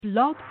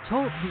Blog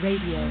Talk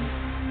Radio.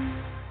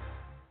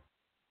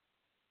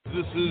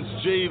 This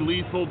is Jay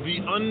Lethal, the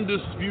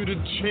undisputed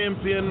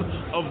champion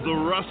of the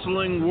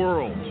wrestling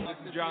world.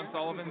 This is John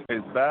Sullivan.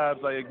 It's Babs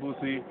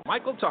Ayagbusi.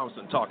 Michael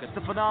Thompson talking. It's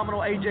the phenomenal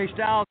AJ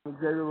Styles.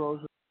 Xavier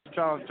Rose.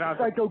 Charles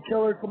Johnson. Psycho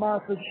Killer,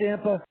 Tommaso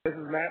Ciampa. This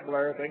is Matt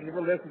Blair. Thank you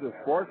for listening to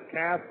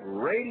Sportscast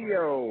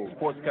Radio.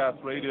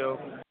 Sportscast Radio.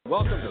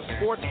 Welcome to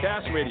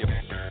Sportscast Radio.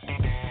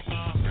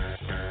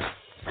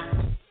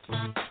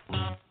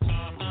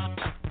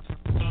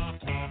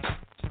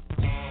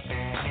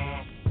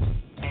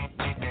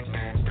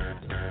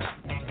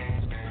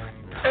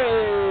 Hey!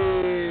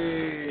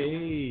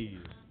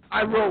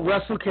 I wrote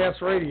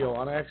WrestleCast Radio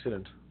on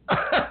accident.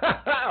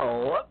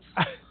 Whoops.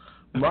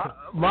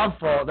 My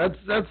fault. That's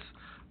the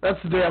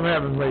day I'm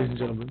having, ladies and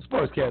gentlemen.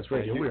 Sportscast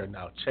Radio. We are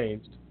now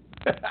changed.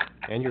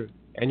 and you're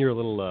a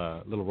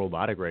little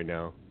robotic right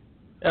now.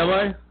 Am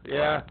I?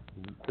 Yeah.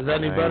 Is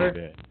that any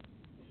better?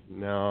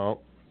 No.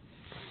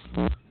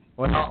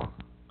 Well,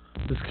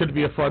 this could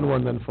be a fun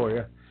one then for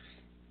you.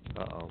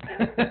 Uh-oh.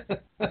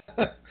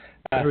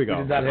 There we go.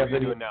 We did not have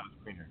any.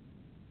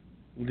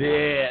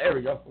 Yeah, there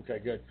we go. Okay,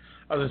 good.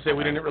 I was going to say,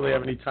 we didn't really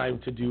have any time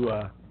to do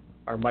our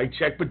mic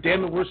check, but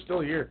damn it, we're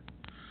still here.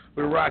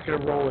 We're rocking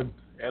and rolling,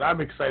 and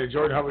I'm excited.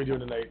 Jordan, how are we doing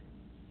tonight?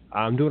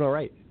 I'm doing all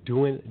right.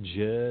 Doing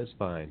just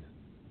fine.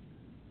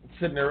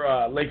 Sitting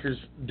there, Lakers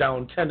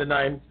down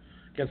 10-9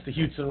 against the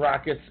Houston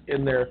Rockets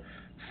in their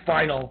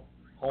final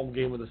home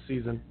game of the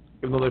season,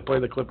 even though they play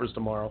the Clippers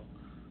tomorrow.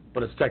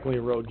 But it's technically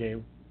a road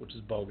game, which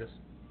is bogus.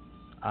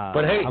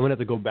 But hey, I'm gonna have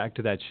to go back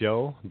to that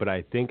show. But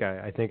I think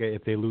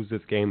if they lose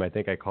this game, I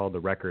think I called the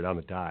record on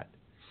the dot.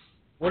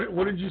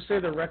 What did you say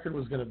the record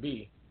was going to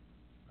be?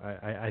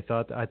 I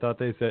thought I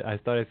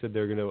said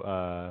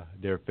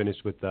they're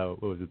finished with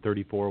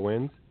 34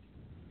 wins.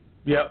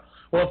 Yeah.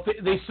 Well,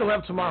 if they still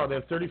have tomorrow. They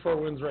have 34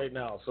 wins right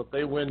now. So if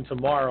they win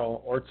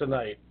tomorrow or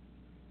tonight,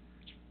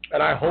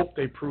 and I hope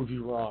they prove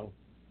you wrong,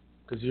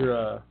 because you're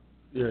a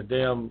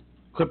damn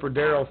Clipper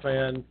Darrow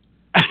fan,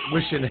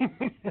 wishing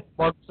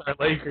amongst our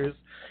Lakers.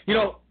 You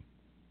know,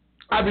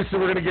 obviously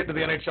we're going to get into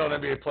the NHL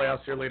and NBA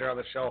playoffs here later on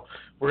the show.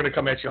 We're going to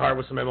come at you hard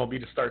with some MLB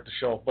to start the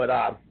show. But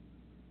I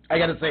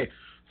got to say,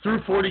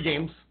 through 40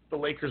 games, the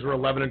Lakers were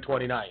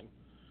 11-29.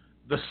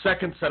 The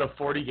second set of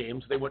 40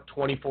 games, they went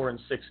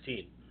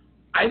 24-16.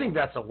 I think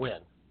that's a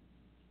win.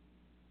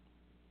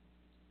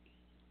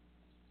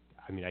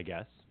 I mean, I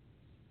guess.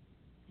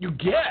 You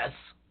guess?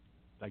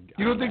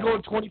 You don't think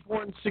going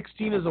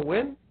 24-16 is a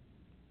win?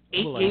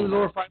 8 games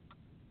over 500?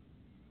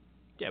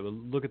 Yeah, but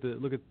look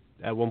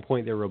at one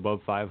point they were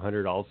above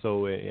 500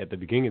 also at the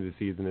beginning of the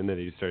season, and then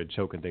they just started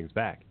choking things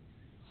back.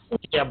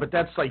 Yeah, but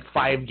that's like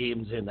 5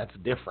 games in. That's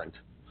different.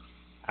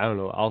 I don't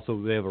know.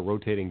 Also, they have a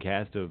rotating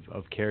cast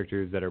of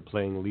characters that are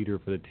playing leader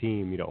for the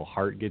team. You know,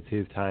 Hart gets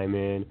his time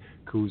in.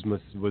 Kuzma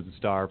was a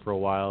star for a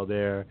while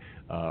there.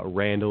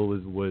 Randall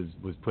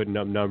was putting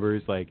up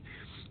numbers. Like,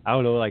 I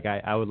don't know. Like,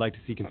 I would like to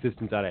see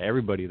consistency out of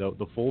everybody,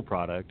 the full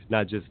product,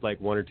 not just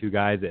like one or two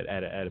guys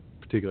at a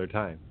particular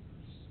time.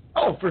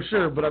 Oh, for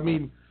sure. But I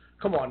mean,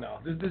 come on now.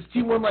 This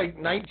team won like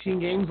 19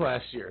 games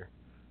last year.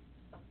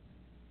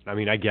 I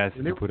mean, I guess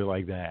if you put it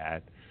like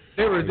that.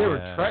 They were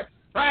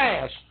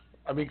trash.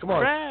 I mean, come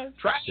on.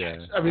 Trash.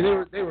 Yeah. I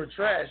mean, they were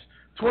trash.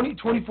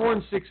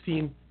 24-16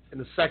 in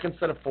the second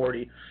set of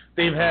 40.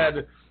 They've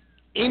had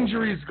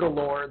injuries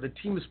galore. The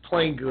team is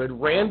playing good.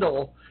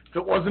 Randall, if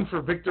it wasn't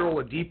for Victor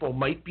Oladipo,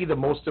 might be the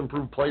most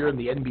improved player in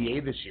the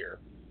NBA this year.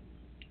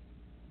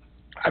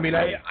 I mean,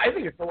 I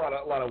think it's a lot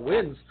of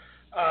wins.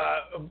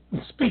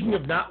 Speaking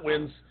of not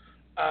wins,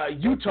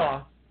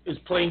 Utah is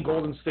playing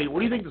Golden State. What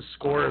do you think the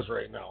score is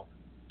right now?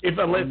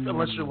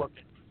 Unless you're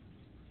looking.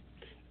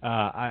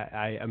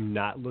 I am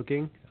not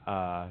looking.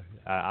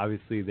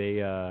 Obviously,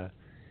 they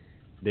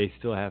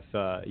still have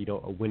a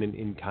winning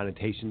in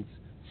connotations.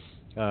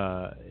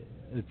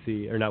 Let's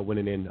see, or not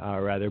winning in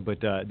rather,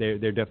 but they're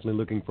definitely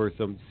looking for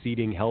some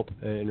seeding help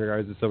in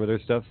regards to some of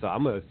their stuff. So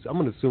I'm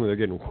gonna assume they're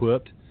getting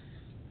whooped.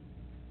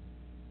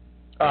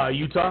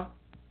 Utah.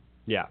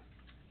 Yeah.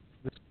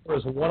 The score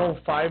is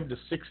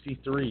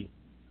 105-63.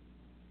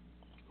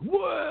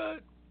 What?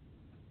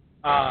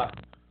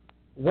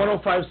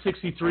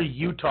 105-63.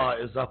 Utah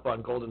is up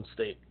on Golden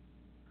State.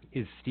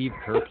 Is Steve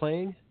Kerr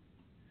playing?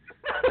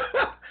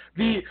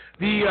 The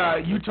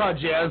Utah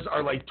Jazz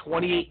are like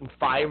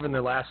 28-5 in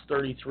their last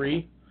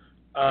 33.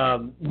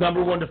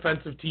 Number one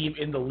defensive team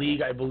in the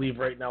league, I believe,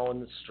 right now in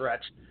the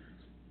stretch.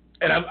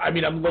 And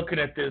I'm looking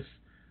at this.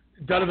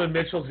 Donovan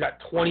Mitchell's got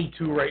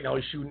 22 right now.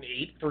 He's shooting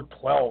 8 for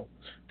 12.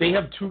 They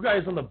have 2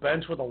 guys on the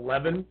bench with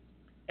 11,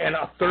 and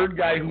a third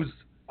guy who's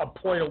a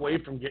point away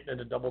from getting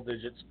into double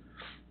digits.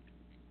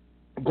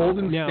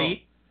 Golden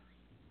State,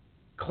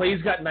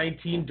 Clay's got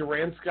 19,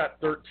 Durant's got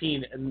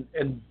 13, and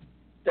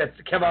that's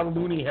Kevin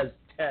Looney has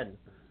 10.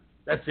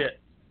 That's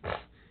it.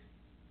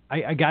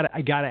 I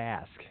gotta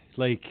ask,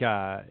 like,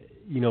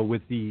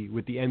 with the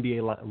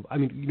NBA. I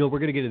mean, we're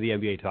gonna get to the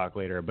NBA talk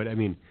later, but I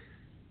mean,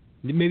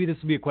 maybe this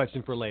will be a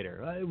question for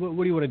later.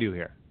 What do you want to do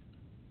here?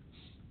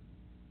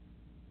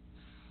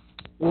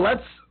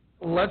 Let's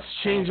let's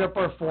change up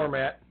our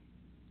format.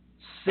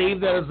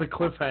 Save that as the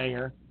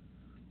cliffhanger.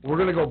 We're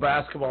gonna go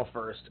basketball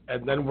first,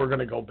 and then we're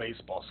gonna go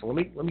baseball. So let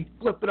me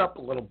flip it up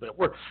a little bit.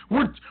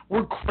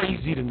 We're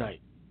crazy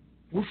tonight.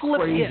 We're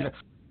crazy. Yeah.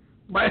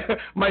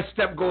 My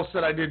step goal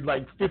said I did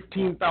like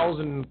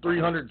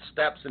 15,300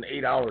 steps in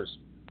 8 hours.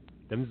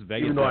 Them's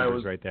Vegas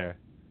numbers right there.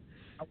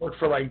 I worked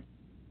for I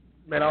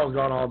was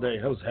gone all day.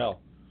 That was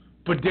hell.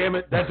 But damn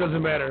it, that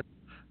doesn't matter,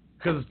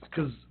 because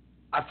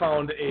I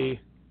found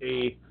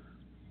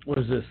what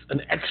is this? An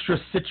extra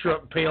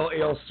Citra Pale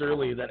Ale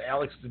Surly that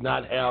Alex did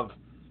not have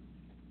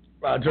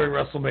during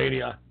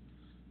WrestleMania,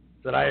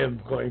 that I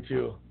am going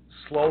to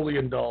slowly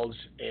indulge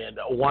and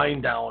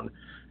wind down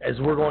as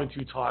we're going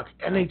to talk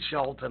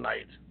NHL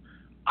tonight.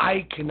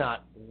 I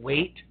cannot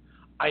wait.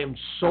 I am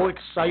so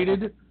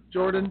excited,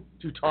 Jordan,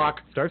 to talk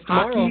Starts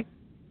hockey.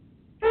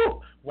 Tomorrow.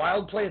 Woo!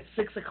 Wild play at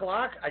 6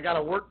 o'clock. I got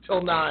to work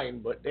till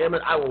 9, but damn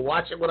it, I will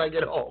watch it when I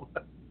get home.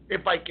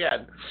 If I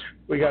can.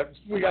 We got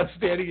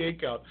standing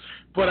 8 count.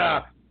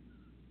 But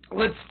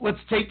let's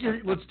take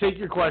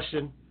your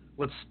question.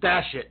 Let's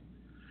stash it.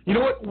 You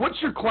know what?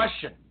 What's your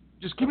question?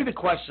 Just give me the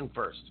question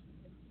first.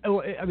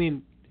 Oh, I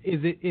mean,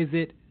 is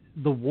it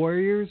the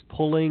Warriors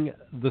pulling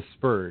the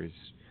Spurs?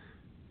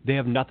 They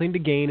have nothing to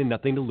gain and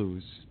nothing to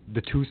lose.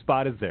 The 2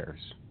 spot is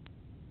theirs.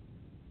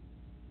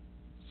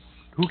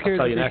 Who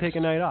cares if they take a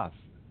night off?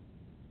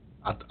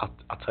 I'll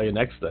tell you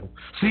next then.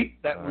 See,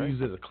 that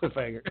uses as a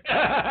cliffhanger.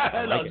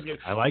 I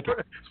like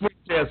it.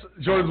 Yes,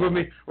 Jordan's with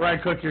me. Ryan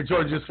Cook here.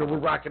 Jordan just we're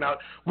rocking out.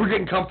 We're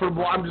getting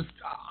comfortable.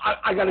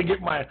 I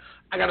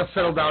gotta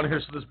settle down here,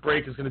 so this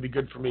break is gonna be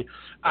good for me.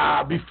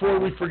 Before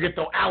we forget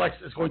though, Alex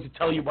is going to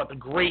tell you about the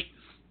great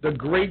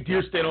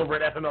deer stand over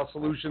at FML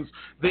Solutions.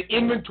 The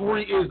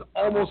inventory is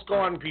almost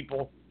gone,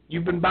 people.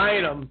 You've been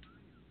buying them.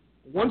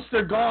 Once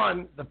they're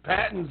gone, the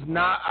patent's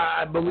not.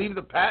 I believe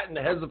the patent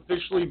has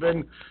officially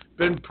been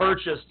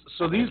purchased.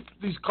 So these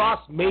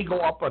costs may go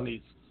up on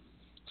these.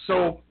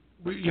 So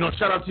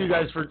shout out to you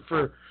guys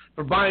for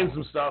buying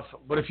some stuff.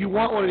 But if you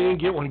want one and you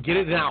didn't get one, get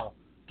it now.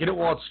 Get it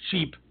while it's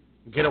cheap.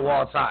 Get it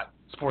while it's hot.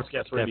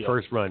 Sportscast Radio. That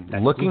first run.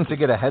 Looking to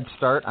get a head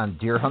start on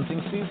deer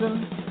hunting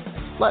season?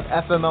 Let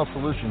FML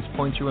Solutions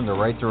point you in the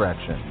right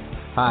direction.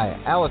 Hi,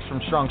 Alex from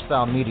Strong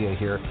Style Media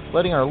here,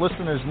 letting our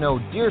listeners know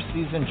deer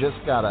season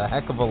just got a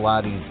heck of a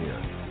lot easier.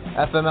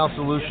 FML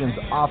Solutions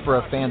offer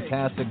a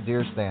fantastic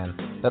deer stand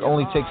that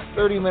only takes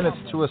 30 minutes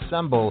to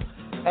assemble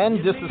and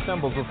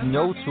disassembles with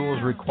no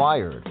tools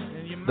required.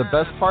 The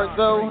best part,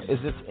 though, is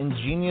its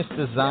ingenious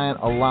design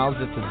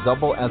allows it to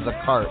double as a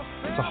cart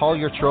to haul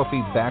your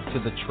trophy back to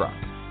the truck.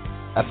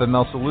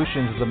 FML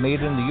Solutions is a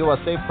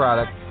made-in-the-USA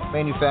product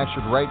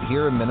manufactured right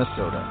here in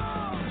Minnesota.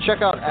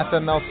 Check out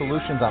FML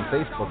Solutions on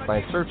Facebook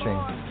by searching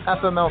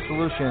FML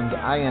Solutions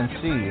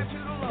INC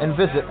and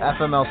visit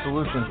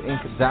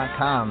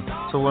FMLSolutionsInc.com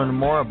to learn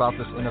more about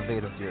this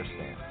innovative deer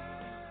stand.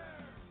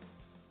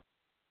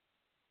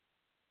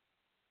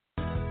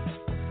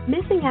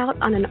 Missing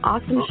out on an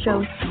awesome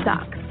show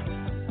sucks.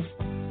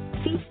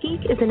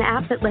 SeatGeek is an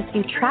app that lets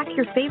you track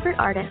your favorite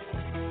artists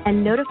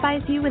and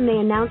notifies you when they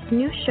announce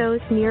new shows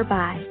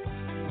nearby.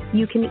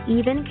 You can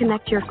even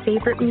connect your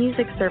favorite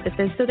music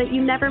services so that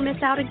you never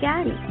miss out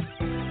again.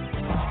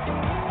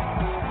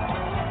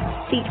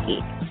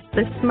 SeatGeek,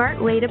 the smart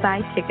way to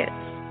buy tickets.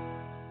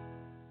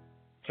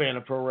 Fan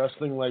of pro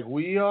wrestling like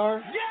we are?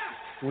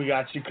 Yeah! We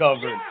got you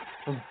covered.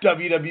 From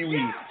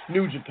WWE,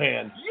 New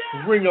Japan,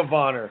 Ring of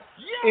Honor,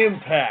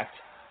 Impact,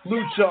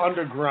 Lucha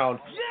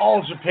Underground,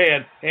 All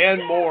Japan,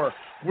 and more.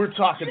 We're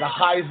talking the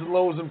highs and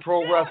lows in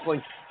pro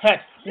wrestling. Heck,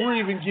 we're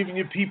even giving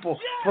you people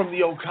from the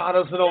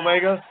Okadas and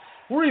Omega.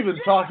 We're even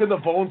talking the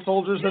Bone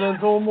Soldiers and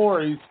Enzo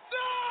Amoris.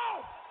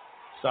 No!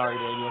 Sorry,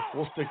 Daniel.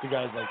 We'll stick to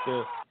guys like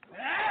this.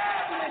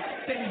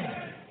 Everything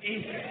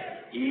is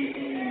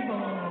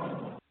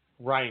evil.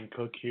 Ryan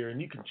Cook here,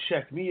 and you can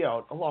check me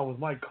out along with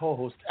my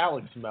co-host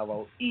Alex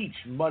Mello each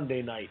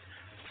Monday night,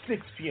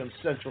 6 p.m.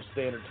 Central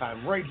Standard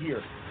Time, right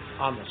here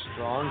on the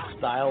Strong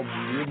Style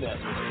Media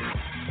Network.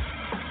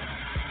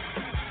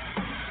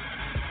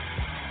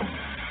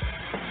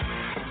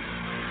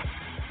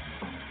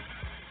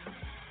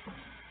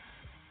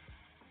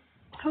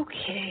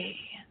 Okay,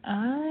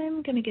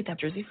 I'm going to get that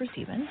jersey for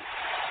Steven.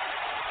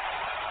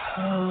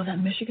 Oh, that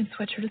Michigan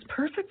sweatshirt is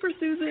perfect for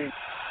Susie.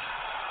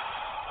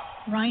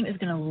 Ryan is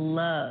going to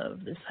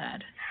love this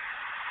hat.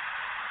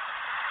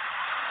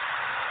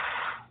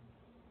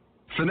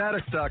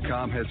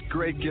 Fanatics.com has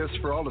great gifts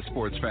for all the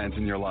sports fans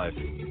in your life.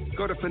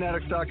 Go to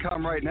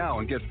Fanatics.com right now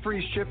and get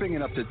free shipping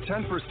and up to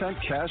 10%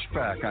 cash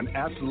back on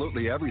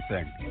absolutely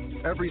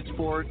everything. Every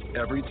sport,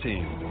 every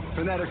team.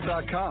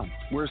 Fanatics.com,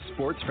 where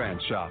sports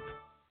fans shop.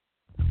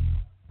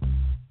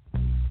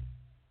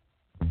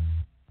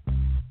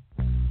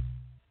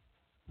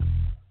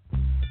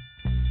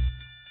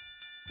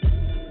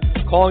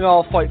 Calling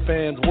all fight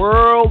fans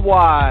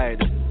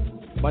worldwide.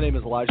 My name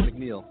is Elijah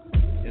McNeil,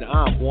 and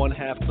I'm one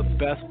half of the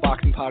best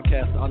boxing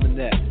podcast on the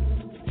net,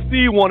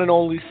 the one and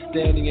only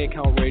Standing 8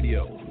 Count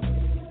Radio.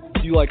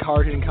 Do you like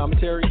hard-hitting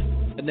commentary,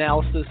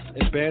 analysis,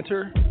 and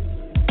banter?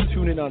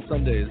 tune in on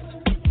Sundays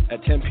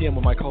at 10 p.m.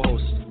 with my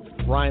co-host,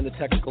 Ryan the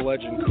Technical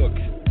Legend Cook,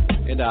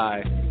 and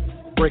I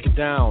break it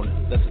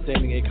down. That's the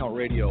Standing 8 Count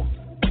Radio,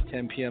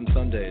 10 p.m.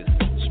 Sundays,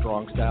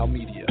 Strong Style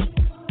Media.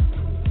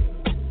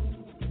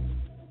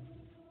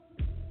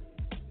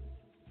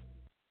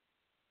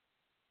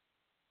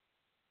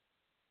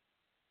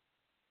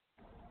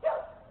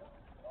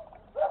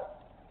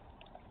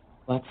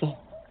 Alexa,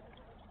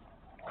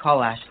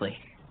 call Ashley.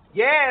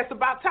 Yeah, it's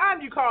about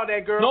time you called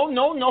that girl.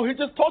 No, he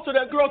just talked to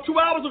that girl 2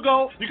 hours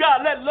ago. You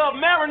gotta let love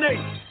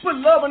marinate. Put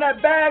love in that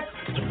bag.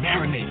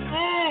 Marinate.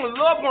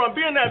 Love gonna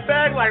be in that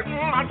bag like,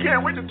 I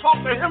can't wait to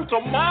talk to him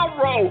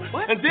tomorrow.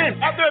 What? And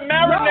then after it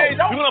marinates,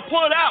 you're gonna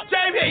pull it out.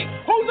 JB,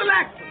 who's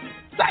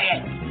Alexa? Say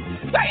it.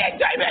 Say it,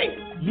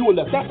 JB. You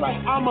Alexa. That's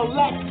right, I'm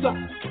Alexa.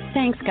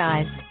 Thanks,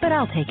 guys, but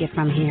I'll take it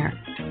from here.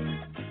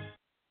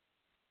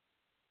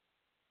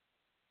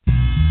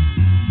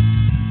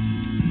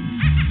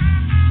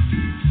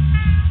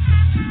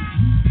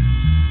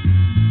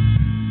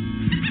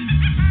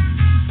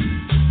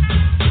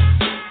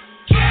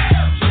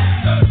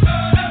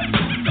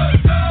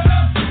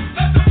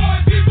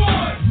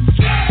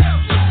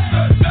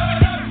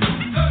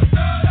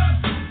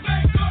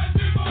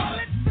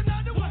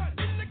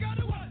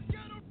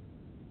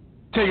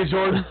 Take it,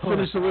 Jordan.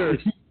 Finish the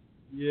lyrics.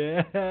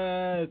 Yes,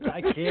 I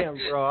can't,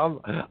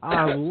 bro.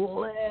 I'm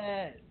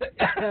lit.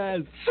 Yes.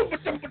 And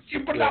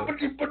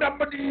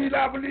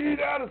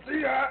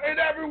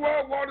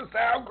everyone want to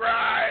sound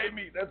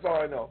grimy. That's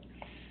all I know.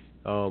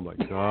 Oh my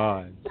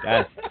God,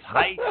 that's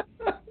tight.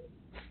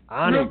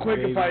 Real quick,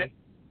 if I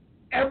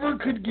ever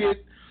could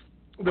get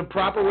the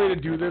proper way to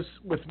do this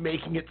with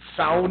making it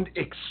sound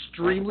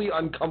extremely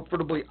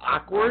uncomfortably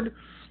awkward,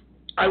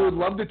 I would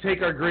love to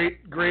take our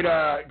great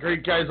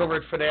guys over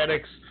at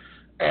Fanatics,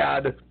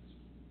 and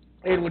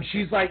when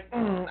she's like,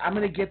 I'm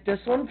going to get this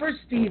one for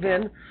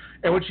Steven,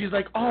 and when she's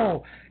like,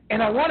 oh,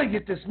 and I want to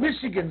get this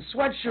Michigan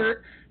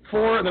sweatshirt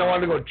for, and then I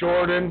want to go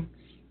Jordan,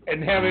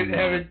 and have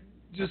it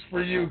just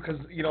for you, because,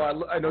 you know,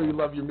 I know you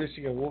love your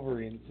Michigan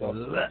Wolverines, so.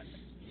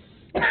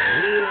 I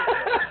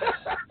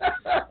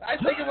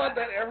think about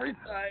that every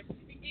time.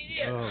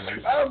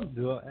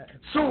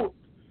 So...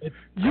 I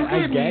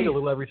gag a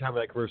little every time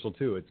with that commercial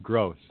too. It's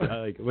gross.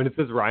 Like when it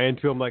says Ryan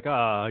too, I'm like,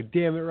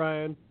 damn it,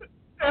 Ryan.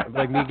 It's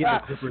like me getting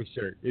a Clippers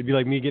shirt. It'd be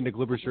like me getting a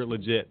Clippers shirt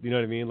legit. You know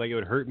what I mean? Like it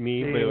would hurt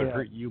me, but it would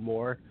hurt you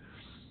more.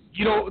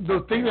 You know,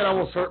 the thing that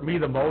almost hurt me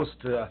the most,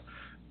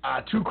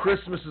 2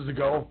 Christmases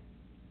ago,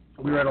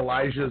 we were at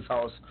Elijah's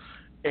house,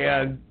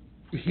 and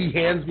he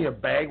hands me a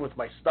bag with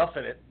my stuff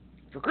in it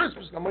for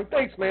Christmas. And I'm like,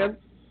 thanks, man.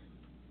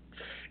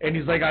 And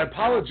he's like, I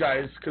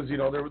apologize, because, you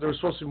know, there was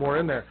supposed to be more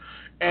in there.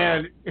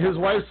 And his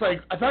wife's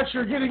like, I thought you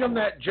were getting him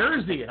that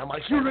jersey. And I'm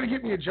like, you were going to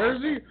get me a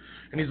jersey?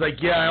 And he's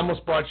like, yeah, I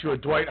almost bought you a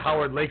Dwight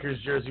Howard Lakers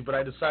jersey, but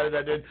I decided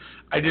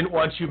I didn't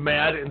want you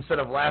mad instead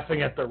of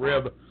laughing at the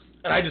rib.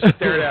 And I just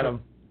stared at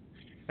him.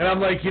 And I'm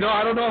like, you know,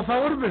 I don't know if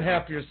I would have been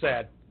happy or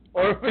sad.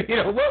 Or, you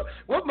know,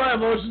 what my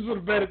emotions would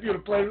have been if you would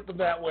have played with them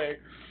that way.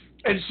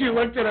 And she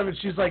looked at him and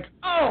she's like,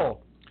 oh,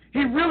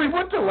 he really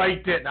wouldn't have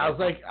liked it. And I was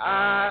like,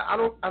 I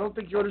don't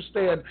think you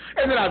understand.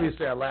 And then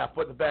obviously I laughed,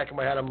 but in the back of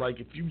my head I'm like,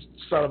 if you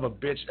son of a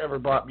bitch ever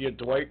bought me a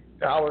Dwight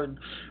Howard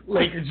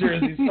Laker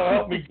jersey, so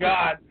help me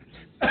God.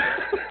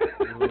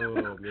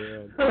 Oh,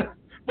 man.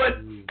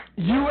 But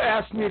you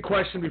asked me a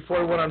question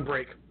before we went on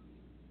break.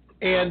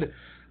 And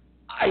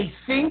I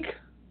think,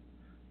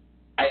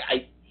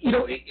 you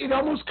know, it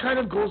almost kind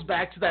of goes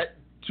back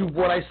to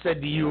what I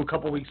said to you a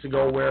couple weeks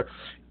ago, where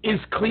is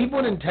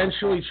Cleveland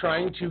intentionally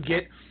trying to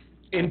get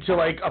into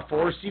like a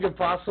 4 seed if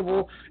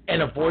possible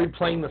and avoid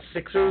playing the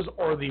Sixers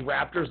or the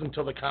Raptors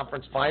until the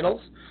conference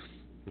finals?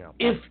 No.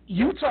 If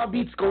Utah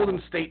beats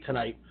Golden State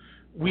tonight,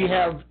 we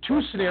have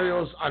 2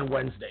 scenarios on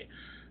Wednesday.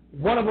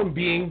 One of them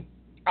being,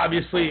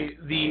 obviously,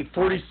 the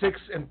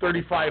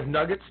 46-35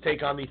 Nuggets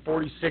take on the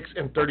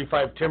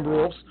 46-35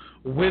 Timberwolves.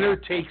 Winner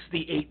takes the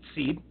 8th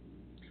seed.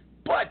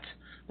 But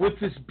with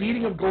this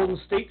beating of Golden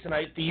State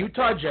tonight, the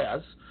Utah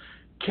Jazz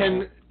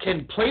can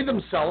play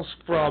themselves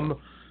from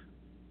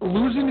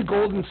losing to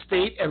Golden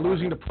State and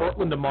losing to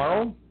Portland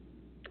tomorrow.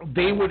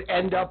 They would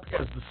end up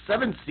as the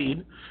 7th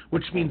seed,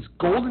 which means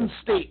Golden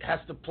State has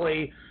to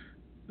play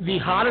the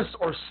hottest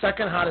or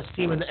second hottest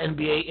team in the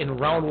NBA in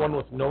round 1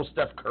 with no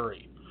Steph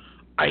Curry.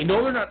 I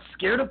know they're not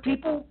scared of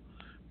people,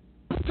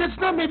 but that's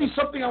not maybe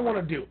something I want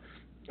to do.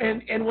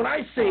 And when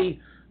I say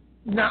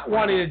not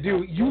wanting to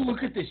do, you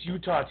look at this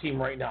Utah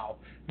team right now.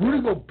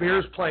 Rudy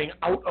Gobert's playing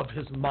out of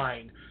his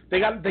mind. They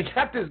got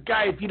this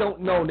guy, if you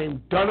don't know,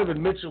 named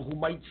Donovan Mitchell, who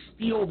might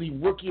steal the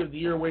Rookie of the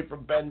Year away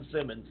from Ben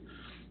Simmons.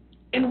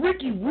 And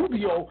Ricky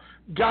Rubio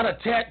got a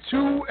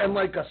tattoo and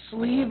like a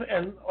sleeve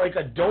and like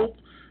a dope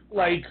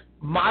like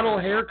model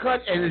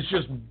haircut and is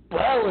just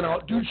balling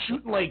out. Dude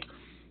shooting like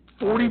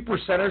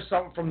 40% or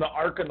something from the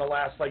arc in the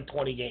last like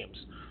 20 games.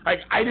 Like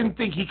I didn't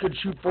think he could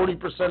shoot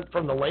 40%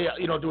 from the layup,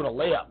 you know, doing a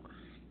layup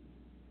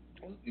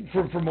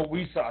from what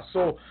we saw.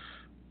 So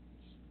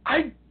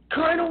I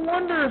kind of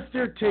wonder if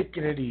they're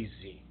taking it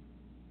easy.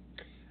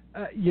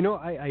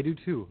 I do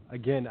too.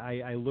 Again,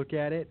 I look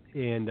at it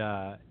and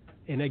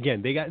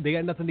again, they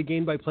got nothing to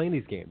gain by playing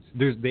these games.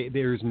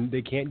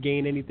 They can't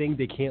gain anything.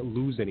 They can't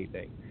lose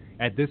anything.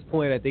 At this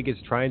point, I think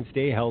it's try and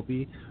stay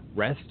healthy,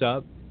 rest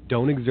up,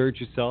 don't exert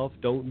yourself,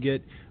 don't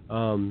get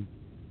more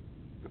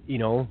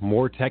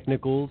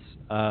technicals.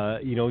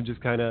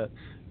 Just kind of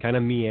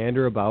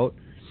meander about.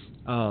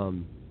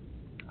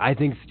 I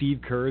think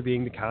Steve Kerr,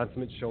 being the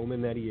consummate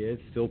showman that he is,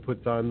 still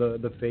puts on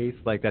the face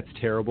like that's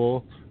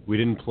terrible. We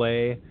didn't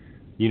play.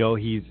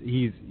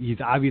 He's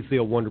obviously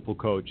a wonderful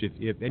coach.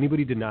 If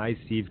anybody denies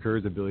Steve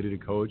Kerr's ability to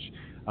coach,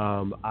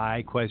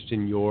 I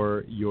question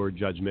your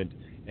judgment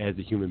as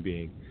a human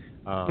being.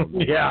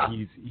 Yeah.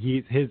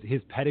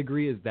 His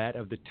pedigree is that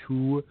of the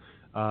two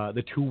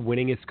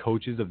winningest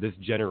coaches of this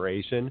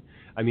generation.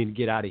 I mean,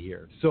 get out of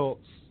here. So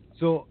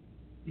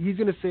he's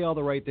going to say all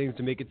the right things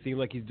to make it seem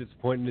like he's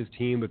disappointed in his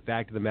team, but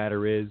fact of the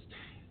matter is,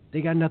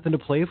 they got nothing to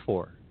play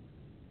for.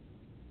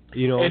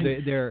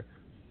 They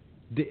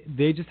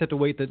just have to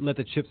wait to let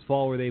the chips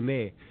fall where they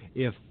may.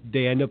 If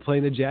they end up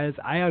playing the Jazz,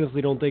 I don't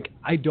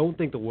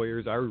think the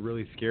Warriors are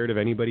really scared of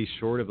anybody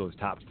short of those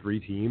top three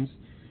teams.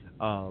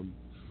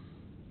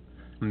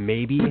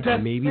 Maybe is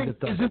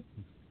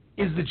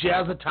the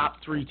Jazz a top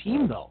three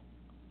team though?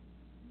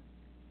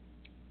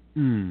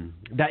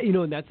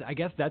 I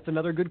guess that's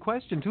another good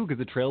question too, because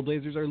the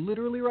Trailblazers are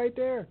literally right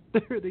there.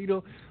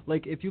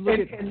 Like if you look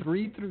at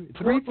 3 through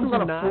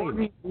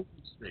 9.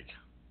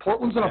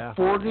 Portland's on a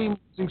 4-game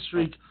losing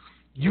streak.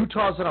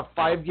 Utah's on a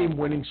 5-game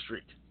winning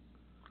streak.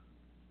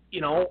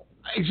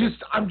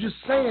 I'm just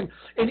saying.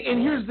 And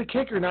here's the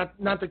kicker,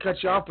 not to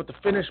cut you off, but to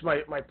finish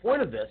my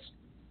point of this.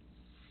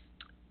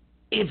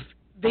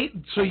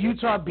 So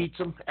Utah beats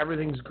them,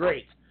 everything's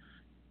great.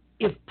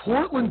 If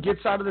Portland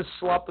gets out of this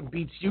slump and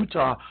beats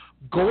Utah,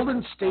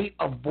 Golden State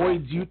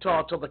avoids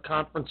Utah till the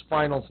conference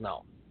finals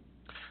now.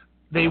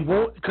 They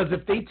won't, because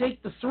if they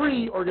take the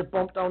 3 or get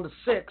bumped down to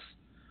 6,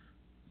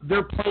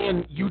 they're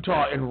playing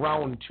Utah in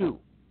round 2.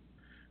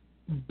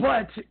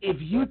 But if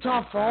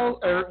Utah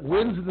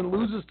wins and then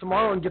loses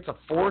tomorrow and gets a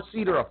 4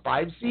 seed or a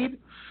 5 seed,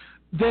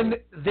 then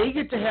they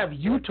get to have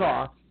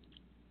Utah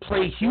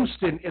play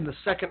Houston in the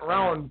second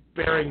round,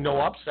 bearing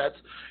no upsets,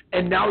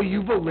 and now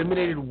you've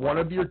eliminated one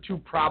of your 2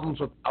 problems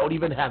without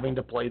even having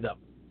to play them.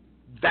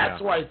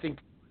 That's why I think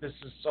this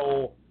is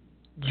so.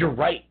 You're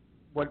right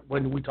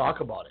when we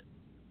talk about it.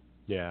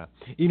 Yeah,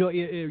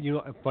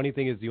 a funny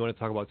thing is, you want to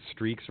talk about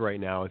streaks right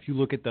now. If you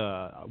look at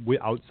the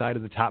outside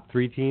of the top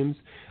 3 teams,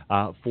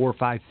 4,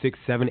 5, 6,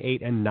 7,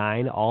 8, and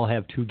 9 all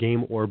have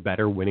 2-game or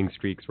better winning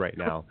streaks right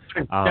now.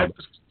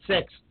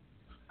 6.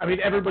 I mean,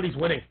 everybody's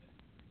winning.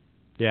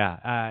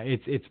 Yeah,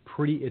 it's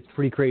pretty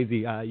crazy.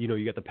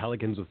 You got the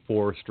Pelicans with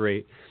 4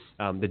 straight.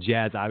 The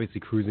Jazz obviously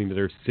cruising to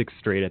their 6th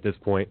straight at this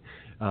point.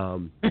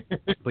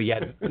 But yeah,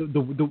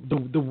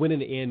 the win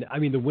and in. I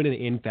mean, the win and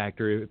in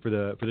factor for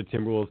the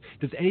Timberwolves.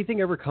 Does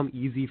anything ever come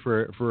easy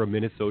for a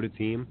Minnesota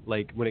team?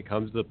 Like when it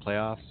comes to the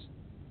playoffs?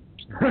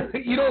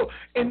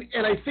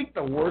 And I think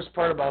the worst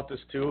part about this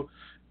too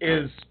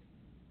is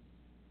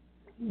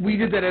we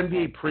did that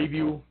NBA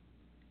preview,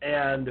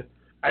 and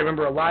I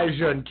remember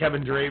Elijah and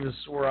Kevin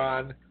Draves were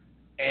on,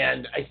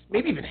 and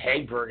maybe even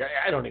Hagberg.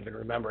 I don't even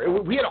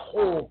remember. We had a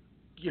whole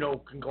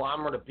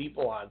conglomerate of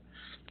people on.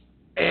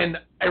 And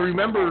I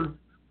remember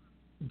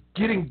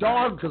getting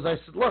dogged because I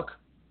said, look,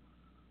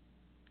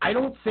 I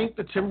don't think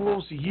the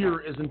Timberwolves' year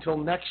is until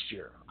next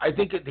year. I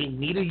think that they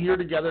need a year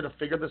together to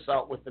figure this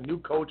out with a new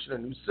coach and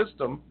a new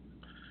system.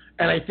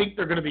 And I think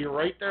they're going to be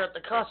right there at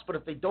the cusp. But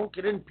if they don't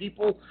get in,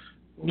 people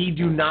need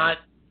to not,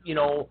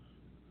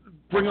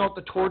 bring out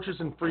the torches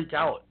and freak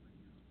out.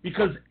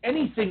 Because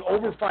anything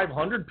over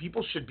 500,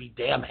 people should be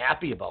damn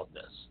happy about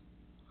this.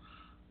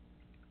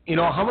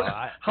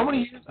 How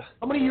many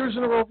years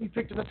in a row have we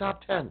picked in the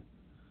top 10?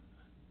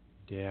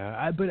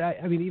 Yeah, but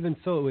I mean, even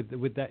so, with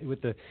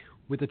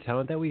the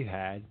talent that we've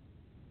had,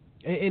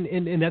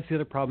 and that's the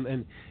other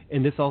problem.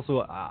 And this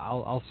also,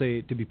 I'll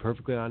say, to be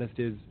perfectly honest,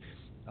 is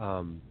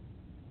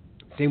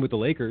same with the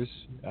Lakers.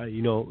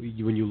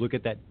 When you look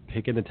at that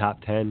pick in the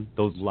top 10,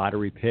 those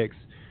lottery picks,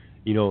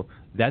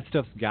 that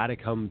stuff's got to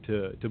come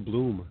to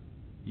bloom.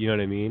 You know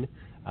what I mean?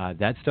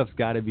 That stuff's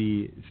got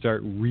to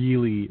start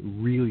really,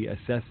 really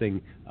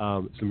assessing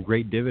some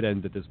great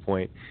dividends at this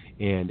point,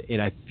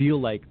 and I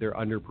feel like they're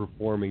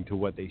underperforming to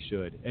what they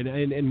should,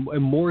 and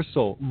more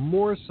so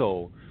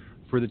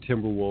for the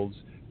Timberwolves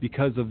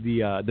because of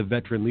the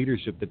veteran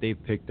leadership that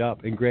they've picked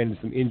up. And granted,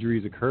 some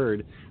injuries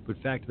occurred, but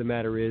fact of the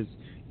matter is,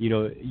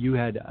 you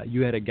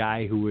had a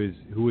guy who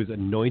was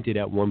anointed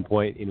at one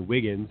point in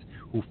Wiggins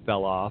who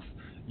fell off.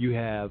 You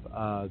have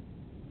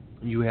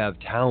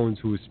Towns,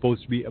 who is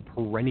supposed to be a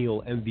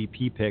perennial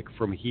MVP pick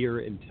from here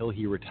until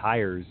he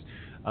retires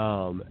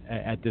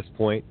at this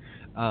point,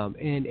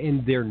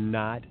 and they're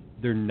not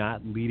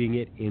leading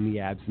it in the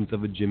absence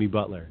of a Jimmy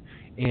Butler,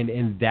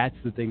 and that's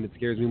the thing that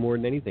scares me more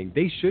than anything.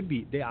 They should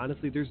be. They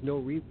honestly, there's no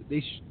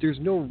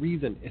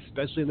reason,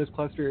 especially in this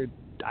cluster.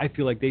 I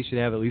feel like they should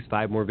have at least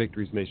 5 more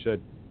victories than they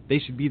should. They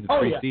should be the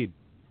 3 seed.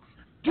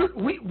 Dude,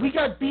 we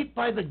got beat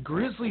by the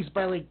Grizzlies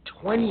by like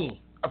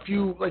 20 a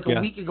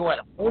week ago at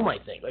home, I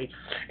think.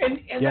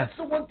 And that's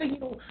the one thing,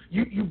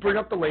 you bring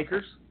up the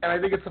Lakers, and I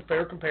think it's a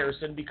fair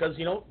comparison because,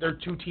 they're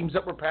two teams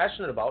that we're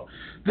passionate about.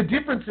 The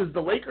difference is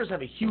the Lakers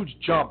have a huge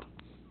jump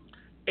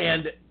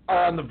and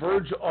are on the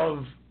verge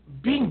of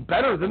being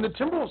better than the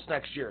Timberwolves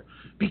next year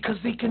because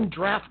they can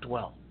draft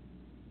well.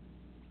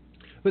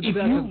 But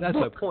that's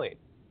my point.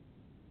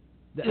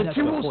 The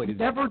Timberwolves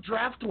never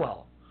draft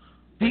well.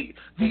 The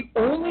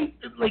only,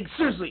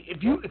 seriously,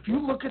 if you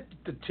look at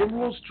the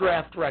Timberwolves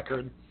draft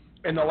record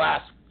in the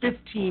last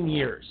 15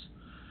 years,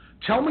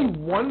 tell me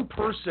one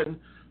person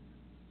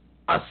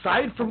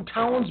aside from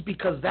Towns,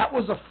 because that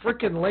was a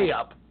frickin'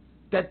 layup,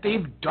 that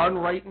they've done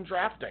right in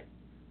drafting.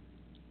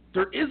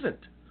 There isn't.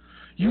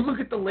 You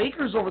look at the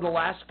Lakers over the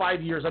last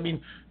 5 years. I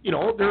mean,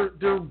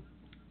 they're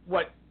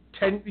what,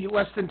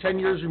 less than 10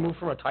 years removed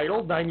from a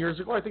title. 9 years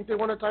ago, I think they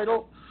won a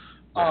title.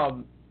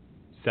 7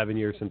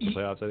 years since the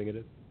playoffs, I think it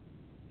is.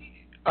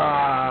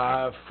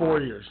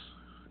 4 years.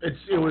 It's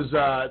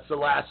the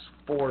last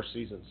 4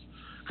 seasons.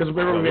 Because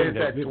remember we made it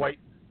that Dwight.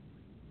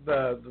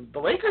 The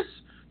Lakers,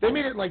 they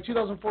made it in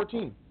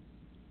 2014.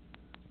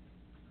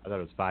 I thought it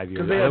was 5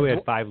 years. I know we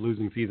had 5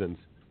 losing seasons.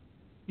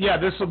 Yeah,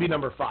 this will be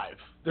number 5.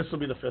 This will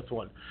be the 5th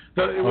one.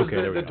 It was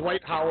the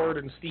Dwight Howard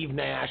and Steve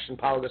Nash and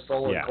Pau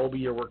Gasol and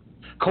Kobe.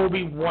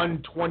 Kobe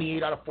won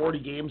 28 out of 40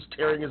 games,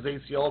 tearing his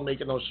ACL and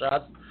making those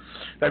shots.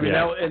 I mean,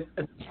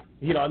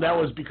 and that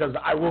was because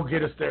I will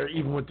get us there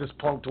even with this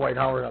punk Dwight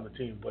Howard on the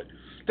team. But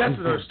that's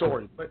another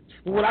story. But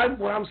what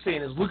I'm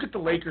saying is look at the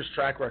Lakers'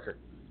 track record.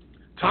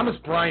 Thomas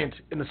Bryant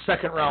in the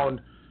second round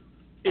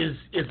is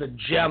a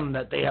gem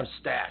that they have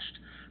stashed.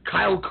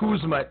 Kyle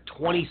Kuzma at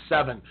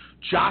 27.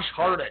 Josh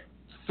Hart at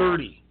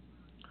 30.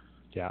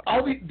 Yeah.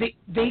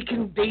 They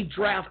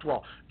draft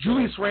well.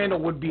 Julius Randle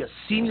would be a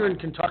senior in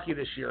Kentucky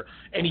this year,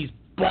 and he's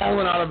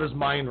balling out of his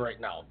mind right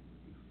now.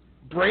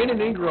 Brandon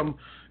Ingram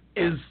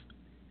is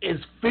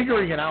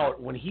figuring it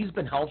out. When he's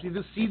been healthy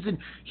this season,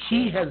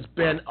 he has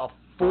been a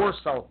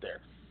force out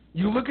there.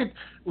 You look at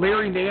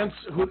Larry Nance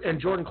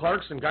and Jordan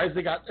Clarkson, guys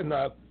they got in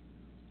the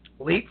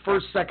late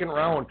first, second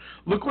round.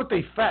 Look what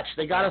they fetched.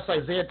 They got us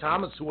Isaiah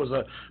Thomas, who was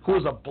a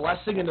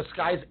blessing in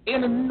disguise,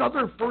 and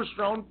another first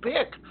round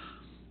pick.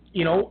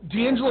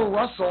 D'Angelo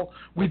Russell,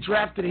 we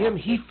drafted him.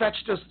 He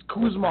fetched us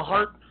Kuzma,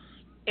 Hart,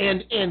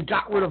 and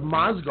got rid of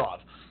Mozgov.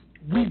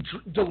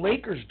 The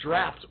Lakers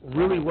draft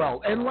really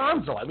well. And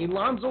Lonzo. I mean,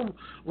 Lonzo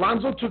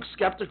took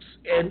skeptics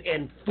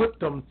and flipped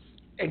them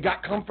and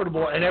got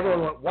comfortable, and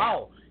everyone went,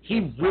 wow,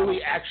 he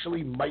really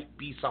actually might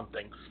be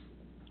something.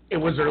 It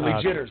was early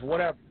jitters,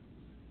 whatever.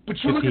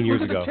 But you look at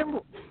the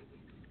Timberwolves.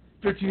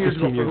 15 years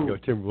ago,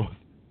 Timberwolves.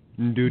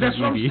 That's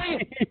what I'm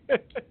saying.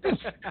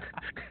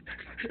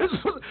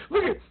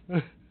 Look at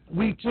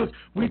we took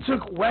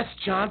Wes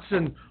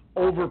Johnson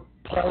over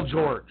Paul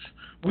George.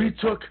 We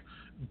took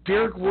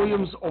Derek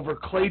Williams over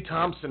Klay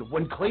Thompson.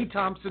 When Klay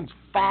Thompson's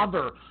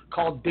father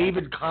called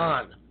David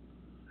Kahn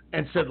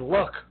and said,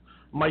 "Look,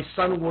 my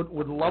son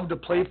would love to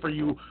play for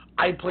you.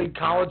 I played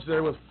college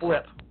there with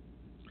Flip,"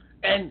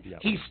 and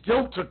he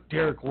still took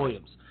Derek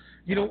Williams.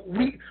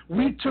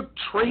 We took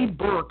Trey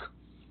Burke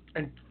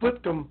and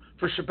flipped him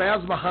for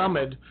Shabazz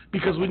Muhammad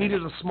because we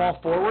needed a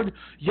small forward,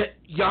 yet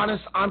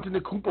Giannis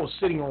Antetokounmpo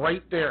sitting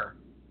right there.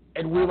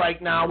 And we're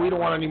like, nah, we don't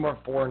want any more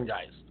foreign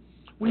guys.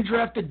 We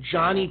drafted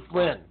Johnny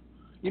Flynn.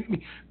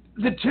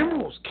 The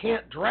Timberwolves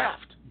can't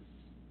draft.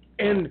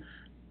 And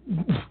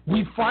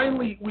we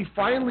finally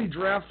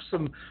draft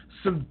some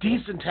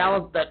decent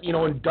talent that,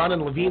 in Dunn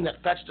and Levine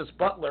that fetched us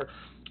Butler.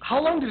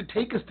 How long did it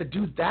take us to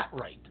do that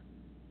right?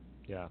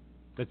 Yeah,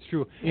 that's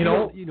true.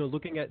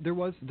 Looking at there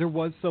was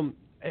some.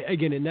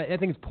 Again, and I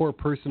think it's poor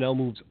personnel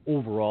moves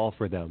overall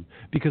for them.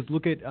 Because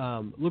look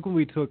when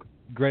we took,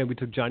 granted we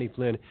took Johnny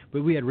Flynn,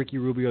 but we had Ricky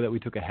Rubio that we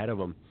took ahead of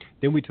him.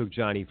 Then we took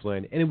Johnny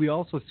Flynn, and then we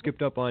also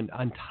skipped up on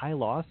Ty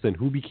Lawson,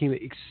 who became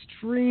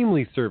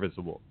extremely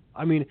serviceable.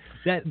 I mean,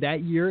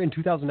 that year in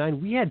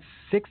 2009, we had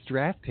 6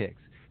 draft picks.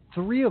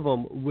 3 of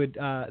them would,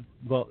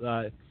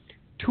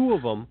 2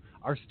 of them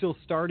are still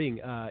starting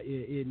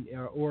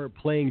or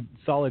playing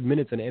solid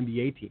minutes on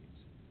NBA teams.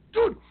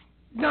 Dude,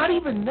 not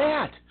even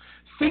that.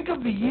 Think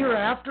of the year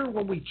after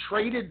when we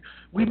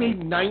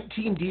made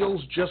 19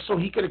 deals just so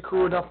he could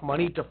accrue enough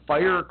money to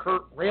fire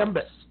Kurt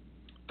Rambis.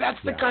 That's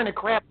the kind of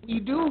crap we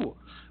do.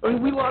 I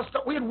mean, we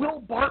had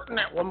Will Barton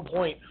at one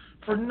point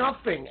for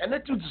nothing, and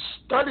that dude's a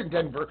stud in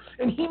Denver,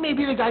 and he may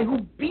be the guy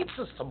who beats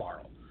us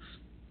tomorrow.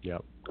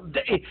 Yep.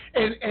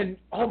 And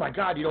oh my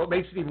God, it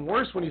makes it even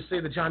worse when you say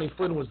that Johnny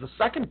Flynn was the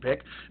second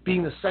pick,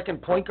 being the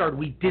second point guard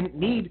we didn't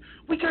need.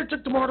 We could have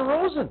took DeMar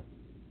DeRozan.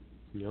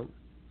 Yep.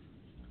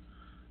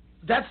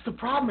 That's the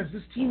problem, is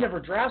this team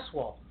never drafts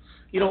well.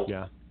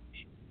 Thibodeau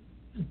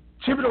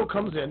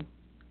comes in,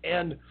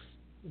 and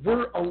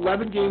we're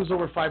 11 games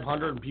over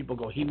 500, and people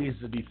go, he needs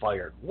to be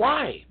fired.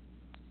 Why?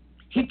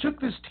 He took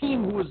this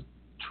team who was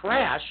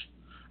trash.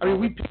 I mean,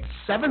 we picked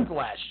 7th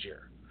last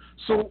year.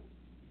 So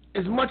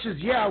as much as,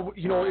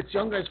 it's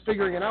young guys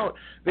figuring it out,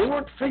 they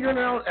weren't figuring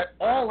it out at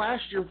all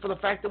last year for the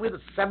fact that we had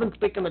the 7th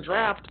pick in the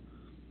draft.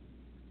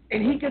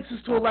 And he gets us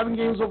to 11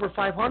 games over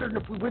 500,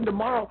 and if we win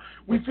tomorrow,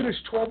 we finish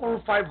 12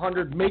 over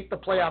 500, make the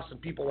playoffs,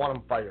 and people want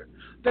him fired.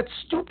 That's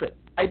stupid.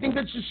 I think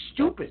that's just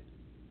stupid.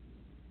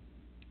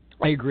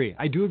 I agree.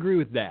 I do agree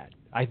with that.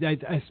 I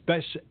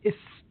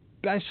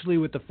especially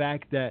with the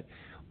fact that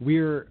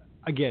we're,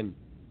 again,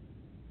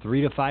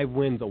 3 to 5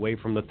 wins away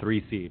from the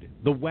 3 seed.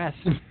 The West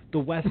is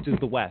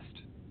the West.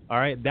 All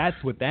right,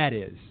 that's what that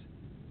is.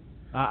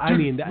 Are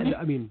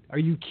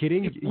you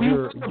kidding?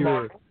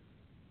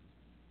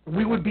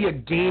 We would be a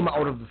game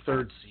out of the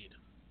 3rd seed.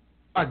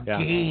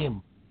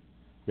 Game.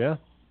 Yeah.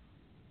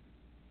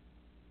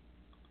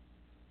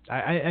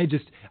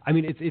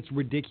 It's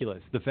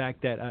ridiculous. The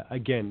fact that,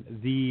 again,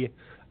 the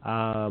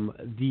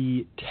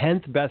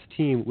 10th best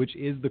team, which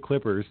is the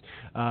Clippers,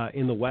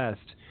 in the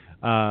West,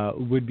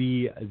 would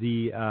be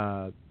the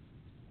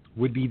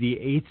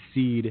 8th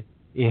seed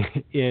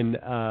in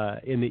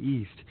the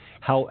East.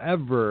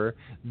 However,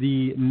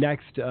 the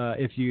next,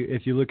 if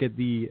you look at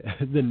the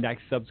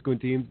next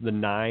subsequent teams, the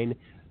 9,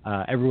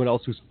 everyone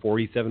else who's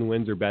 47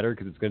 wins or better,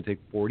 because it's going to take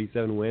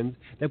 47 wins,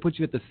 that puts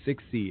you at the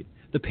 6th seed.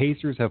 The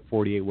Pacers have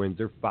 48 wins;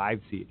 they're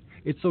 5 seed.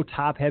 It's so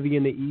top heavy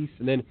in the East,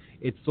 and then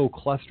it's so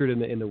clustered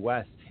in the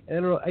West. And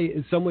I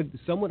don't know,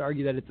 some would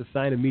argue that it's a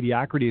sign of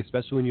mediocrity,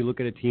 especially when you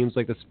look at teams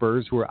like the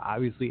Spurs, who are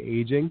obviously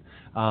aging,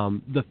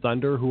 the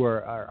Thunder, who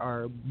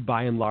are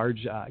by and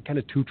large kind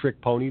of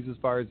 2-trick ponies as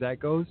far as that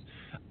goes.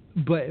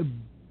 But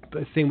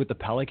same with the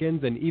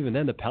Pelicans, and even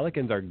then, the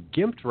Pelicans are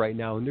gimped right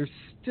now, and they're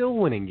still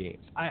winning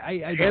games.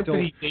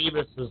 Anthony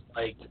Davis is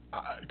like,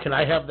 can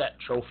I have that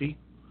trophy?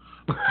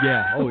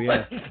 Yeah. Oh,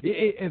 yeah.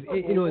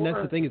 And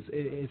that's the thing is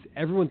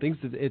everyone thinks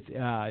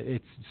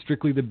it's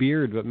strictly the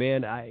beard, but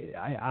man,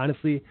 I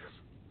honestly,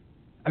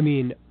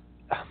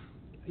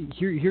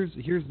 here's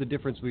the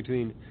difference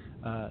between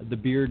the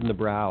beard and the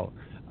brow.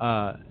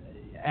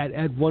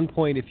 At one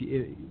point,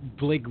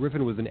 Blake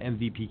Griffin was an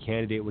MVP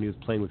candidate when he was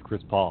playing with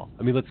Chris Paul.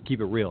 Let's keep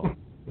it real.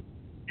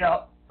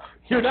 Yeah,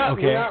 you're not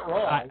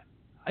wrong.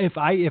 If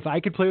I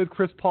could play with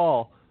Chris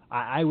Paul,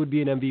 I would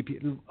be an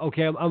MVP.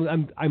 Okay,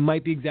 I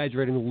might be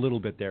exaggerating a little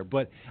bit there,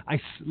 but I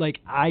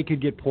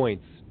could get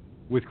points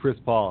with Chris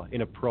Paul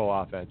in a pro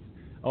offense,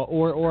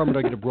 or I'm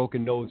going to get a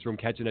broken nose from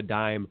catching a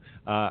dime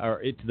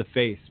or it to the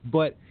face.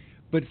 But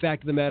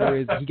fact of the matter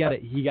is, he's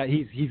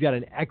got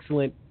an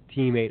excellent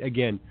teammate.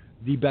 Again,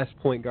 the best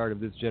point guard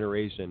of this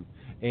generation,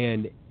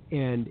 and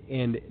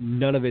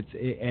none of it's.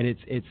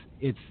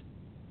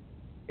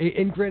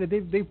 And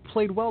granted, they've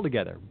played well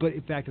together. But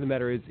the fact of the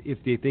matter is, if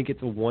they think if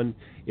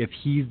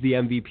he's the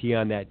MVP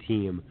on that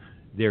team,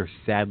 they're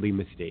sadly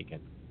mistaken.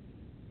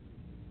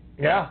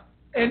 Yeah,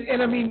 and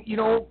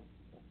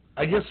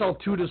I guess I'll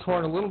toot his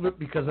horn a little bit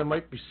because I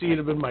might be seeing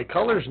him in my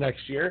colors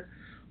next year.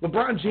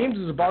 LeBron James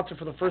is about to,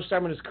 for the first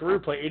time in his career,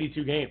 play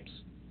 82 games.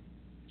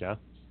 Yeah.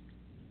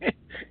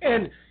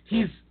 And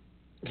he's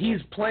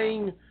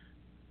playing.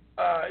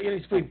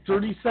 He's played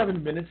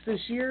 37 minutes this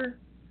year.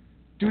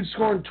 Dude's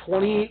scoring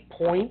 28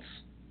 points.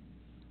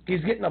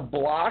 He's getting a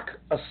block,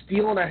 a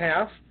steal and a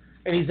half,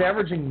 and he's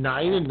averaging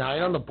 9 and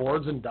 9 on the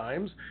boards and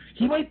dimes.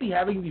 He might be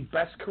having the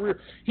best career.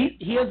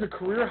 He has a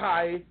career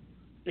high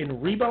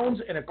in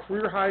rebounds and a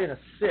career high in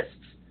assists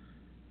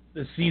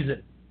this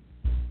season.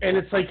 And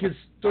it's like his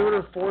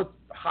 3rd or 4th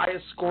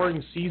highest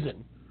scoring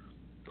season.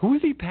 Who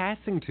is he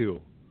passing to?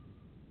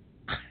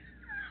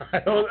 I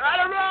don't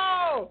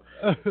know.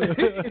 I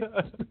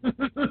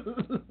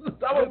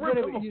would rip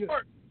him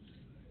apart.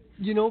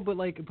 But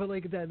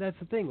that's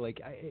the thing.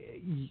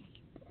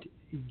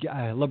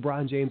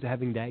 LeBron James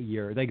having that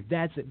year,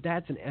 that's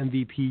an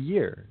MVP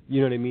year.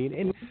 You know what I mean?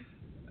 And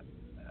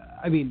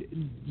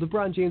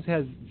LeBron James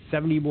has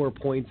 70 more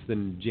points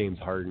than James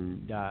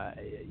Harden. I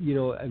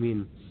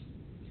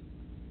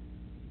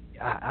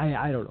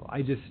don't know.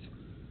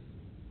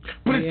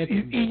 But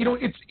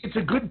it's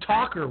a good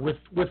talker with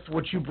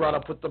what you brought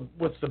up with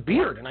the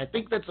beard, and I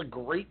think that's a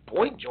great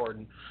point,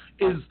 Jordan.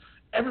 Is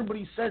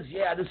everybody says,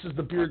 yeah, this is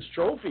the Beard's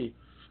trophy.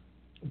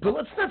 But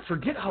let's not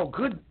forget how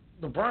good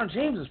LeBron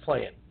James is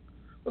playing.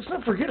 Let's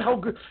not forget how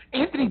good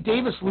Anthony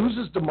Davis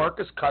loses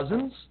DeMarcus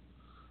Cousins.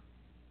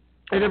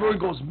 And everyone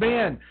goes,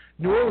 man,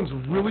 New Orleans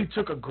really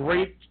took a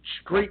great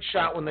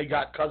shot when they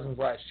got Cousins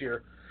last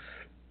year.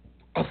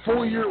 A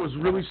full year, it was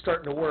really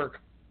starting to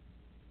work.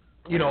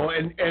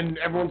 And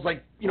everyone's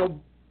like,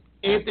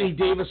 Anthony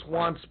Davis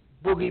wants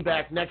Boogie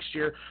back next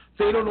year.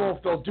 They don't know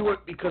if they'll do it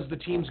because the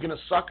team's going to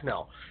suck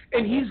now.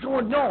 And he's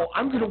going, no,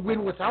 I'm going to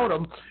win without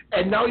him.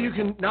 And now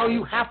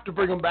you have to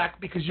bring him back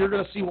because you're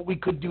going to see what we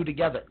could do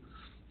together.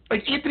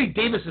 Like Anthony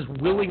Davis is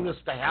willing this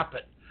to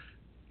happen.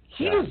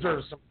 He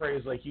deserves some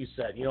praise, like you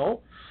said.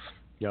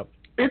 Yep.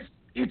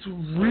 It's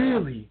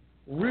really,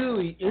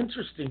 really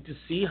interesting to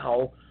see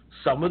how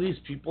some of these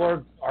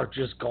people are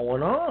just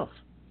going off.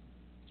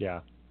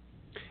 Yeah.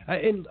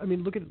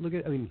 Look at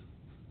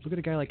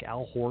a guy like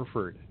Al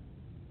Horford.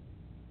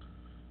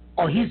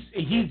 Oh, he's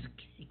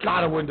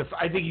got to win.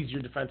 I think he's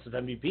your defensive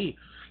MVP.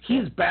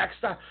 He's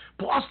backstop.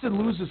 Boston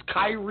loses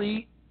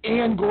Kyrie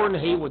and Gordon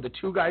Hayward, the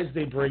two guys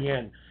they bring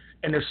in,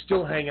 and they're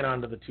still hanging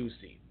on to the 2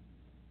 seed.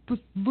 But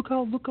look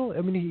how.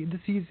 I mean,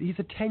 he's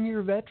a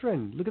 10-year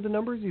veteran. Look at the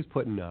numbers he's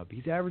putting up.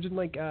 He's averaging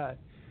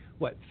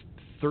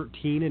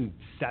 13 and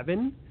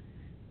 7.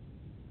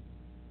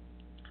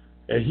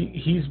 Yeah,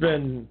 he has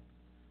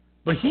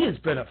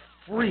been a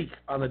freak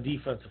on the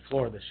defensive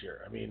floor this year.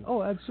 I mean,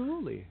 oh,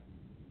 absolutely.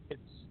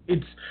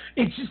 It's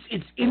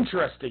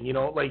interesting,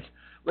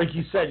 like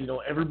you said,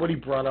 everybody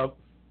brought up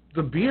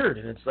the beard,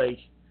 and it's like,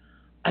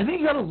 I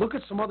think you got to look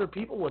at some other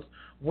people with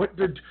what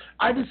they're.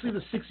 Obviously,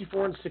 the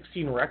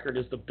 64-16 record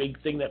is the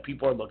big thing that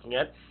people are looking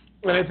at,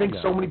 and I think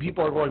so many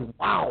people are going,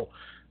 "Wow,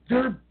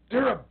 they're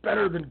a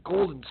better than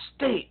Golden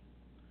State."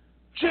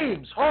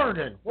 James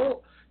Harden.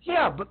 Well,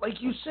 yeah, but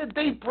like you said,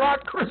 they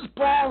brought Chris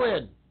Paul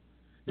in.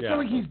 It's not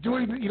like he's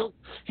doing.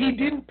 He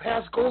didn't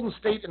pass Golden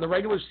State in the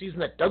regular season.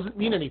 That doesn't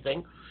mean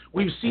anything.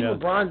 We've seen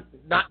LeBron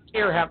not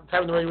care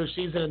having the regular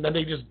season, and then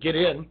they just get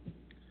in.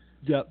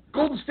 Yep.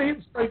 Golden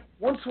State's like,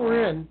 once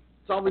we're in,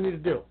 that's all we need to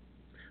do.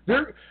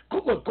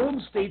 Look,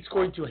 Golden State's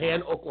going to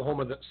hand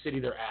Oklahoma City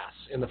their ass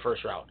in the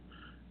first round.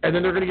 And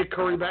then they're going to get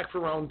Curry back for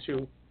round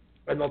 2,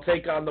 and they'll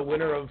take on the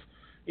winner of,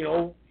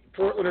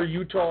 Portland or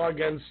Utah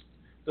against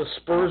the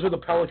Spurs or the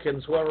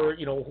Pelicans, whoever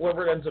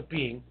it ends up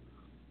being.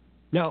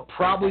 Now,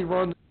 probably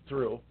run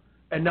through.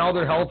 And now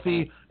they're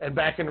healthy and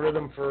back in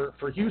rhythm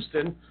for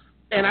Houston.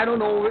 And I don't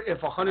know if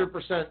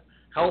 100%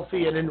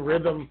 healthy and in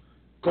rhythm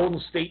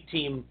Golden State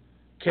team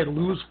can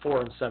lose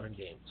 4 in 7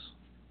 games.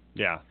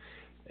 Yeah.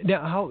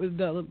 Now,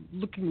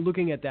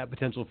 looking at that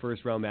potential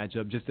first round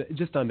matchup,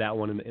 just on that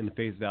one in the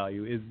face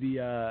value,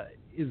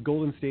 is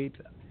Golden State,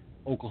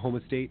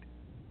 Oklahoma State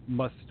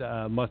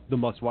the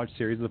must watch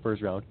series in the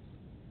first round?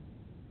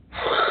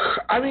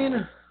 I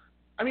mean,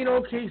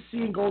 OKC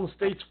and Golden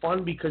State's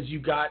fun because you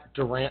got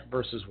Durant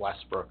versus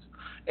Westbrook,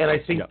 and I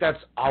think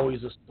that's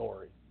always a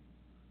story.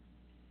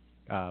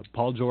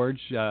 Paul George,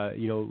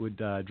 with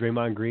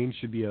Draymond Green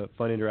should be a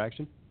fun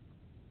interaction.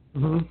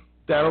 Mm-hmm.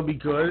 That'll be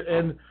good.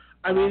 And,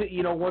 I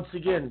mean, once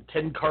again,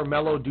 can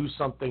Carmelo do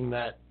something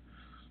that,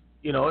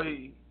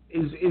 it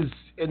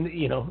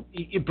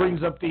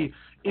brings up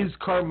is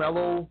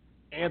Carmelo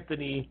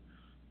Anthony,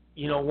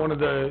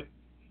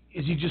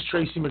 is he just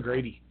Tracy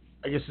McGrady?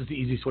 I guess is the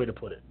easiest way to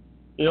put it.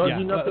 Is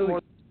he nothing more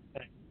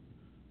than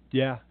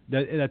Yeah,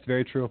 that's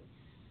very true.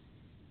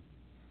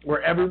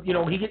 Wherever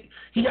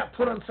he got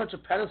put on such a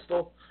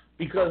pedestal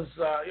because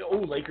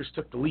Lakers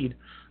took the lead.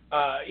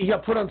 He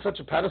got put on such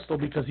a pedestal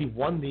because he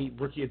won the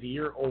Rookie of the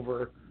Year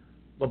over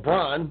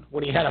LeBron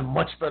when he had a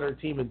much better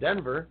team in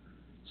Denver.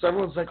 So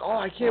everyone's like, "Oh,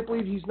 I can't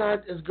believe he's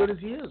not as good as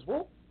he is."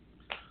 Well,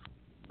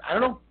 I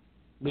don't know.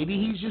 Maybe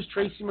he's just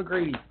Tracy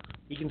McGrady.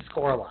 He can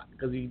score a lot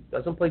because he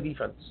doesn't play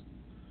defense.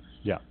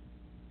 Yeah.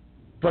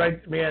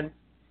 But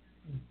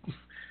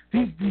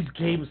these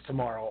games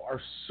tomorrow are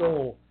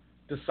so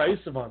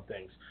decisive on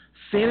things.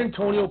 San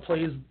Antonio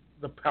plays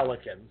the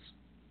Pelicans,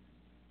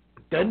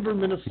 Denver,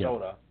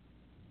 Minnesota,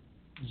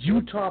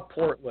 Utah,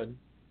 Portland,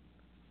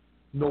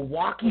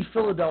 Milwaukee,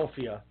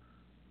 Philadelphia,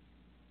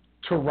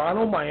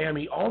 Toronto,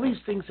 Miami. All these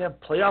things have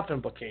playoff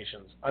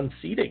implications on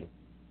seeding.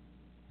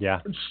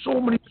 Yeah. There's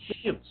so many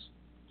games.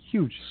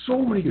 Huge. So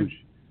many games.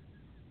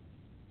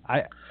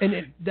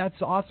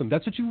 That's awesome.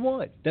 That's what you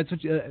want. That's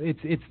what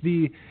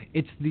you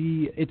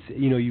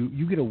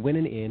get a win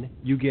and in.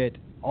 You get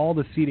all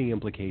the seeding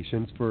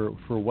implications for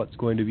what's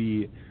going to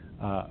be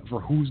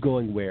for who's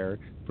going where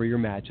for your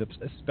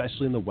matchups,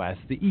 especially in the West.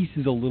 The East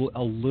is a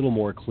little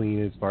more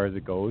clean as far as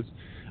it goes.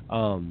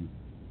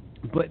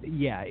 But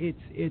yeah,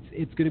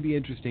 it's going to be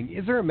interesting.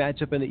 Is there a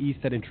matchup in the East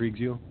that intrigues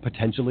you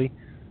potentially?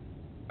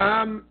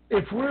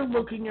 If we're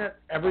looking at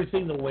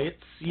everything the way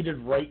it's seeded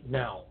right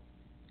now,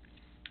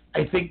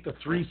 I think the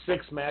 3-6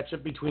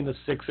 matchup between the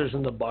Sixers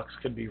and the Bucks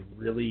could be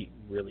really,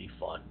 really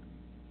fun.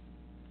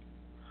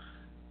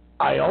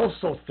 I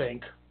also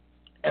think,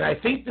 and I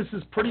think this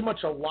is pretty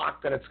much a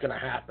lock that it's going to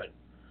happen,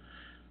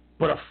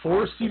 but a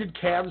 4-seeded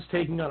Cavs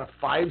taking on a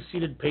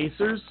 5-seeded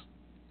Pacers,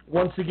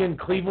 once again,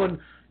 Cleveland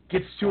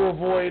gets to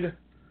avoid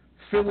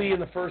Philly in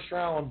the first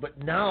round, but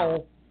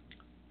now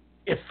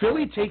if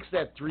Philly takes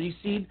that 3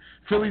 seed,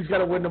 Philly's got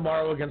to win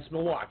tomorrow against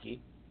Milwaukee.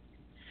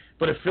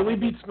 But if Philly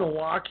beats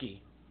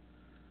Milwaukee,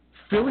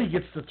 Philly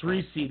gets the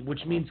 3 seed,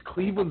 which means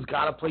Cleveland's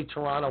got to play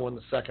Toronto in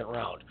the second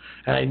round.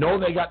 And I know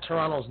they got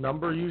Toronto's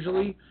number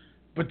usually,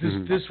 but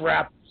this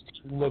Raptors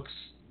team looks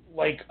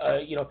like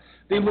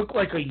they look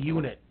like a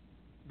unit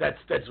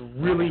that's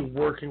really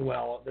working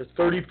well. They're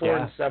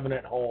 34-7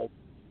 at home.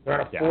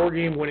 They're on a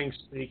 4-game winning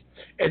streak,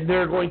 and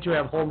they're going to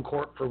have home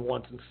court for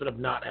once instead of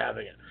not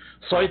having it.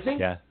 So I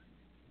think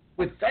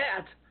with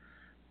that,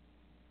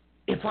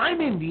 if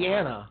I'm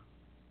Indiana,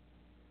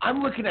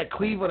 I'm looking at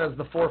Cleveland as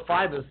the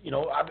 4-5, as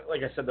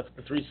like I said, the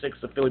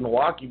 3-6 of Philly,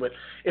 Milwaukee. But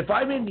if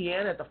I'm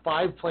Indiana at the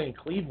 5 playing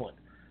Cleveland,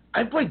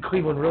 I played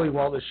Cleveland really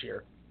well this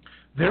year.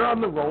 They're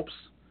on the ropes.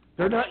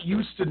 They're not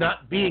used to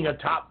not being a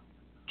top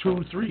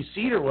 2-3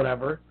 seed or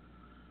whatever.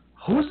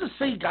 who's to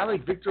say a guy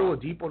like Victor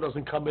Oladipo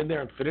doesn't come in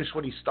there and finish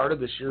what he started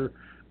this year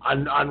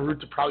en route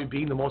to probably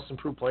being the most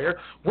improved player?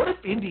 What if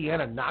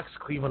Indiana knocks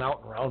Cleveland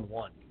out in round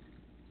 1?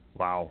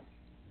 Wow.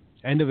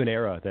 End of an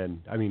era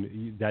then. I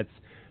mean, that's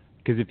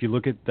because if you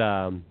look at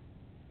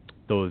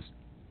those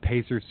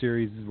Pacers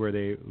series where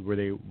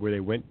they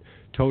went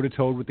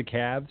toe-to-toe with the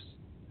Cavs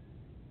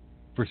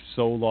for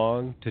so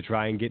long to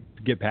try and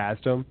get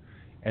past them,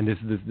 and this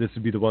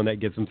would be the one that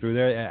gets them through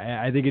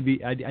there. I think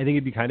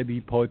it'd be kind of be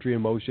poetry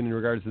in motion in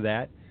regards to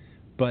that.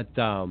 But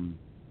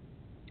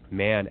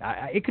man,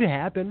 it could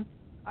happen.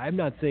 I'm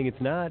not saying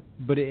it's not,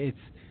 but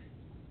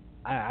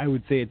I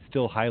would say it's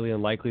still highly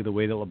unlikely the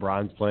way that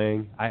LeBron's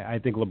playing. I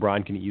think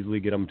LeBron can easily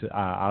get them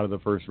out of the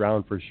first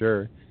round for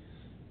sure.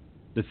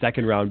 The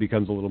second round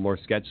becomes a little more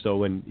sketch, though,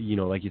 when,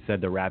 like you said,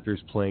 the Raptors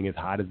playing as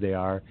hot as they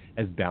are,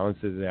 as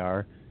balanced as they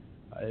are.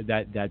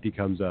 That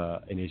becomes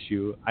an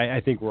issue.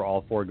 I think we're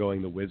all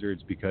foregoing the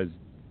Wizards because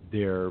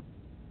they're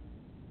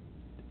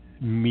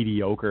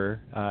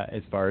mediocre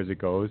as far as it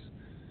goes.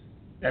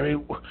 I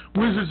mean,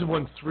 Wizards have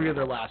won 3 of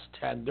their last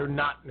 10. They're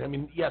not. I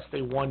mean, yes,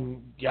 they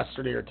won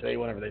yesterday or today,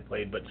 whenever they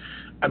played. But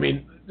I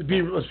mean, let's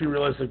be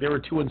realistic. They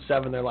were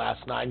 2-7 their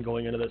last 9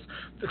 going into this.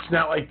 It's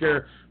not like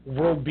they're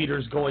world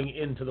beaters going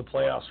into the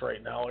playoffs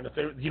right now. And if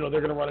they're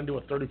going to run into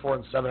a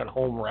 34-7 at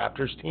home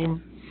Raptors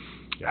team,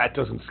 that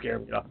doesn't scare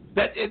me.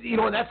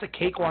 And that's a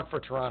cakewalk for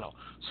Toronto.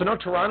 So now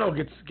Toronto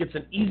gets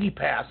an easy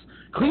pass.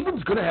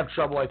 Cleveland's going to have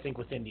trouble, I think,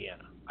 with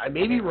Indiana. I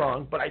may be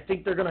wrong, but I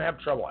think they're going to have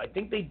trouble. I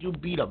think they do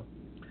beat them.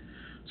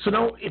 So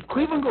now, if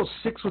Cleveland goes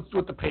 6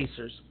 with the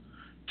Pacers,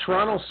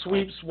 Toronto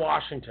sweeps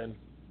Washington,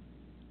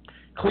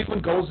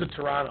 Cleveland goes to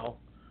Toronto,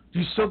 do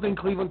you still think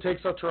Cleveland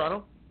takes out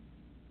Toronto?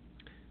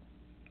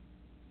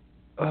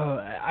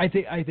 I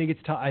think it's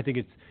tough. I think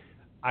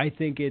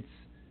it's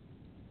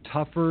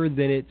tougher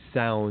than it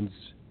sounds,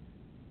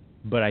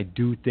 but I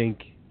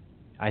think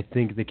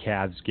the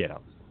Cavs get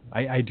them.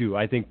 I do.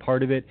 I think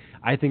part of it.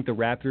 I think the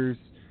Raptors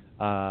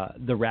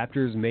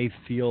may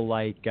feel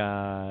like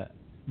the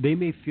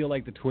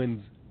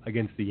Twins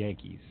against the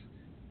Yankees.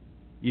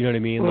 You know what I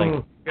mean?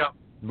 Like,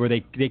 where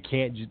they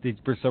can't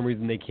for some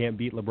reason they can't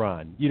beat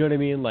LeBron. You know what I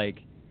mean? Like,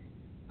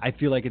 I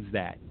feel like it's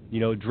that.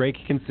 Drake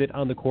can sit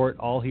on the court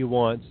all he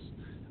wants.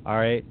 All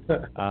right.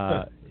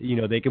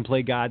 They can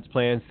play God's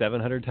Plan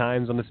 700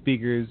 times on the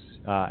speakers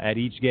at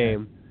each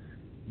game.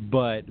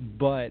 But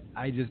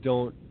I just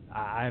don't.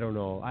 I don't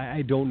know.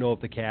 I don't know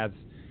if the Cavs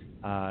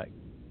are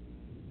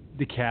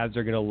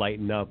going to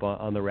lighten up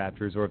on the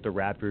Raptors, or if the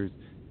Raptors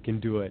can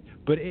do it.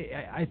 But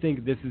I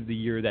think this is the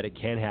year that it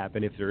can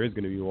happen, if there is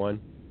going to be one.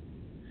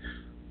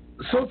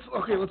 So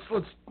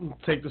let's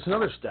take this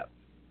another step.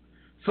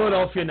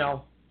 Philadelphia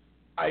now,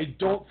 I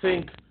don't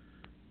think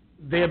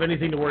they have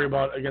anything to worry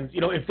about against.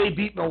 If they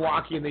beat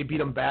Milwaukee and they beat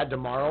them bad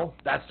tomorrow,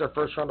 that's their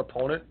first round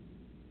opponent.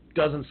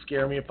 Doesn't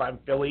scare me if I'm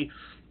Philly,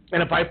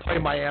 and if I play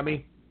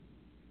Miami,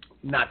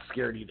 not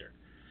scared either.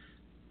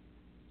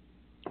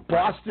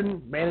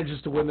 Boston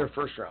manages to win their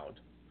first round.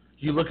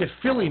 You look at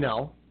Philly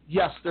now.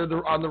 Yes, they're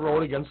on the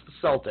road against the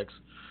Celtics,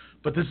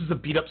 but this is a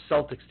beat-up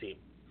Celtics team.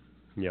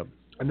 Yep.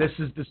 And this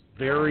is a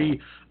very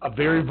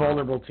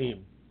vulnerable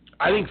team.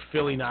 I think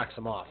Philly knocks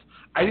them off.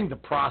 I think the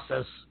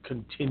process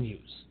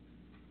continues.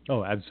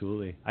 Oh,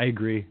 absolutely. I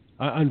agree.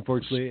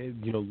 Unfortunately,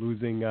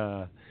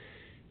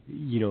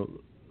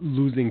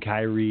 losing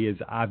Kyrie is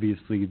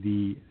obviously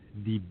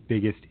the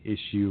biggest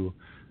issue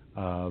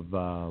of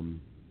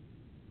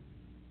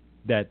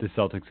that the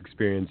Celtics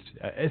experienced,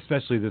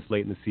 especially this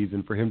late in the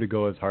season, for him to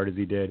go as hard as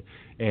he did.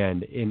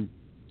 And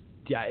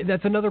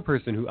that's another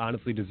person who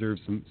honestly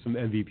deserves some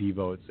MVP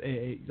votes.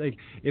 Like,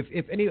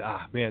 if any,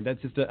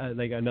 that's just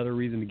another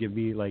reason to give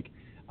me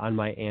on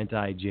my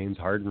anti-James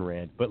Harden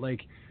rant. But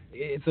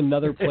it's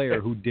another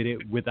player who did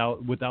it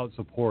without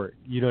support.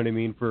 You know what I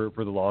mean? For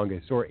the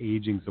longest, or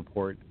aging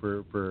support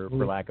for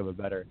lack of a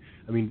better.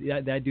 I mean,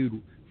 that dude,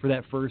 for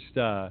that first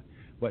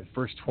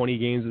 20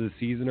 games of the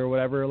season or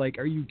whatever.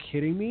 Are you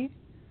kidding me?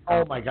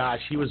 Oh my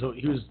gosh, he was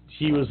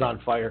on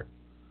fire.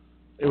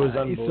 It was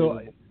unbelievable.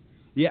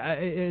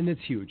 And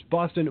it's huge.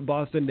 Boston,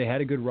 they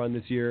had a good run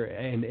this year,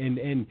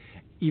 and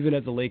even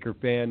as a Laker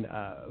fan,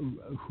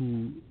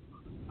 who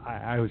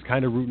I was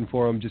kind of rooting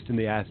for him, just in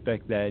the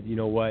aspect that, you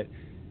know what,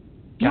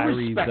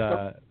 Kyrie's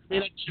but you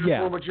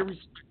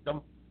respect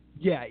them.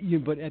 Yeah,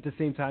 but at the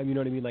same time, you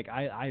know what I mean.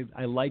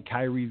 I like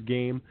Kyrie's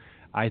game.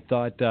 I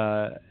thought.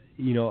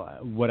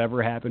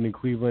 Whatever happened in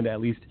Cleveland,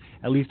 at least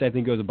I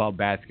think it was about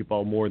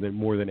basketball more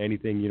than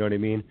anything. You know what I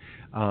mean?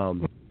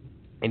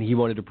 And he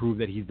wanted to prove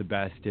that he's the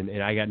best, and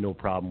I got no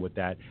problem with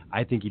that.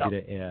 I think he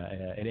did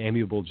an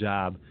amiable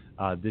job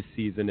this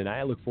season, and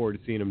I look forward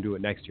to seeing him do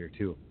it next year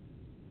too.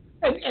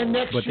 And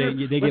next year,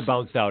 they get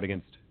bounced out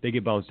against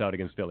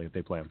Philly if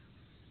they play him.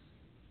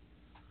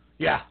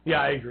 Yeah,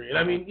 I agree. And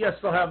I mean, yes,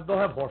 they'll have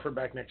Horford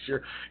back next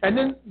year, and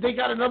then they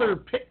got another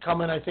pick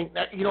coming. I think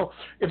that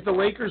if the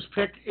Lakers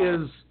pick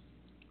is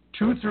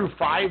 2 through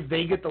 5,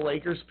 they get the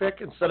Lakers pick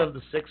instead of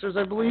the Sixers,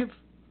 I believe.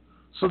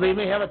 So they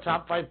may have a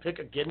top 5 pick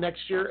again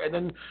next year, and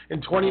then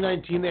in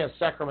 2019 they have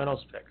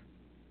Sacramento's pick.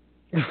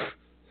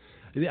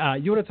 You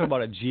want to talk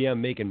about a GM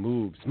making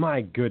moves?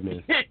 My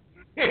goodness.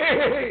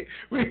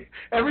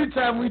 Every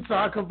time we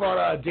talk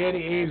about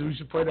Danny Ainge, we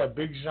should play that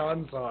Big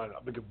Sean song.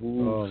 I make a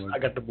move. I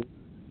got the move.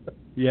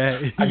 Yeah.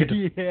 I make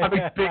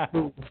a big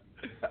move.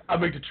 I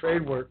make the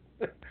trade work.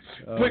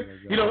 But,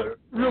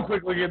 real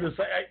quick, look at this.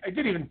 I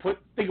didn't even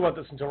think about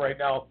this until right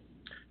now.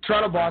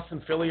 Toronto,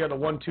 Boston, Philly are the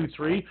 1, 2,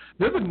 3.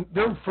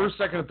 They're first,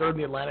 second, and third in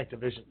the Atlantic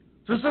Division.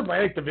 So this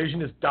Atlantic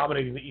Division is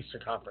dominating the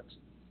Eastern Conference.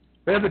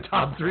 They have the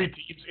top 3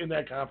 teams in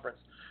that conference.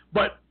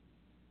 But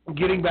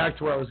getting back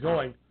to where I was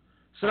going,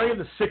 so now you have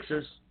the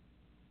Sixers,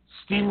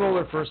 steamroll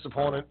their first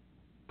opponent,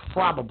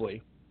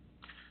 probably.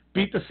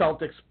 Beat the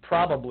Celtics,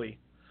 probably.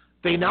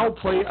 They now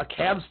play a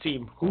Cavs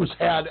team who's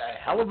had a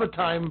hell of a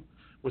time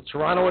with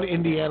Toronto and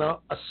Indiana,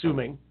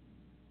 assuming.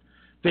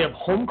 They have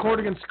home court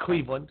against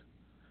Cleveland.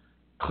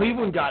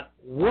 Cleveland got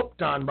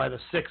whooped on by the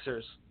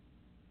Sixers.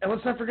 And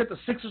let's not forget the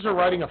Sixers are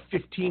riding a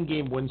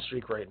 15-game win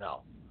streak right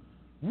now.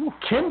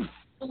 Can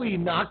Philly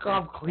knock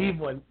off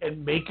Cleveland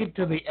and make it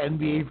to the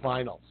NBA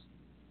Finals?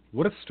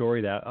 What a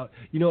story that.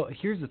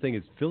 Here's the thing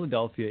is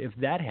Philadelphia, if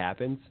that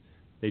happens,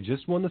 they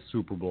just won the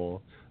Super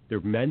Bowl.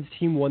 Their men's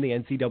team won the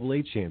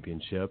NCAA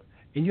championship.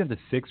 And you have the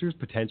Sixers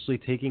potentially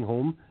taking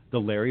home the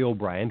Larry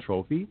O'Brien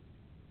trophy?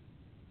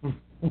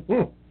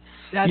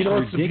 That's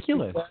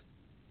ridiculous.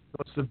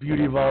 What's the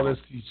beauty of all this,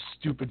 you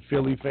stupid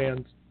Philly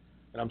fans?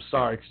 And I'm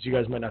sorry, because you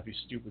guys might not be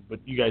stupid, but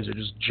you guys are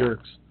just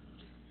jerks.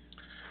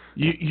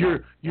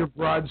 Your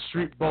Broad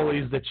Street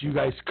bullies that you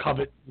guys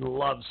covet and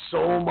love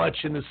so much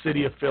in the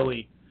city of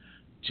Philly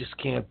just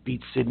can't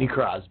beat Sidney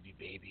Crosby,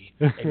 baby.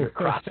 And you're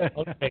crossing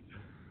out.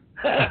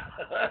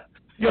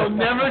 You'll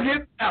never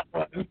get that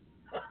one.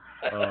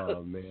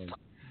 Oh, man.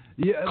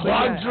 Yeah,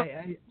 Claude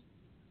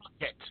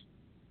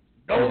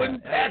Nolan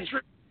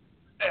Patrick.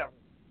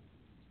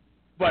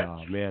 But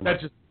oh, man.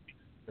 That's just.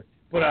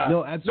 But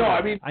no, absolutely. No,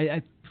 I mean,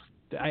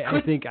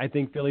 I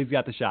think Philly's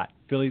got the shot.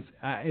 Philly's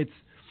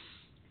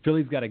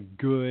got a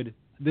good.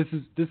 This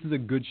is a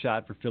good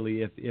shot for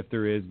Philly if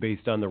there is,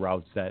 based on the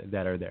routes that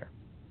are there.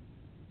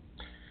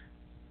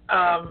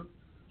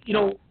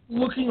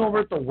 Looking over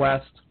at the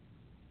West,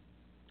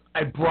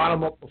 I brought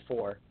them up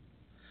before.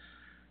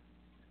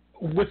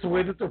 With the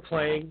way that they're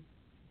playing,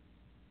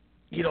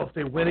 if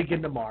they win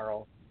again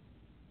tomorrow,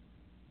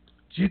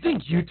 do you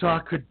think Utah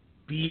could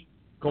beat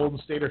Golden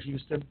State or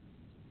Houston?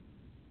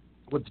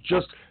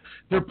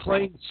 They're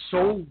playing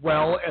so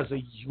well as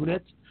a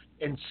unit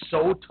and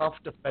so tough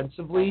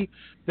defensively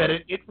that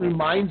it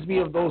reminds me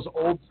of those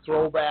old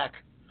throwback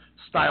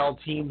style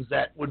teams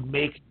that would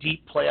make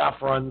deep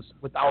playoff runs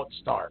without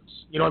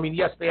stars.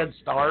 Yes, they had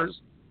stars.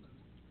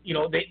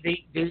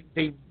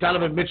 They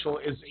Donovan Mitchell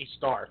is a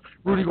star.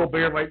 Rudy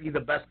Gobert might be the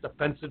best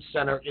defensive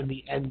center in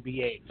the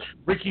NBA.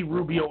 Ricky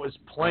Rubio is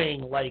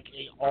playing like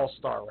an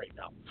all-star right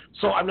now.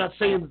 So I'm not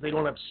saying that they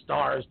don't have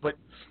stars, but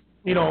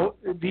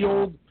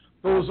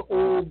those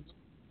old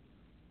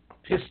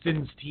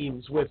Pistons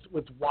teams with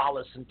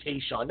Wallace and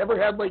Tayshaun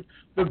never had like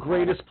the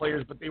greatest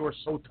players, but they were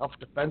so tough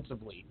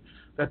defensively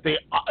that they're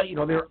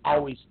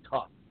always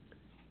tough.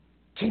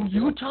 Can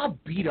Utah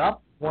beat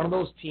up one of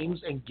those teams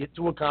and get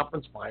to a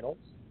conference finals?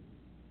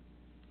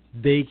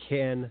 They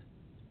can.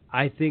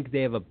 I think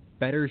they have a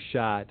better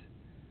shot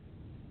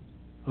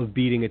of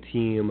beating a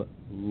team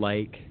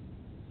like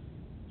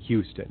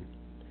Houston.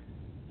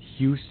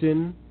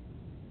 Houston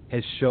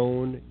has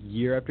shown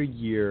year after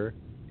year,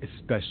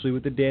 especially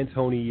with the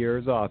D'Antoni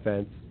year's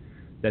offense,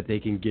 that they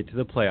can get to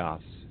the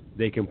playoffs.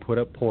 They can put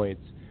up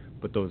points,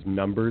 but those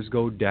numbers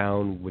go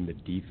down when the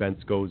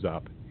defense goes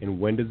up. And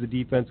when does the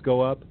defense go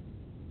up?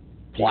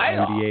 The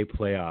NBA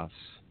playoffs.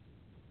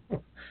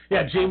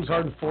 Yeah, James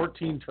Harden,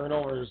 14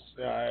 turnovers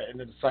in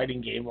the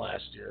deciding game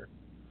last year.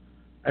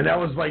 And that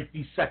was like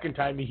the second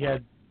time he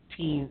had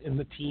in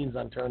the teens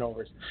on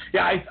turnovers.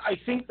 Yeah, I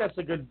think that's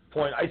a good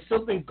point. I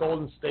still think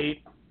Golden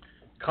State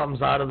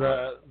comes out of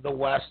the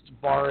West,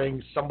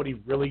 barring somebody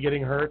really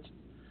getting hurt,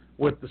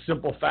 with the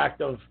simple fact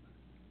of,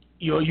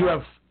 you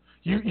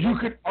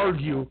could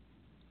argue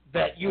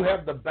that you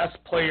have the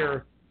best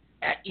player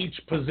at each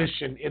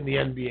position in the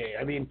NBA.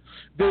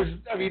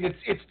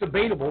 It's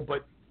debatable,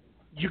 but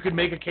you could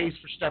make a case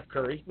for Steph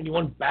Curry. When he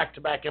won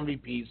back-to-back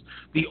MVPs,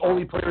 the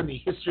only player in the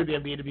history of the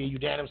NBA to be a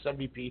unanimous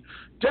MVP,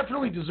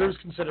 definitely deserves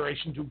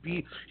consideration to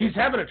be. He's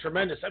having a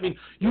tremendous.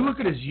 You look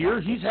at his year;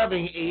 he's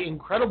having an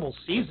incredible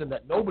season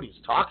that nobody's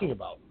talking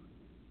about.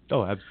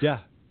 Oh, yeah.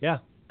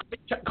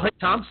 Klay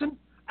Thompson.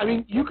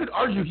 You could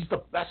argue he's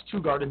the best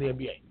two-guard in the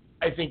NBA.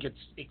 I think it's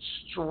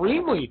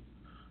extremely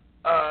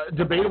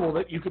debatable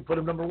that you could put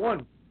him number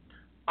one.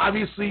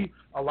 Obviously,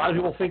 a lot of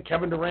people think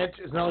Kevin Durant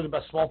is not only the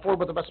best small forward,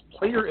 but the best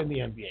player in the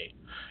NBA.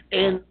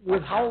 And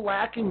with how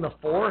lacking the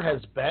four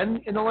has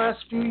been in the last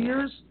few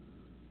years,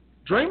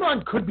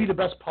 Draymond could be the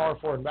best power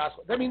forward in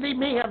basketball. They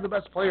may have the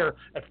best player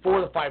at 4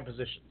 of the 5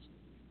 positions.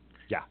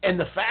 Yeah. And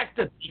the fact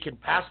that he can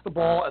pass the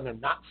ball and they're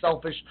not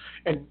selfish,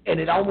 and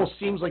it almost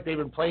seems like they've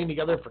been playing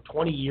together for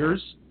 20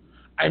 years.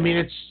 I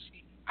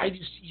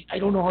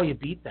don't know how you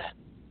beat that.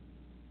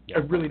 I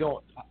really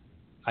don't.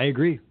 I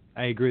agree.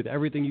 I agree with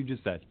everything you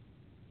just said.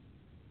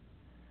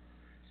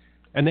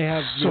 And they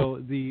have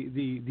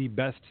the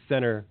best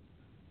center,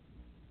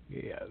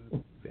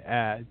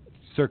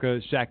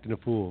 circa Shackton a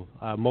Fool,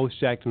 most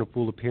Shackton a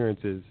Fool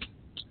appearances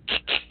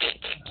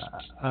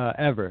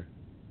ever.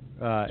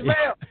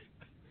 Jamal!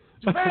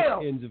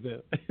 In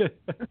Javale.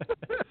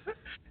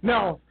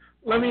 Now,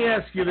 let me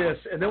ask you this,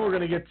 and then we're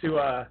going to get to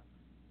a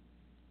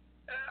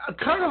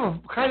kind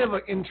of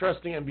an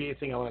interesting NBA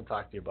thing I want to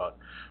talk to you about.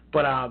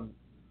 But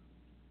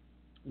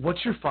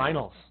what's your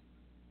finals?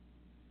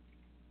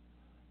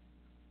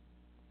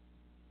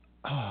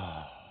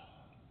 I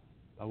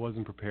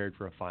wasn't prepared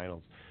for a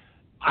finals.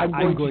 I'm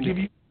going to give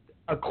you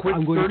a quick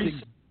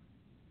 30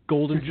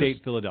 Golden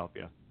State,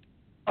 Philadelphia.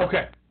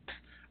 Okay.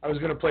 I was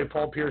going to play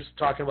Paul Pierce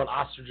talking about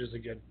ostriches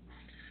again,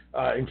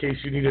 in case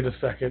you needed a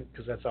second,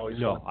 because that's always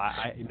no.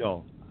 fun.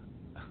 No.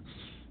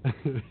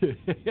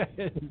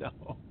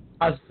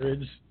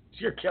 Ostrich,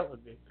 you're killing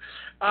me.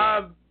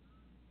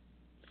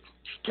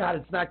 God,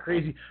 it's not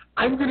crazy.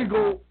 I'm going to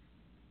go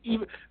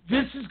even.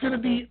 This is going to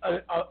be a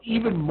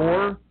even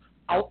more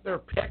out there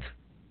pick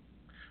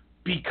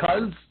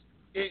because,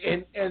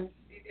 and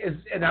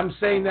I'm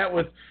saying that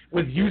with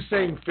you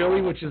saying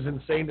Philly, which is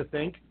insane to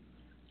think.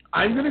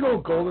 I'm going to go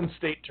Golden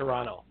State,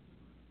 Toronto.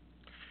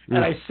 Mm.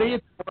 And I say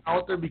it's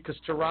out there because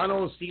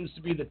Toronto seems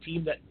to be the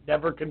team that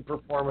never can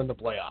perform in the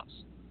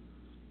playoffs.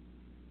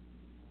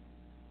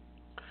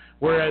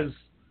 Whereas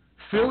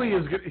Philly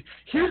is good.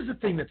 Here's the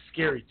thing that's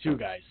scary too,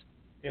 guys.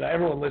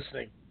 Everyone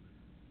listening.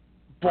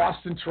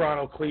 Boston,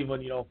 Toronto,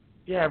 Cleveland,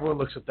 everyone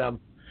looks at them.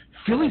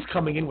 Philly's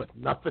coming in with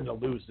nothing to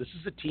lose. This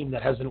is a team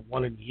that hasn't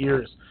won in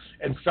years,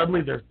 and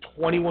suddenly they're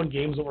 21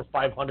 games over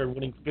 500,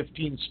 winning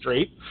 15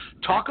 straight.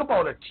 Talk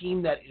about a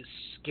team that is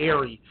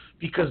scary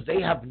because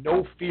they have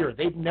no fear.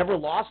 They've never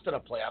lost in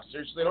a playoff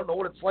series, so they don't know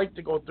what it's like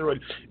to go through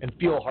it and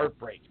feel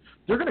heartbreak.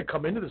 They're going to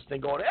come into this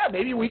thing going,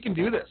 maybe we can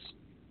do this.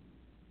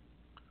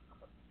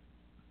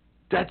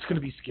 That's going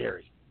to be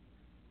scary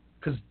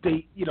because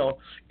they,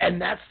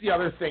 and that's the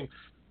other thing.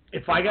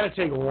 If I got to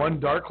take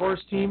one dark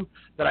horse team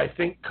that I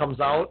think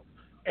comes out,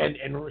 and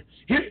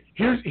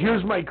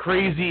here's my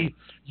crazy,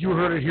 you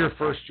heard it here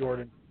first,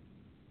 Jordan.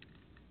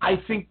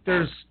 I think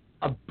there's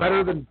a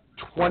better than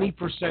 20%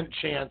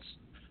 chance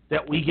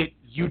that we get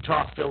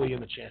Utah-Philly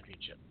in the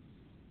championship.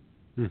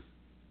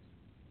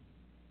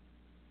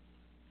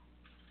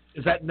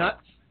 Is that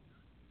nuts?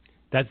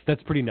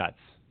 That's pretty nuts.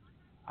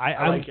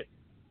 I like it.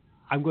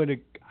 I'm going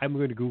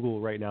to Google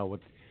right now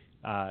what's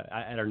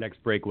at our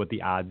next break what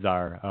the odds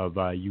are of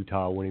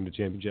Utah winning the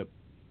championship.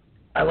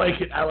 I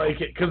like it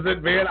because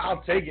then, man,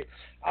 I'll take it.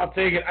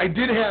 I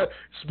did have,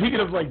 speaking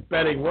of like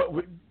betting,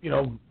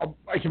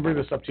 I can bring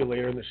this up to you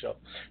later in the show,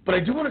 but I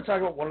do want to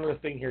talk about one other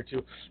thing here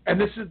too, and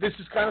this is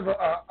kind of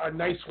a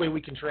nice way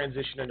we can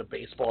transition into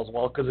baseball as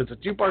well because it's a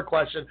two-part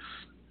question.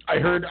 I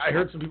heard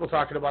some people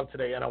talking about it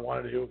today, and I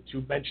wanted to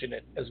mention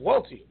it as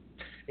well to you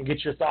and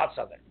get your thoughts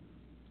on it.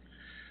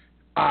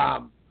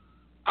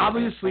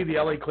 Obviously, the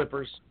LA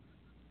Clippers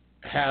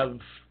have,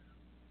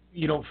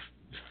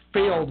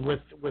 failed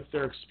with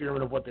their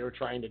experiment of what they were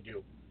trying to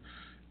do.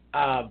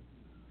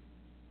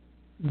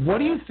 What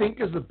do you think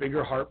is the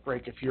bigger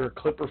heartbreak if you're a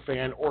Clipper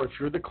fan or if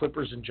you're the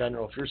Clippers in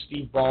general, if you're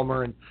Steve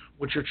Ballmer and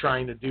what you're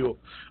trying to do?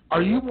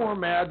 Are you more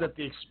mad that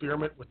the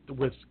experiment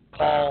with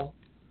Paul,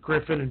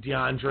 Griffin, and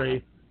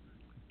DeAndre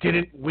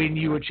didn't win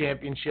you a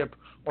championship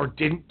or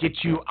didn't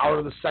get you out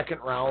of the second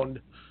round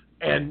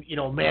and,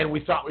 man, we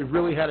thought we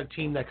really had a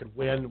team that could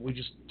win. We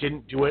just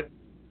didn't do it?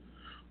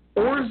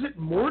 Or is it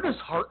more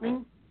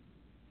disheartening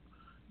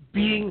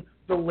being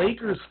the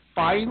Lakers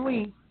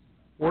finally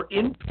were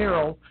in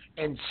peril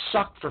and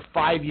sucked for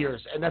 5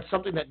 years, and that's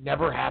something that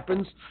never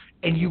happens,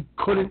 and you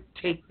couldn't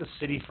take the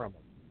city from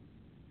them?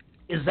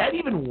 Is that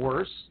even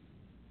worse?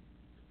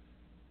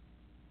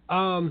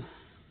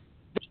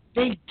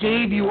 They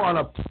gave you on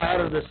a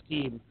platter this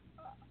team,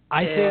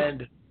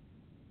 and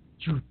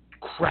you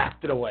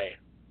cracked it away.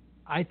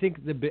 I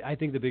think the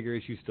bigger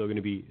issue is still going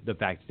to be the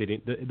fact that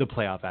the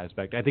playoff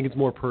aspect. I think it's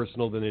more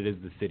personal than it is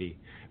the city,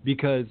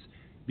 because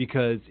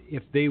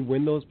if they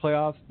win those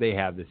playoffs, they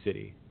have the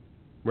city,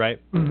 right?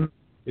 Mm-hmm.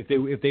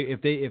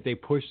 If they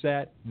push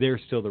that, they're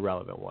still the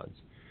relevant ones.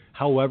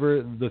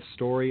 However, the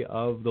story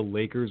of the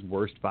Lakers'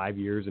 worst 5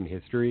 years in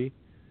history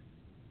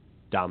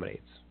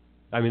dominates.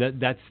 I mean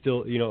that's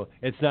still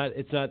it's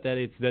not that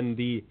it's then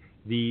the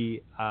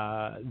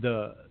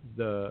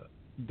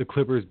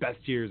Clippers' best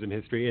years in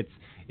history.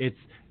 It's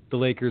the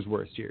Lakers'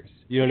 worst years.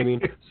 You know what I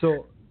mean?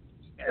 So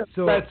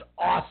that's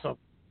awesome.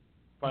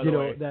 By the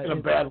way, in a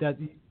bad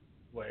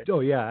way.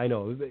 Oh yeah, I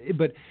know.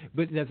 But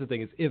that's the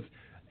thing is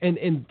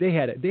and they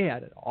had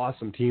an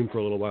awesome team for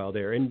a little while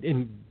there,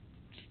 and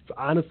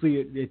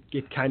honestly,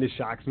 it kind of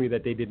shocks me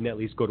that they didn't at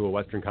least go to a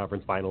Western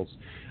Conference Finals.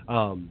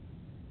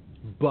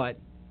 But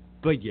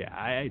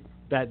yeah,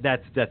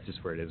 that's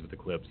just where it is with the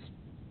Clips.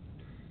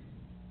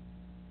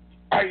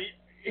 I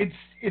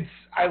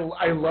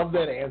love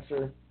that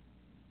answer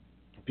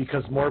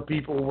because more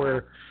people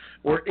were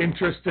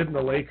interested in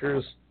the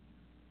Lakers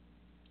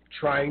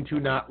trying to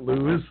not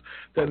lose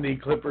than the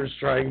Clippers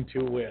trying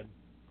to win.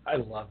 I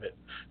love it.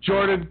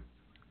 Jordan,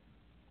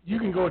 you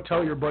can go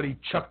tell your buddy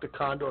Chuck the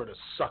Condor to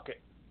suck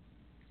it.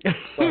 I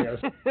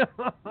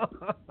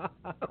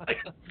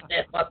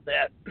can't about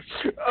that.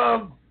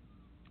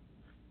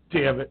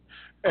 Damn it.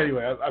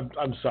 Anyway,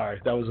 I'm sorry.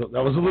 That was a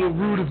little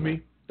rude of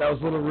me.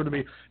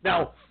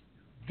 Now,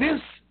 this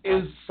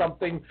is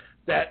something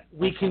that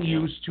we can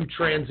use to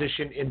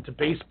transition into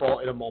baseball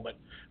in a moment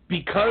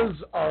because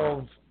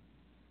of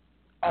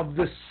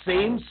the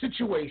same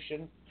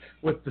situation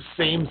with the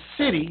same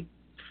city,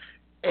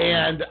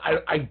 and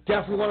I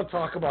definitely want to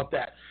talk about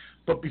that.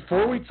 But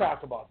before we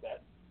talk about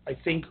that, I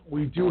think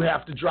we do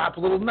have to drop a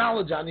little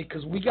knowledge on you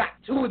because we got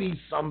two of these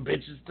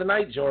sumbitches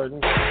tonight,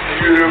 Jordan.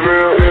 You the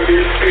real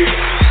MVP.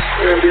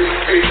 You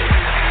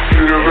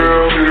the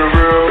real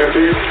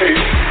MVP.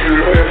 You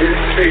the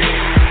MVP.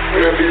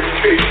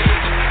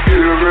 You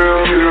the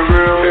real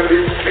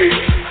MVP.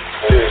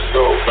 Let's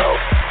go,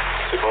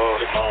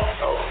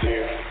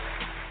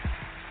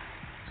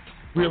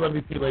 Real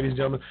MVP, ladies and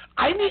gentlemen.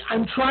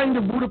 I'm trying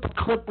to boot up a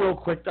clip real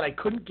quick that I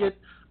couldn't get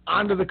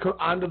onto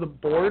the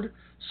board.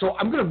 So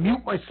I'm going to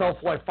mute myself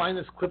while I find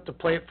this clip to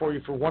play it for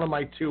you for one of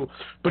my two.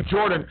 But,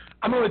 Jordan,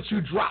 I'm going to let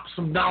you drop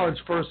some knowledge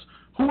first.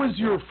 Who is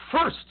your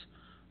first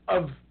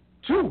of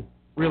two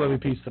real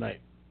MVPs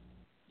tonight?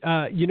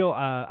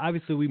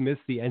 Obviously we missed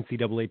the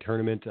NCAA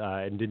tournament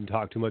and didn't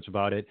talk too much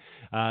about it.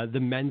 The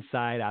men's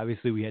side,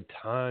 obviously we had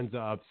tons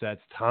of upsets,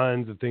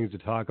 tons of things to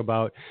talk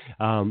about.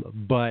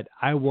 But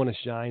I want to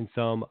shine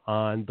some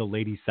on the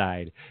ladies'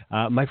 side.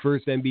 My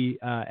first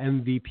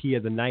MVP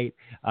of the night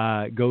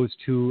goes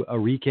to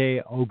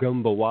Arike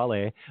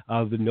Ogumbawale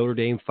of the Notre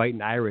Dame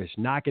Fighting Irish,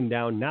 knocking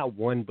down not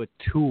one but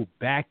two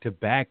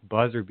back-to-back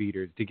buzzer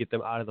beaters to get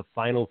them out of the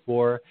Final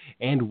Four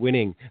and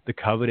winning the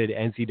coveted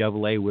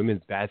NCAA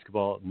women's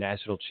basketball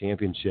national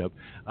championship.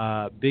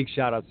 Big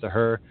shout outs to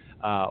her.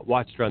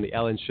 Watched her on the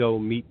Ellen Show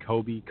meet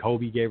Kobe.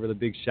 Kobe gave her the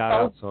big shout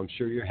out, so I'm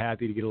sure you're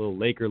happy to get a little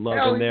Laker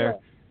love in there.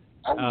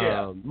 Oh,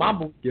 yeah.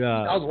 Mama,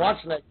 I was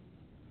watching that.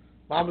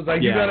 Mom was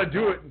like, you got to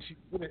do it, and she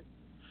did it.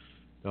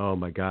 Oh,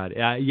 my God.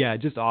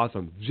 Just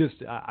awesome.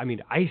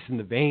 Ice in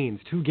the veins.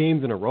 2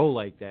 games in a row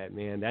like that,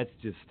 man. That's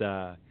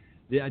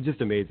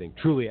just amazing.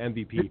 Truly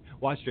MVP.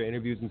 Watched her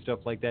interviews and stuff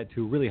like that,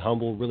 too. Really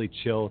humble, really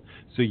chill.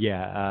 So,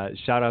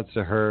 shout-outs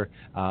to her,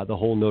 the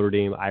whole Notre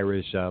Dame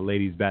Irish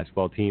ladies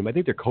basketball team. I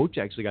think their coach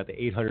actually got the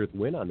 800th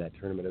win on that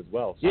tournament as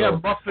well.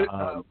 So,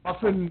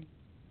 Muffin,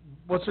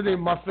 what's her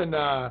name? Muffin,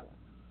 I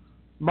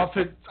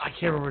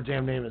can't remember her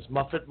damn name is.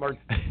 Muffet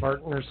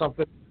Martin or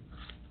something.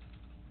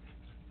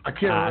 I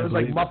can't remember. It was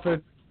like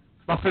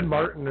Muffin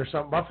Martin or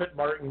something. Muffet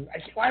Martin.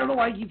 I don't know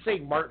why I keep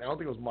saying Martin. I don't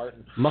think it was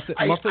Martin. Muffet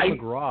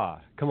McGraw.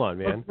 Come on,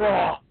 man.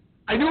 McGraw.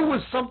 I knew it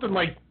was something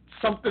like,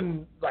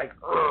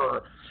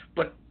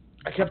 but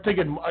I kept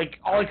thinking, like,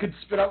 all I could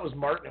spit out was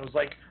Martin. It was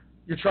like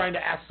you're trying to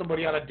ask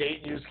somebody on a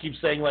date and you just keep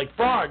saying, like,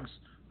 frogs.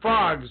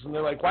 And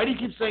they're like, why do you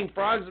keep saying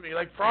frogs to me?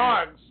 Like,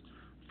 frogs,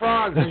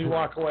 and you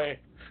walk away.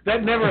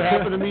 That never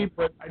happened to me,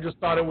 but I just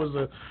thought it was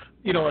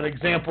an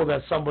example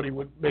that somebody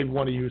would maybe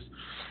want to use.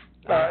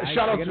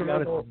 Shout out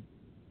to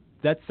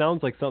that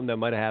sounds like something that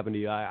might have happened to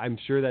you. I'm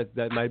sure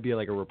that might be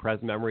like a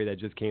repressed memory that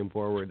just came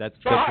forward. That's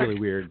really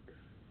weird.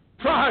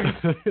 Frogs!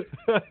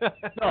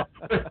 No,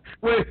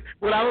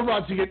 when I'm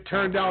about to get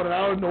turned down and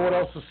I don't know what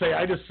else to say,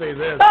 I just say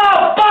this.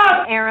 Oh,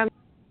 fuck! Aaron.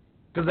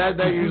 Because that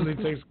usually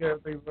takes care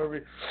of things for me.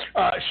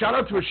 Shout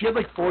out to her. She had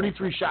like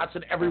 43 shots,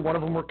 and every one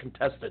of them were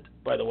contested,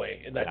 by the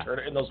way, in that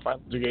tournament, in those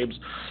final 2 games.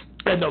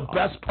 And the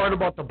best part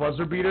about the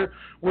buzzer beater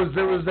was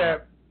there was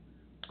that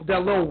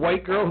little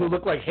white girl who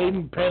looked like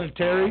Hayden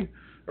Panettiere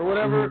or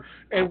whatever,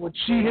 and when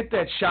she hit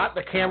that shot,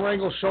 the camera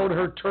angle showed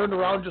her turned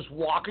around just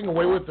walking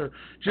away with her,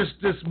 just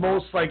this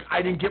most like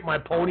I didn't get my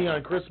pony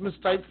on Christmas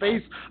type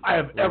face I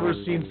have ever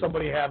seen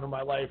somebody have in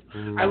my life.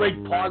 I like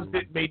paused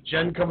it, made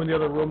Jen come in the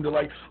other room to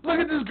like, look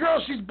at this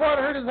girl, she's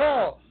butthurt as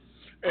hell.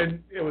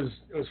 And it was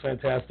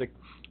fantastic.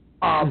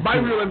 My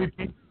real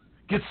MVP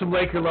gets some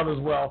Laker love as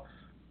well.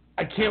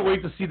 I can't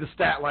wait to see the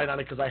stat line on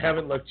it because I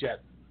haven't looked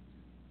yet.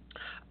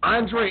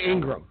 Andre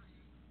Ingram.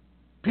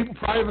 People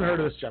probably haven't heard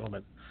of this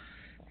gentleman.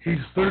 He's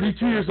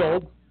 32 years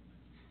old.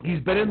 He's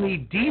been in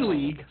the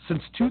D-League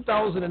since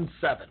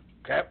 2007,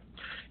 okay?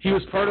 He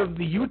was part of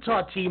the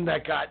Utah team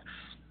that got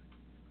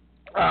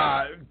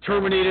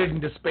terminated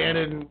and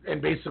disbanded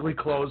and basically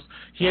closed.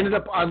 He ended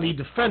up on the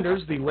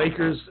Defenders, the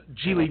Lakers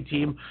G-League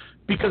team,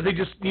 because they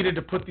just needed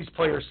to put these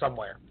players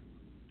somewhere.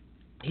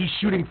 He's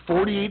shooting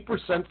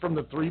 48% from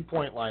the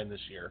three-point line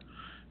this year.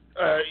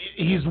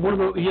 He has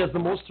the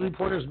most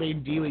three-pointers made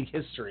in D-League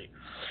history.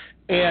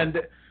 And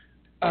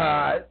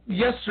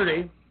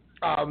yesterday,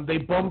 they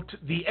bumped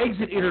the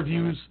exit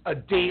interviews a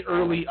day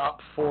early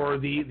up for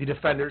the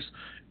Defenders,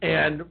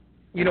 and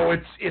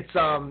it's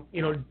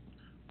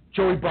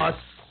Joey Buss,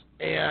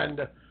 and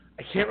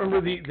I can't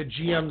remember the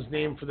GM's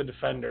name for the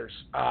Defenders.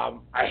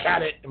 I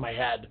had it in my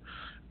head,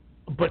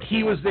 but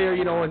he was there,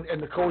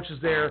 and the coach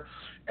is there,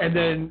 and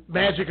then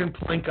Magic and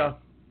Plinka,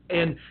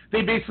 And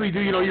they basically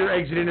do, your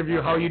exit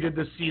interview, how you did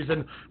this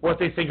season, what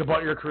they think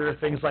about your career,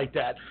 things like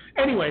that.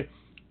 Anyway,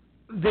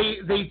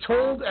 they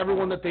told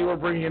everyone that they were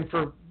bringing in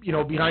for,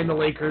 Behind the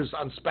Lakers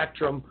on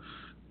Spectrum.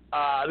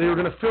 They were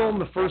going to film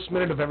the first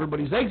minute of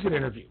everybody's exit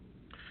interview.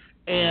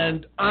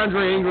 And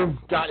Andre Ingram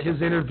got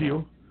his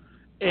interview.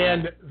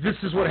 And this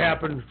is what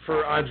happened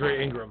for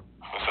Andre Ingram.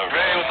 What's up,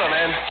 Ray? What's up,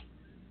 man?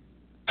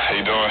 How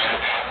you doing?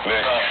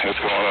 Nick,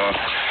 what's going on?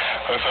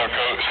 What's up,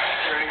 Coach?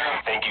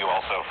 Thank you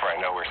also for, I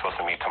know we're supposed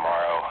to meet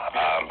tomorrow,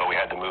 but we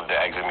had to move the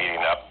exit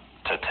meeting up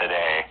to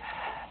today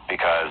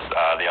because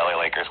the LA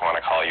Lakers want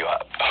to call you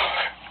up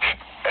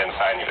and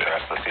sign you for the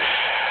rest of the season.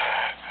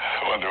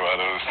 I wonder why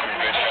those two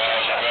big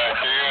guys are back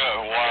here.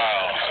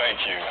 Wow, thank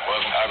you.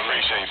 Well, I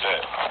appreciate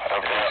that.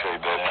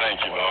 Thank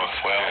you, boss.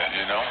 Well,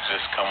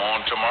 just come on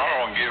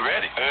tomorrow and get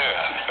ready.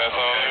 Yeah, that's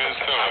all there is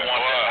to it.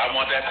 I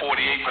want that 48%.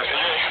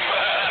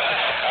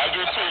 I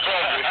do too,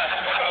 trust me.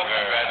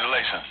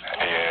 Congratulations.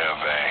 Yeah,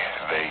 man.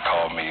 They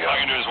called me up.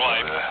 Talking to his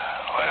wife. The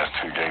last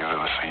 2 games of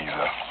the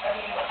season.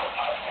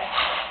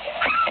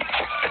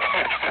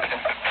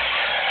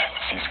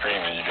 She's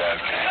screaming, you guys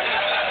can hear.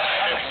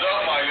 What's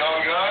up, my young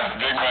guy?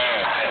 Big man.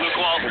 Look,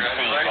 Walter. Good to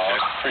see you,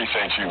 boss.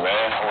 Appreciate you,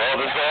 man. Well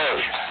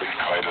deserved.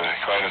 Quite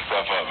a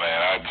step up, man.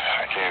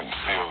 I can't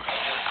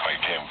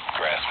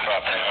grasp it.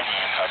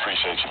 I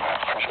appreciate you, man.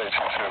 I appreciate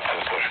you,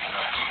 too.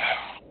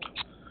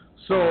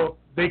 So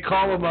they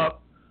call him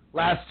up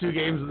last 2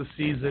 games of the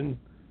season.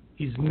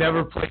 He's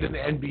never played in the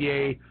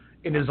NBA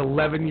in his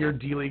 11-year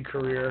D-League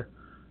career.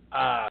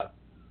 I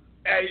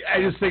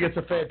just think it's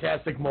a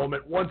fantastic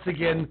moment. Once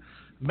again,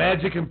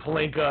 Magic and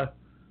Pelinka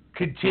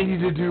continue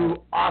to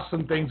do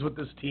awesome things with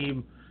this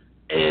team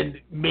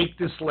and make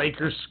this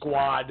Lakers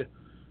squad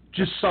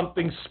just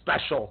something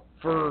special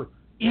for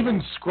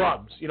even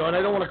scrubs. And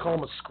I don't want to call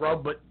him a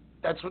scrub, but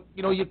that's what,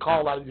 you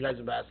call a lot of these guys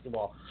in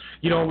basketball.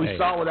 We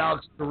saw it with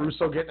Alex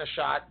Caruso getting a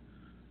shot.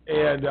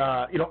 And,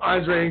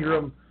 Andre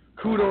Ingram,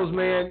 kudos,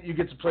 man. You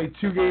get to play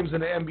 2 games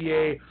in the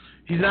NBA.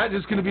 He's not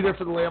just going to be there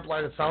for the lamp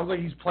line. It sounds like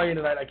he's playing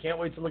tonight. I can't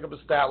wait to look up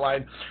his stat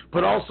line.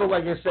 But also,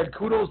 like I said,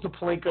 kudos to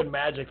Pelinka and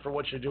Magic for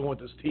what you're doing with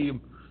this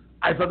team.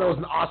 I thought that was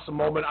an awesome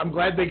moment. I'm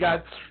glad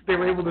they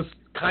were able to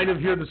kind of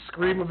hear the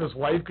scream of his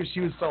wife because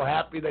she was so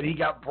happy that he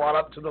got brought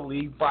up to the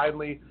league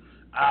finally.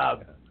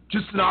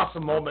 Just an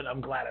awesome moment.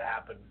 I'm glad it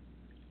happened.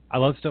 I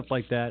love stuff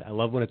like that. I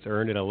love when it's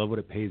earned, and I love when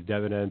it pays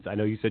dividends. I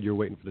know you said you're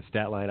waiting for the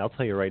stat line. I'll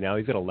tell you right now,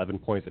 he's got 11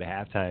 points at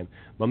halftime.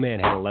 My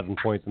man had 11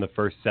 points in the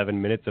first 7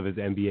 minutes of his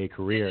NBA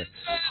career.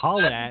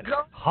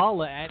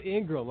 Holla at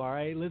Ingram, all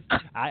right?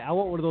 I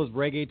want one of those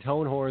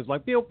reggaeton horns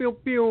like pew, pew,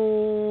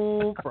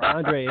 pew for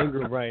Andre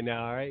Ingram right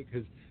now, all right?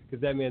 Because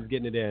that man's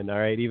getting it in, all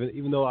right?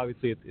 Even though,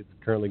 obviously, it's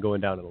currently going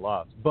down in the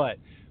loss. But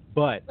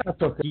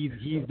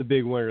he's the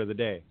big winner of the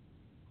day.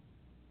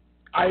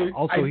 He's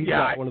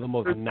got one of the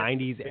most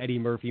 90s Eddie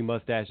Murphy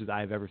mustaches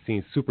I've ever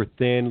seen. Super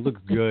thin, looks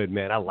good,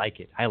 man. I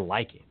like it.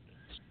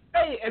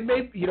 Hey, and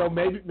maybe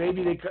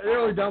they're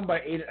only down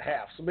by 8 at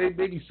half, so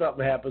maybe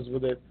something happens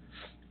with it.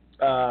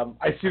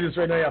 I see this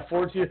right now. Yeah,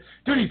 14.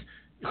 Dude,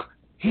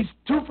 he's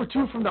 2 for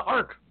 2 from the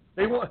arc.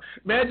 They want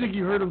Magic.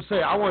 You heard him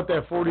say, "I want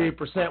that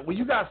 48%." Well,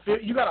 you got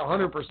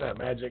 100%,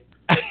 Magic.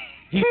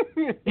 He's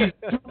 2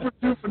 for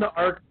 2 from the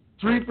arc.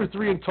 3 for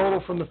 3 in total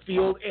from the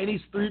field, and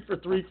he's 3 for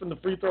 3 from the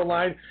free throw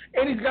line,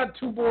 and he's got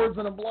 2 boards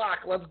and a block.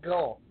 Let's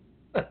go.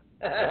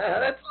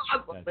 That's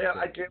awesome, man.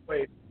 I can't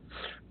wait.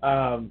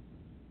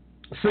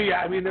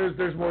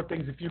 There's more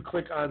things. If you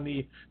click on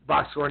the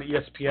box score on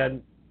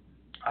ESPN,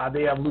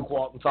 they have Luke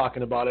Walton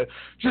talking about it.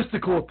 Just a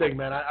cool thing,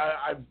 man.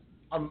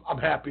 I'm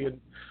happy, and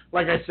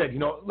like I said,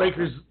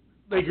 Lakers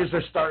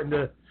are starting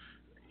to,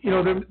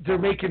 they're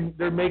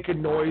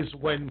making noise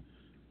when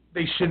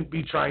they shouldn't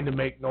be trying to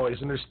make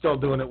noise, and they're still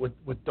doing it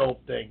with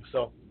dope things.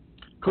 So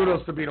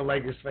kudos to being a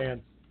Lakers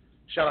fan.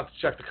 Shout out to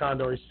Chuck the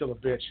Condor. He's still a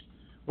bitch.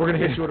 We're going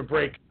to hit you with a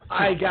break.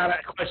 I got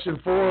a question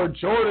for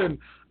Jordan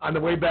on the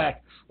way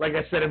back. Like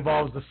I said,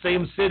 involves the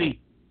same city,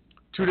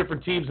 2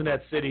 different teams in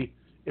that city.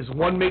 Is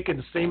one making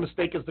the same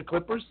mistake as the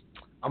Clippers?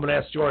 I'm going to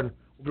ask Jordan.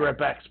 We'll be right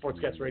back.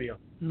 Sportscast Radio.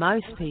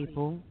 Most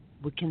people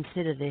would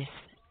consider this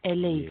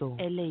illegal.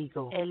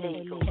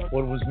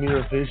 What was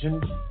mere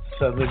vision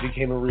suddenly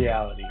became a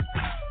reality.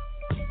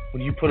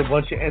 When you put a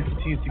bunch of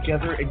entities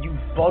together and you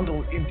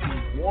bundle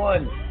into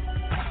one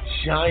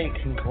giant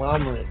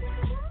conglomerate,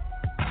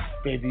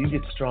 baby, you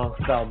get Strong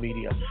Style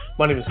Media.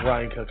 My name is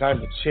Ryan Cook. I'm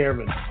the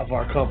chairman of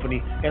our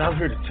company, and I'm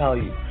here to tell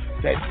you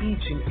that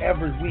each and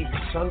every week,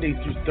 Sunday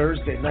through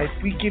Thursday night,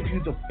 we give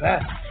you the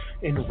best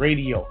in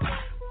radio.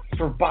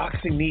 For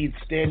boxing needs,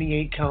 Standing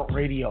 8-Count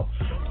Radio.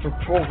 For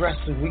pro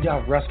wrestling, we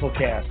got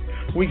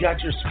WrestleCast. We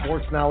got your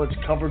sports knowledge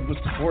covered with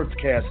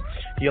Sportscast.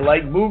 You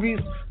like movies?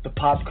 The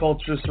pop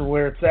cultures are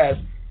where it's at.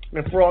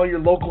 And for all your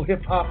local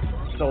hip-hop,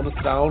 Soda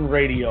Sound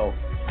Radio.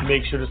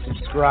 Make sure to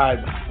subscribe,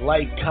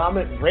 like,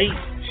 comment, rate,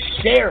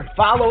 share,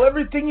 follow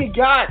everything you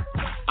got.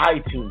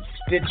 iTunes,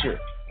 Stitcher,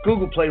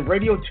 Google Play,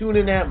 Radio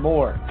TuneIn, and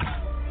more.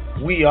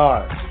 We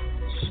are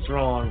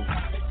Strong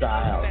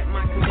Style.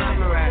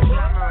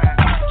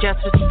 Just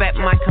respect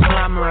my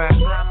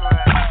conglomerate.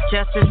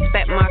 Just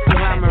respect my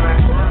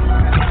conglomerate.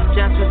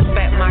 Just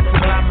respect my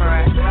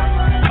conglomerate.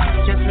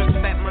 Just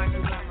respect my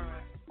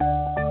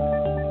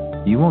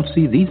conglomerate. You won't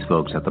see these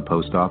folks at the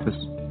post office.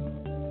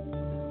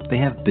 They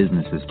have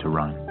businesses to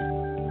run.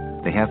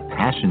 They have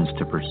passions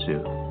to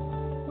pursue.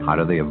 How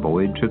do they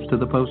avoid trips to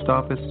the post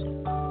office?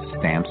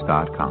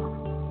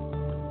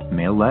 Stamps.com.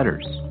 Mail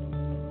letters.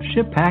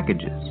 Ship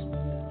packages.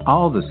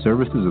 All the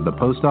services of the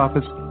post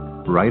office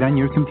right on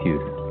your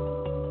computer.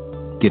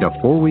 Get a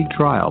 4-week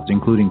trial,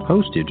 including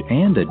postage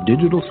and a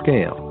digital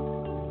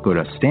scale. Go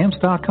to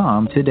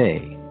Stamps.com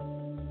today.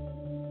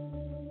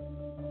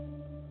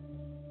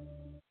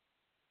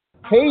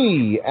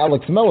 Hey,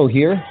 Alex Mello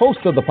here, host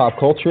of The Pop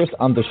Culturist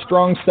on the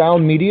Strong Style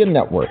Media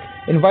Network,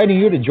 inviting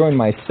you to join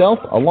myself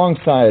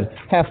alongside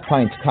Half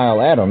Pint's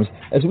Kyle Adams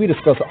as we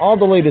discuss all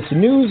the latest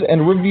news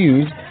and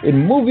reviews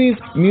in movies,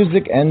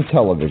 music, and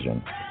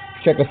television.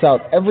 Check us out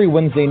every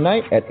Wednesday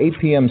night at 8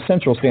 p.m.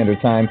 Central Standard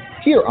Time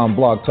here on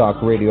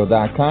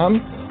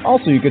blogtalkradio.com.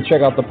 Also, you can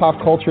check out the Pop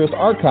Culturist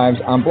archives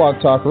on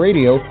Blog Talk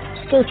Radio,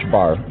 search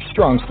bar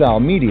Strong Style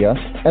Media,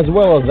 as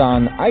well as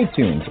on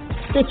iTunes,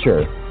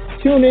 Stitcher,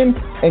 TuneIn,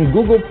 and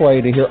Google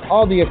Play to hear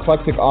all the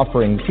eclectic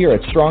offerings here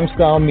at Strong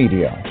Style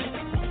Media.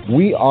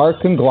 We are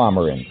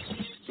conglomerates.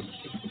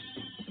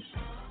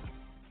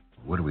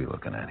 What are we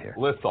looking at here?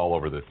 Lists all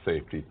over this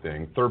safety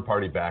thing.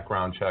 Third-party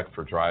background checks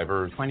for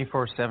drivers.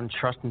 24/7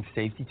 trust and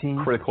safety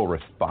team. Critical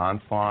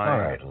response line. All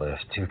right,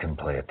 List, who can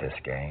play at this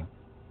game?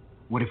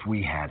 What if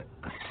we had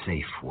a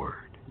safe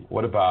word?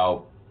 What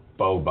about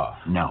boba?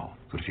 No.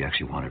 What if you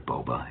actually wanted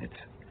boba? It's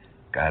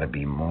got to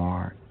be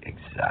more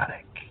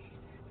exotic.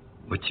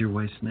 What's your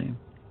wife's name?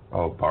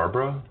 Oh,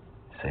 Barbara?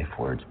 Safe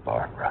word's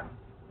Barbara.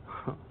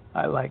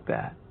 I like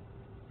that.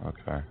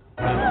 Okay.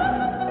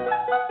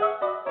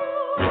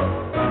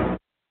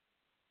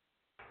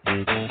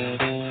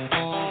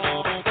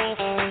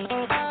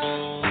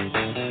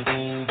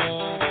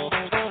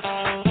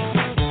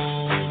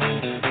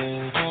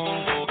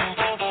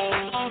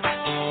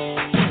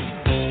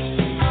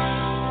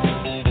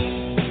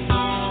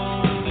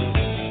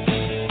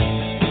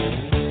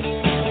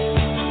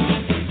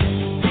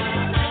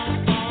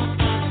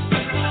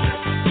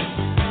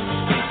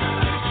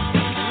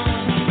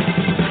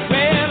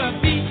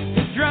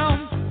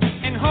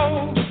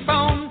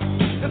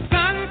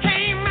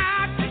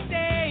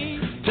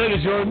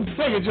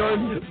 Take it,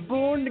 Jordan.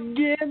 Born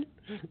again,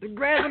 the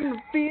grass in the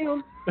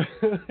field.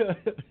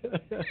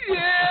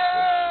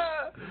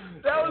 Yeah!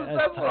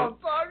 That's what I'm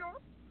talking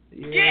about.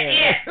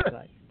 Yeah!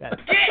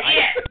 That's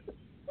tight.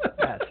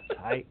 That's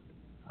tight.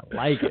 I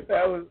like it.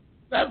 That's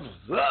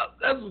what's up.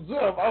 That's what's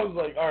up. I was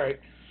like, all right,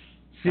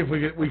 see if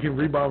we can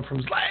rebound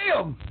from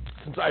slam.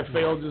 Since I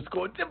failed, just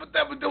going,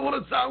 tippa don't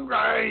want to sound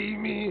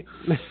grimy.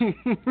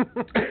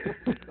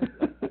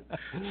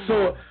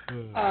 So,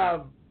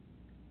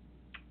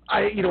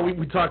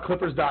 we talk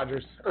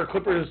Clippers-Dodgers, or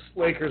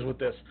Clippers-Lakers with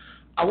this.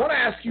 I want to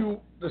ask you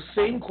the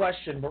same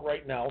question, but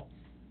right now.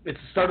 It's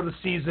the start of the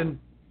season.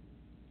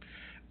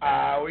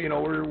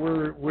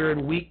 We're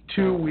in week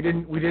 2. We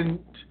didn't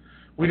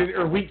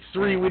or week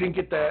 3. We didn't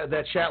get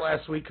that chat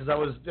last week because I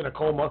was in a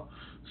coma,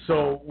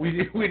 so we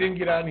didn't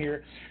get on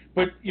here.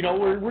 But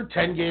we're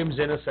 10 games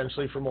in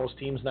essentially for most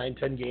teams,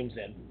 9-10 games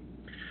in.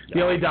 The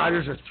LA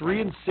Dodgers are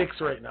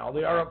 3-6 right now.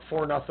 They are up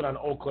 4-0 on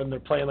Oakland. They're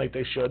playing like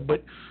they should,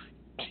 but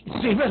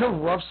they've had a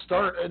rough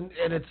start, and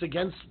it's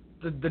against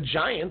the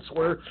Giants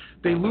where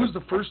they lose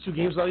the first 2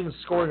 games without even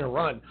scoring a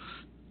run.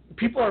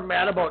 People are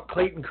mad about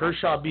Clayton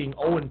Kershaw being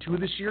 0-2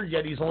 this year,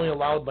 yet he's only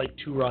allowed like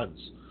 2 runs.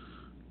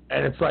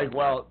 And it's like,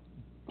 well,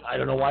 I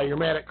don't know why you're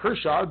mad at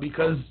Kershaw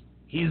because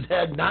he's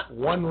had not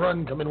 1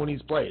 run come in when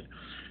he's played.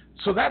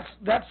 So that's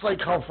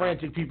like how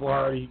frantic people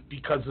are already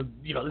because of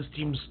this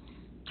team's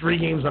 3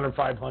 games under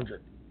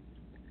 500.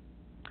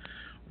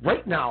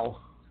 Right now,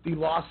 the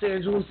Los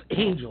Angeles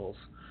Angels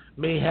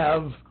may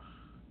have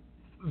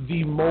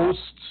the most.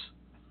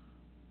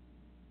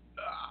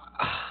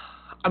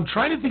 I'm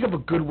trying to think of a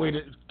good way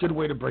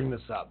to bring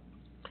this up,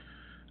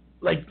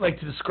 like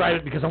to describe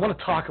it because I want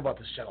to talk about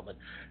this gentleman.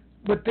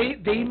 But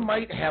they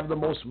might have the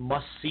most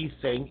must-see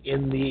thing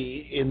in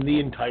the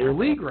entire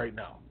league right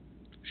now,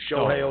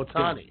 Shohei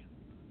Ohtani.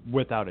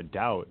 Without a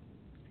doubt.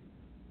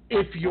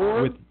 If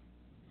you're,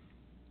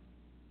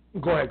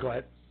 go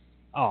ahead.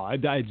 Oh, I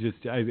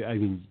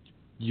mean.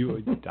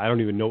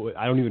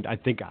 I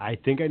think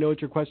I know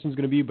what your question's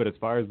going to be, but as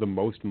far as the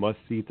most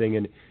must-see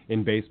thing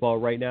in baseball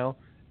right now,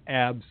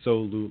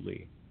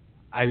 absolutely.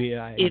 I mean,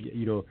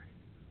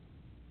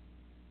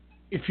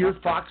 if you're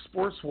Fox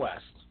Sports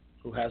West,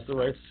 who has the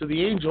rights to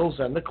the Angels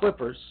and the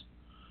Clippers,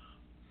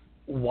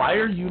 why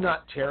are you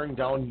not tearing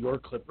down your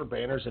Clipper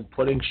banners and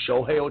putting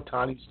Shohei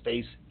Ohtani's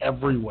face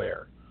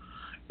everywhere?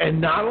 And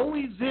not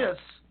only this,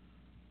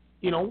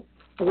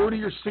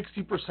 40 or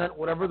 60%,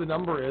 whatever the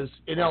number is,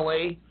 in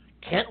LA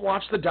can't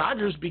watch the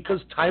Dodgers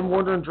because Time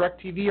Warner and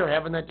DirecTV are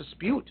having that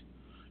dispute.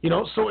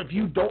 So if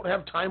you don't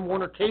have Time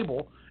Warner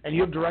cable and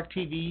you have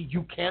DirecTV,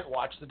 you can't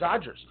watch the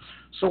Dodgers.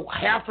 So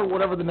half or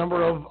whatever the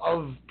number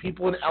of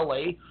people in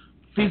LA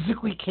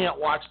physically can't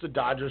watch the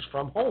Dodgers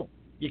from home.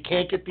 You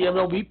can't get the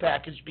MLB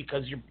package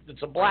because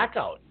it's a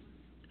blackout.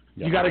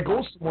 Yeah. You got to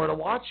go somewhere to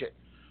watch it.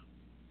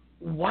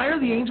 Why are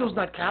the Angels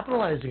not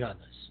capitalizing on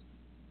this?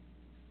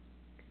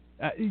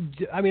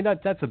 I mean,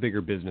 that's a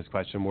bigger business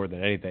question more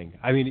than anything.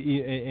 I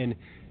mean,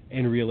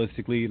 and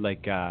realistically,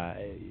 like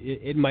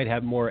it might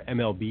have more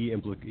MLB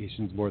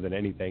implications more than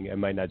anything. It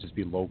might not just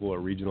be local or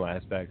regional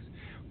aspects.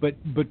 But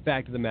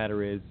fact of the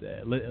matter is,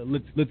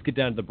 let's get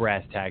down to the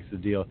brass tacks of the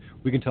deal.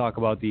 We can talk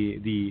about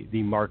the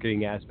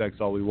marketing aspects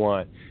all we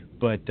want,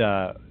 but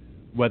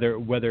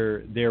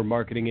whether they're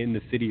marketing in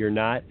the city or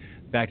not,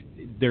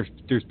 there's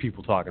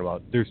people talking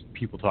about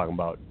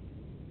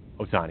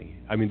Ohtani.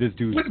 I mean, this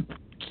dude's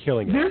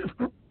killing it.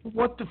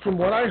 From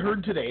what I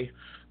heard today,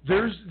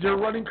 they're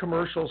running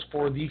commercials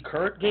for the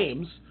current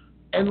games,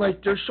 and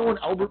like they're showing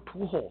Albert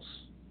Pujols.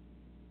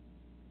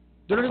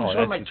 They're not even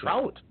showing Mike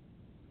Trout.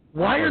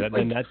 Why are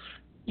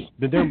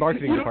their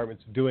marketing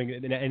department's doing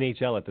it in the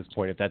NHL at this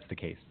point, if that's the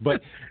case.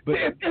 But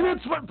and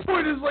that's my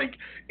point. Is like,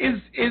 is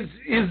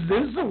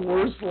this a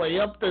worse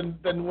layup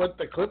than what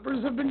the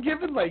Clippers have been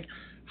given? Like,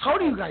 how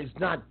do you guys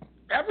not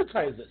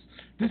advertise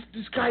this?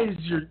 This guy is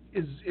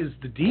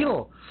the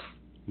deal.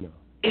 No.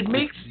 It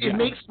makes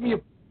me.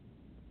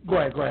 Go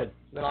ahead.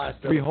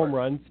 3 home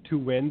runs, 2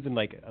 wins, and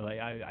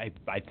I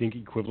think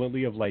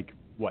equivalently of like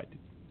what?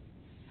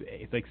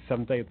 It's like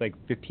something like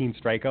 15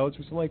 strikeouts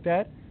or something like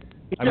that.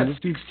 I mean,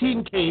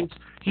 16 Ks.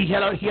 He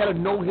had a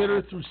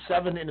no-hitter through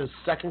 7 in his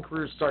second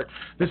career start.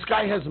 This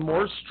guy has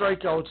more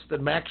strikeouts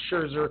than Max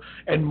Scherzer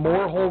and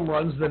more home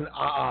runs than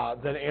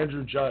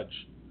Andrew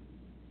Judge.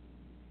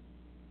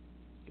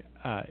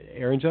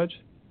 Aaron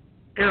Judge?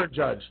 Aaron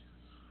Judge.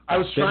 I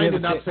was trying to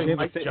not say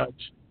Mike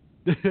Judge,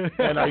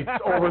 and I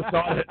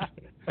overthought it.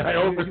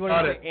 You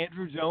want to say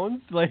Andrew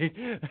Jones?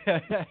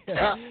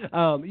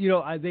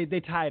 They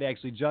tied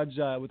actually. Judge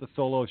with a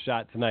solo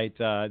shot tonight.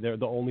 They're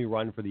the only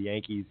run for the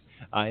Yankees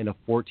in a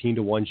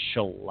 14-1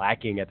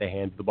 shellacking at the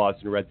hands of the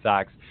Boston Red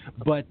Sox.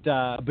 But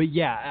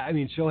yeah, I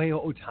mean Shohei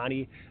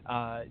Ohtani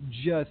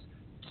just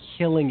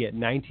killing it.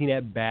 19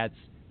 at bats,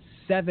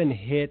 7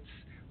 hits,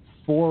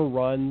 4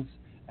 runs,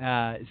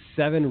 7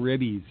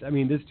 ribbies. I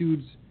mean this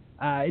dude's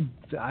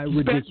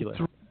ridiculous.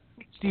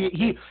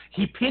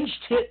 He pinch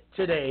hit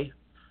today.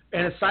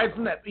 And aside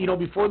from that,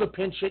 before the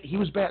pinch hit, he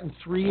was batting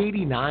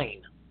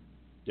 .389.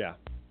 Yeah.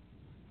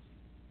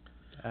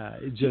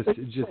 It just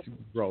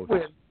gross.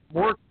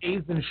 More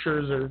Ks than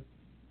Scherzer.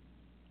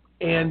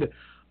 And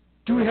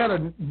dude had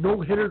a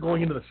no-hitter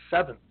going into the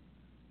 7th.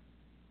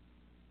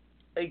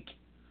 Like,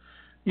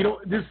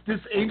 this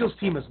Angels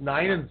team is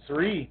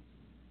 9-3.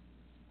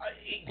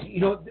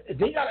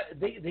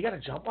 They gotta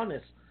jump on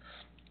this.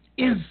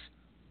 Is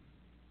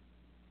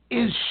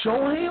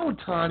Shohei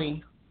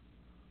Ohtani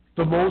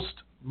the most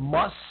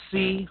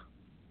must-see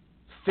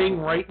thing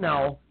right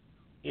now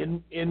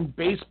in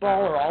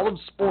baseball or all of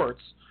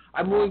sports?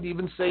 I'm willing to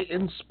even say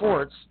in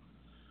sports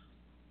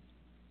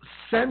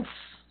since,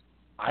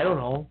 I don't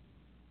know,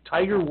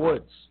 Tiger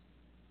Woods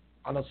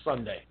on a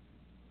Sunday.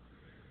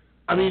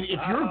 I mean,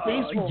 if you're a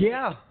baseball...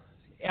 Yeah,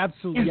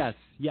 absolutely, yes.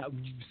 Yeah,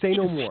 say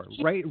no more.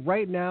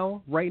 Right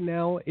now,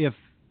 if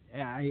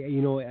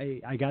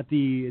I got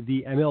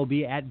the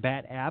MLB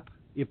at-bat app.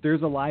 If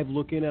there's a live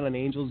look-in on an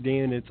Angels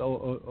game and it's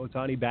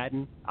Ohtani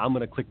batting, I'm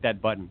going to click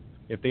that button.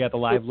 If they got the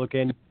live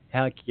look-in,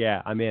 heck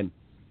yeah, I'm in.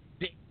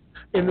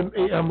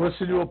 I'm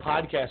listening to a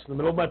podcast. In the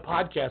middle of my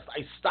podcast,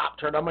 I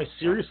stopped, turned on my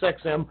Sirius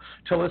XM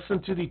to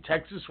listen to the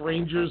Texas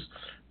Rangers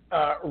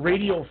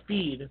radio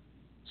feed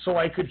so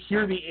I could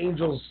hear the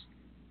Angels,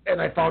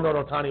 and I found out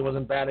Ohtani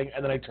wasn't batting,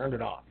 and then I turned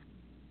it off.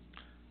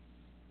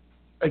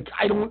 Like,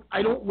 I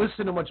don't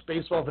listen to much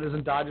baseball if it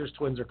isn't Dodgers,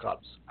 Twins, or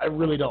Cubs. I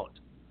really don't.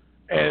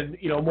 And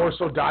more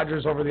so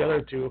Dodgers over the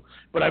other two,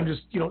 but I'm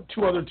just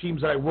 2 other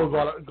teams that I will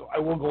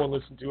go and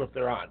listen to if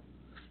they're on.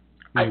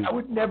 I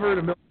would never in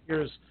a million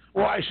years.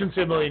 Well, I shouldn't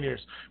say a million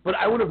years, but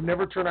I would have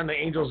never turned on the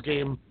Angels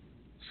game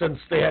since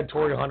they had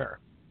Torrey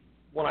Hunter.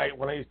 When I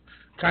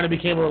kind of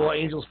became a little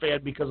Angels fan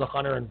because of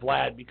Hunter and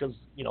Vlad, because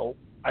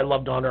I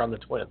loved Hunter on the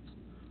Twins.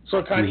 So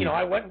it kind of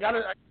I went and got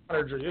a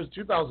Hunter jersey. It was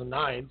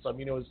 2009, so I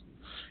mean it was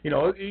it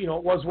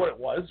was what it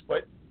was,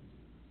 but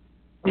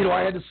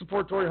I had to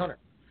support Torrey Hunter.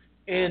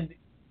 And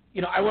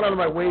I went out of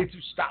my way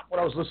to stop what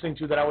I was listening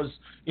to that I was,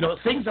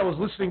 things I was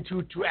listening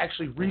to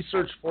actually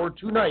research for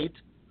tonight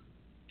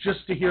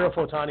just to hear if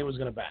Ohtani was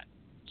going to bat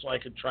so I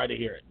could try to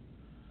hear it.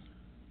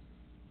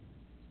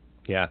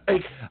 Yeah.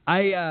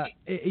 I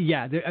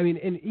mean,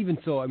 and even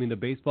so, I mean, the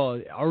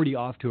baseball already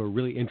off to a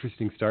really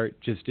interesting start.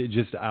 Just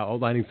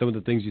outlining some of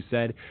the things you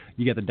said.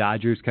 You got the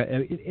Dodgers,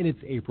 and it's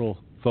April,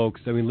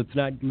 folks. I mean, let's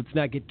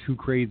not get too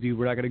crazy.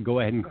 We're not going to go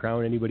ahead and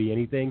crown anybody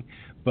anything,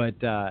 but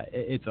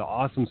it's an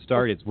awesome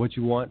start. It's what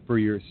you want for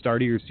your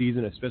start of your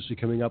season, especially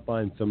coming up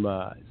on some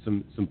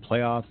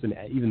playoffs and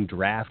even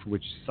draft,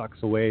 which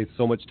sucks away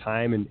so much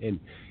time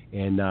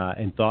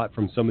and thought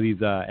from some of these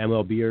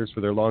MLBers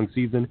for their long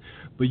season.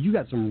 But you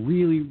got some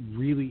really,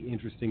 really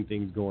interesting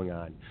things going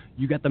on.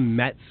 You got the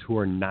Mets who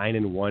are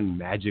 9-1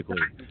 magically.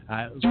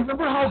 Do you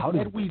remember how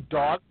bad we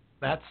dogged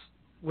Mets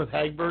with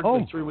Hagberg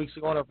like 3 weeks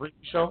ago on our preview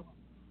show?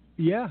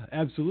 Yeah,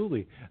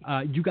 absolutely.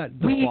 You got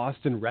the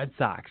Boston Red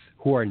Sox,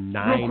 who are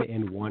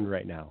 9-1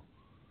 right now.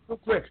 Real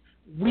quick,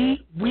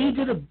 we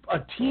did a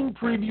team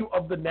preview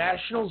of the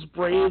Nationals,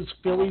 Braves,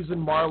 Phillies,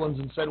 and Marlins,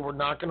 and said we're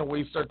not going to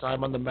waste our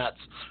time on the Mets,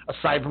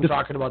 aside from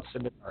talking about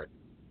Syndergaard.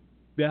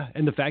 Yeah,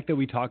 and the fact that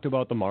we talked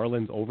about the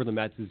Marlins over the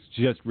Mets is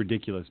just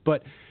ridiculous.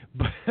 But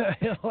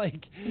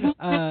like,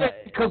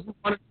 because we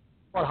wanted to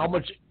talk about how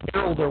much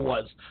peril there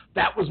was.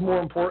 That was more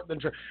important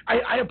than.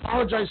 I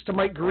apologize to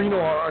Mike Garino,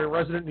 our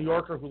resident New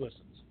Yorker who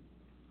listens.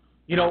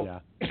 You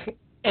know. Yeah.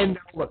 And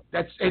look,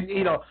 not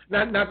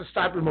to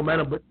stop your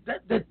momentum, but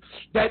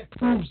that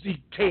proves the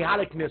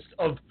chaoticness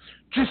of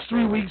just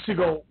 3 weeks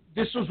ago.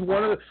 This was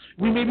one of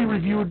we maybe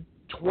reviewed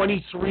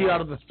 23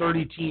 out of the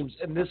 30 teams,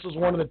 and this was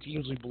one of the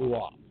teams we blew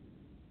off.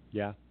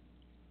 Yeah.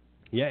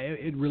 Yeah,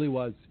 it really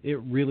was. It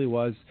really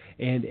was.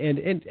 And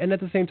at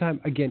the same time,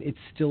 again, it's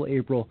still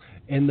April,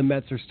 and the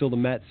Mets are still the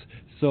Mets.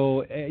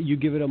 So you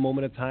give it a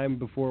moment of time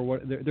before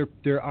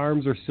their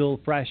arms are still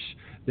fresh.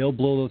 They'll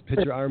blow those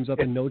pitcher arms up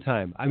in no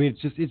time. I mean,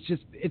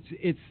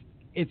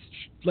 it's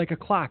like a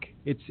clock.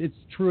 It's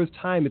true as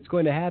time. It's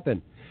going to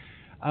happen.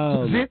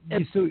 So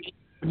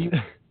the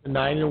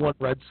 9-1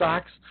 Red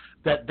Sox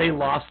that they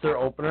lost their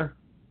opener,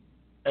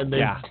 and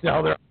now they're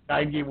on a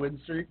 9-game win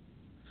streak.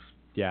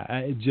 Yeah,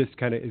 it's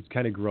kind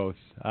of gross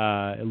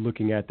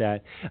looking at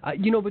that. But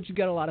you've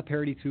got a lot of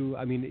parity too.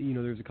 I mean,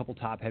 there's a couple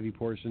top heavy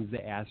portions. The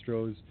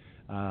Astros,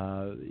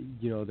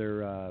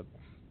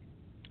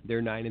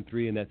 they're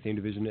 9-3 in that same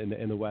division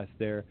in the West.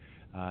 There,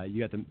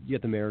 you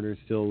got the Mariners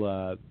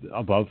still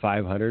above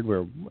 500,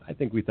 where I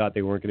think we thought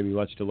they weren't going to be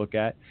much to look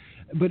at.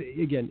 But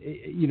again,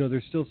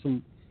 there's still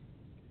some.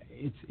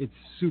 It's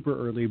super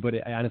early, but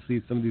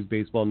honestly, some of these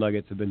baseball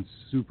nuggets have been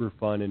super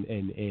fun and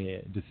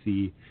to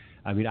see.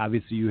 I mean,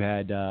 obviously, you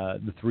had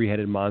the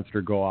three-headed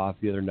monster go off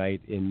the other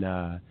night in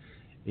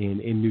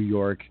New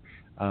York.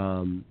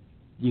 Tonight,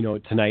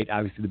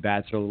 obviously, the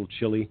bats are a little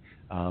chilly.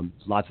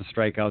 Lots of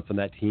strikeouts on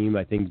that team.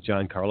 I think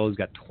Giancarlo's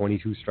got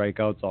 22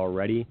 strikeouts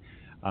already,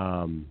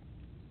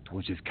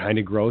 which is kind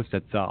of gross.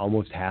 That's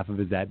almost half of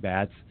his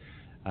at-bats.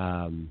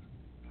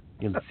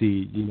 Let's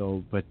see,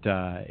 but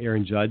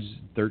Aaron Judge,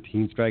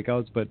 13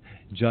 strikeouts. But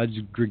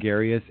Judge,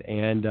 Gregarious,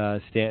 and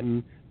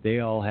Stanton,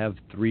 they all have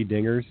 3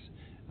 dingers.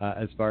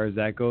 As far as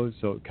that goes,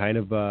 so kind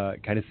of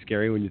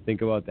scary when you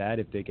think about that.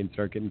 If they can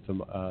start getting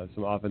some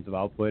offensive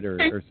output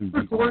or some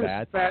decent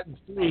bats. Batting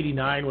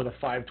 389 with a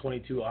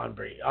 522 on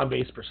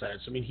base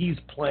percentage. I mean, he's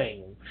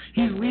playing.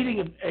 He's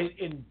leading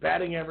in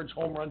batting average,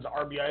 home runs,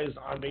 RBIs,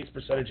 on base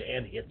percentage,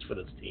 and hits for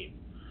this team.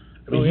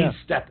 I mean,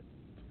 he's stepping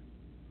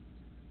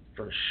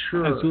for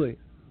sure. Absolutely.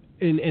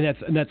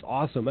 And that's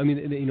awesome. I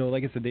mean,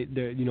 like I said,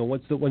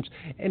 once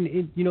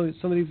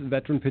some of these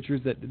veteran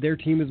pitchers that their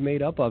team is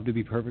made up of, to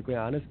be perfectly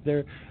honest,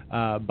 they're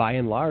by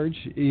and large,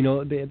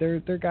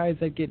 they're guys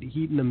that get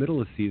heat in the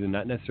middle of the season,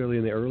 not necessarily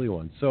in the early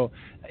ones. So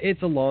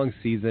it's a long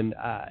season,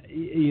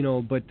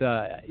 but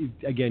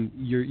again,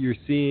 you're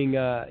seeing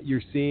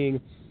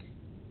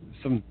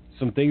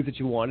some things that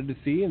you wanted to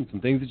see and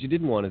some things that you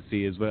didn't want to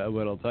see is what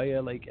I'll tell you.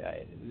 Like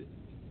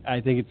I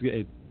think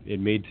it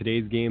made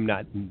today's game,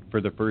 not for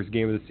the first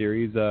game of the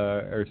series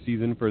or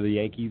season for the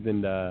Yankees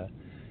and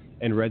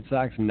Red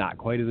Sox, not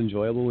quite as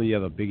enjoyable when you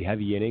have a big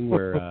heavy inning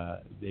where I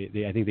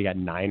think they got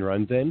 9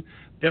 runs in.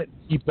 Yep,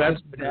 he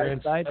best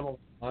grand side.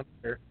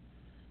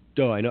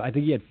 Oh, I know. I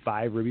think he had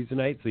 5 ribbies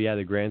tonight. So yeah,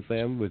 the grand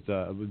slam was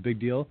a big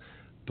deal.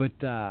 But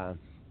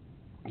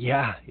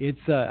it's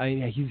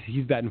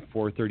he's batting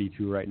 .432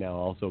 right now.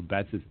 Also,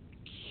 Betts is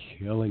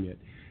killing it.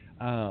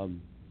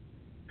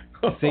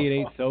 Say it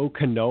ain't so.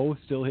 Cano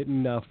still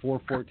hitting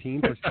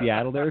 .414 for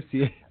Seattle there.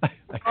 See,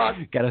 got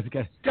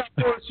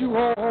you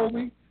home,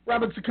 homie.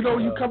 Robinson Cano,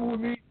 you coming with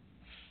me?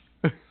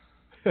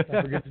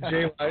 Don't forget the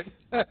J line.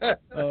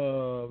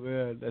 Oh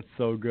man, that's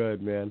so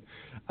good, man.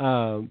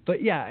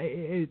 But yeah,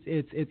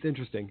 it's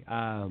interesting.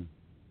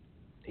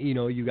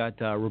 You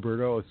got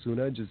Roberto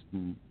Osuna just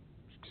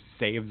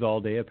saves all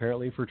day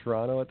apparently for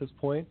Toronto at this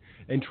point,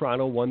 and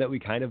Toronto one that we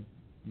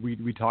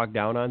talked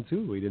down on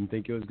too. We didn't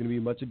think it was going to be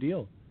much a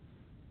deal.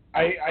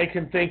 I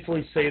can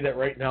thankfully say that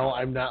right now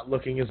I'm not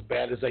looking as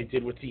bad as I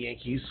did with the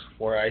Yankees,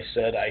 where I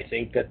said I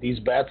think that these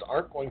bats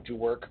aren't going to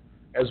work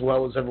as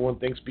well as everyone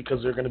thinks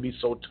because they're going to be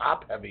so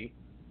top-heavy.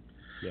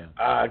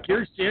 Yeah.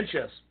 Gary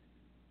Sanchez,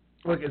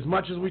 look, as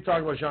much as we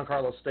talk about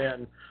Giancarlo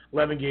Stanton,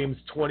 11 games,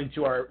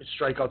 22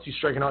 strikeouts, he's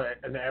striking out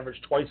an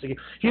average twice a game.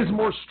 He has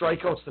more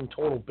strikeouts than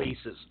total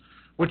bases,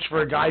 which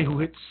for a guy who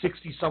hits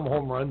 60-some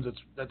home runs,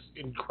 that's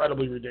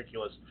incredibly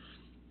ridiculous.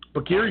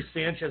 But Gary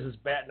Sanchez is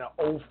batting a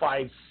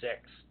 .056.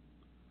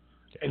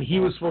 And he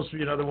was supposed to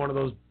be another one of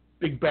those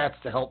big bats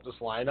to help this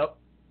lineup.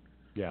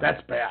 Yeah.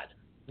 That's bad.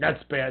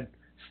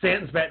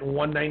 Stanton's batting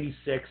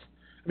 196.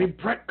 I mean,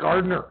 Brett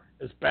Gardner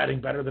is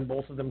batting better than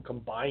both of them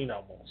combined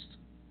almost.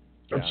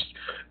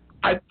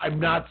 Yeah.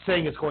 I'm not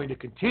saying it's going to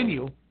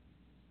continue,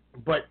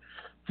 but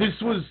this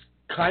was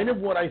kind of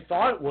what I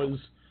thought was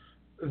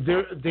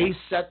they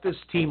set this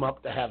team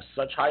up to have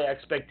such high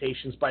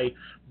expectations by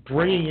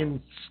bringing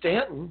in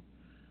Stanton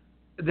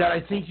that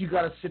I think you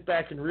got to sit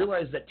back and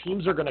realize that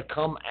teams are going to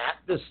come at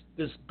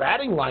this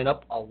batting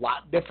lineup a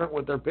lot different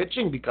with their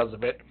pitching because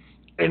of it,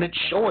 and it's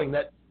showing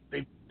that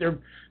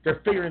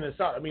they're figuring this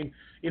out. I mean,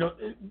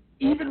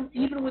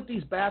 even with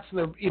these bats,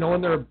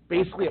 and they're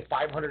basically a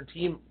 500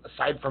 team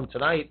aside from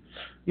tonight.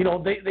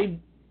 They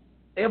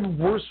have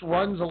worse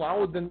runs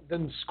allowed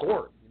than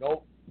scored.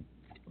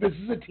 This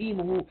is a team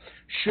who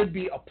should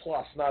be a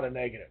plus, not a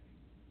negative.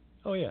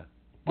 Oh yeah.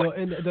 No,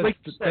 and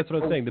that's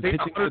what I'm saying. The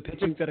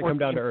pitching's got to come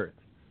down to earth.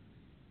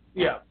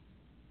 Yeah.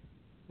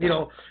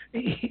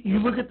 You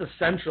look at the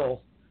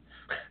Central.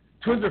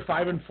 Twins are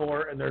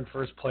 5-4 and they're in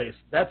first place.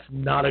 That's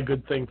not a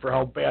good thing for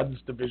how bad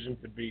this division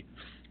could be.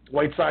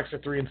 White Sox are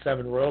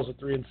 3-7, Royals are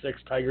 3-6,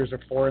 Tigers are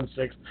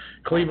 4-6,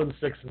 Cleveland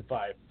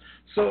 6-5.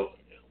 So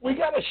we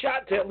got a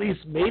shot to at least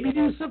maybe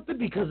do something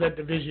because that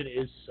division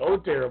is so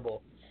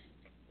terrible.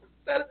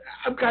 That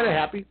I'm kind of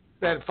happy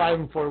that at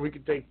 5-4 we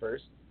could take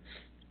first.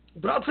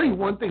 But I'll tell you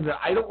one thing that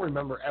I don't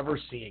remember ever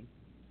seeing,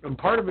 and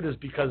part of it is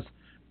because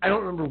I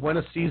don't remember when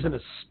a season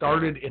has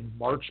started in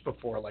March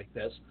before like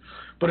this.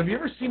 But have you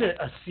ever seen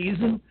a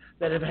season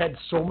that have had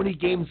so many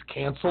games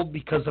canceled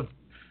because of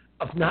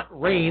not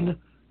rain,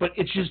 but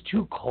it's just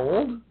too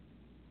cold?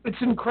 It's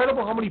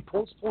incredible how many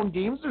postponed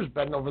games there's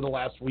been over the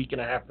last week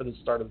and a half for the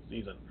start of the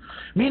season.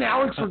 Me and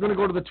Alex were going to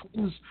go to the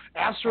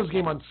Twins-Astros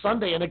game on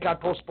Sunday, and it got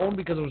postponed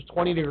because it was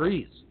 20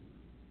 degrees.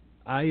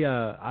 I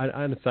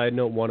on a side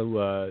note, want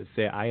to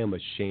say I am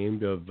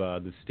ashamed of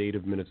the state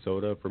of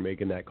Minnesota for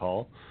making that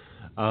call.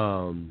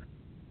 Or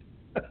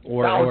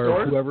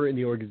whoever in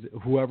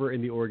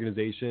the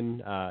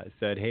organization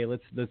said, "Hey,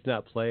 let's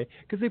not play,"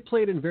 because they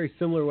played in very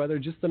similar weather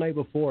just the night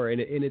before,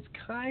 and it's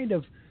kind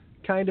of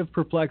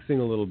perplexing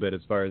a little bit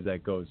as far as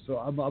that goes. So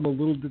I'm a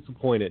little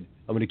disappointed.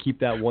 I'm going to keep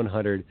that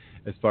 100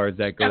 as far as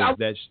that goes.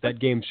 That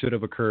game should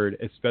have occurred,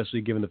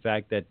 especially given the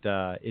fact that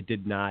it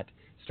did not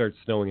start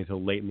snowing until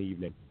late in the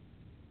evening.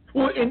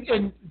 Well,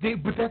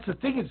 but that's the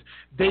thing is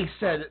they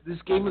said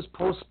this game was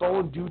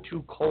postponed due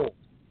to cold.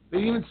 They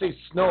didn't even say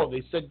snow.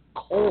 They said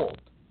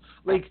cold.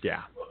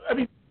 Yeah. I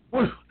mean,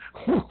 what is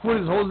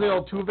Jose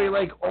Altuve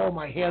like? Oh,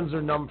 my hands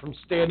are numb from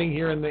standing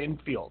here in the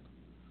infield.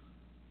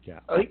 Yeah.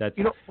 Okay,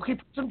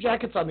 put some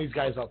jackets on these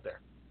guys out there.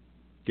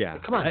 Yeah.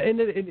 Come on. And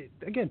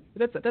again,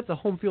 that's a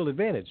home field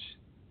advantage.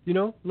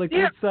 Let's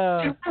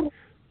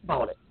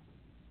about it.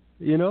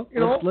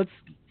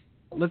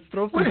 Let's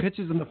throw some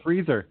pitches in the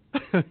freezer.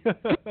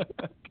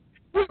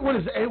 What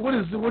is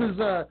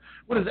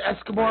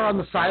Escobar on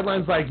the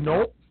sidelines like?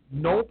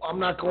 Nope, I'm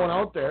not going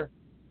out there.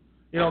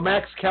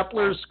 Max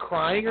Kepler's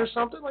crying or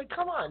something. Like,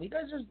 come on, you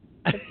guys are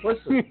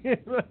listen.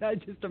 I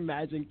just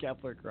imagine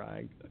Kepler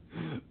crying.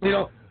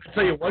 I'll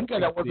tell you one guy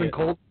that wasn't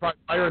cold,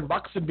 Byron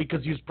Buxton,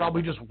 because he's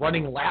probably just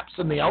running laps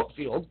in the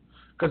outfield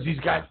because he's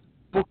got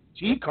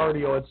G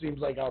cardio. It seems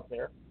like out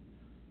there.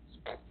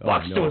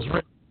 Buxton was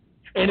ready.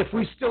 And if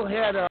we still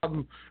had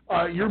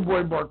your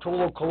boy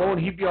Bartolo Colon,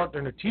 he'd be out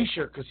there in a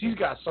T-shirt because he's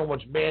got so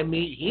much man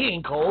meat. He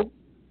ain't cold.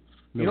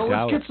 No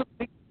doubt. Let's get some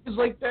things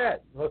like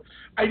that.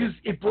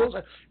 It blows.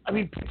 I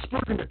mean,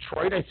 Pittsburgh and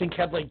Detroit, I think,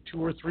 had like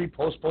 2 or 3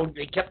 postponed.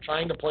 They kept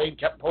trying to play and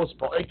kept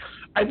postponing.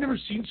 I've never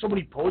seen so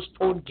many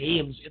postponed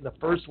games in the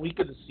first week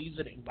of the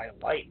season in my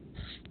life.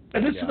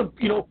 And this is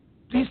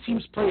these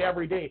teams play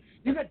every day.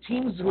 You've got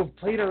teams who have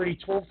played already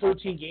 12,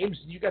 13 games,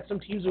 and you've got some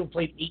teams who have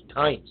played 8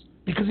 times.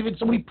 Because they've had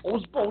so many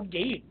postponed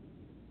games.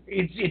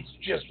 It's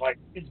just like,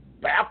 it's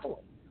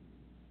baffling.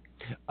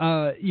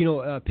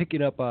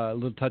 Picking up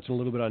touching a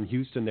little bit on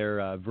Houston there,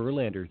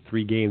 Verlander,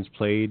 3 games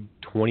played,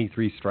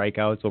 23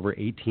 strikeouts, over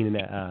 18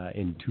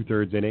 in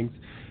 2/3 innings,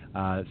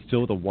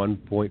 still with a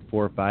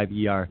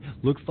 1.45 ER.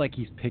 Looks like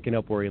he's picking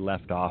up where he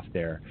left off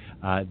there.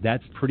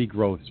 That's pretty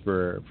gross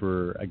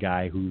for a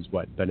guy who's,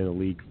 been in the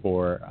league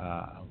for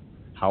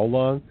how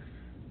long?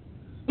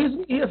 I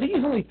think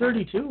he's only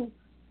 32.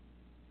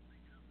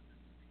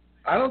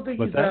 I don't think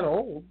he's that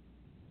old.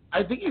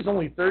 I think he's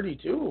only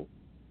 32.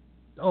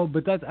 Oh,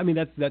 but that's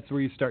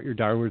where you start your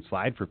downward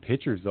slide for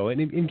pitchers, though.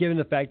 And given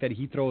the fact that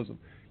he throws, a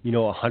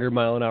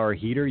 100-mile-an-hour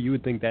heater, you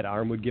would think that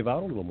arm would give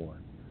out a little more.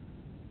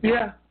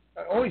 Yeah.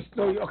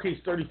 He's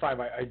 35.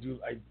 I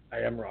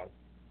am wrong.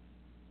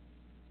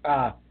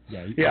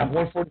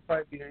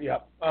 145 meter. Yeah.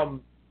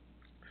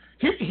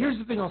 Here's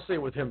the thing I'll say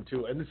with him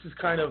too, and this is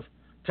kind of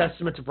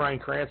testament to Bryan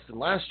Cranston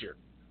last year.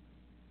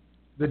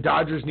 The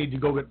Dodgers need to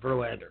go get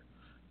Verlander.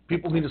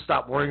 People need to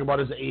stop worrying about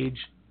his age.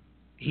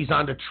 He's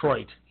on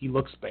Detroit. He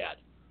looks bad.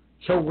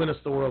 He'll win us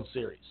the World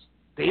Series.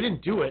 They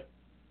didn't do it.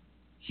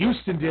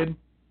 Houston did,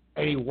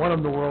 and he won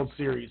them the World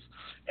Series.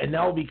 And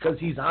now because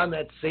he's on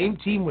that same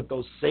team with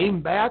those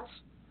same bats,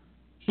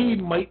 he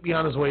might be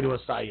on his way to a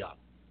Cy Young.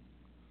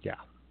 Yeah.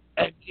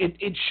 And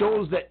it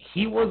shows that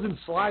he wasn't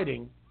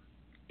sliding.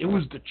 It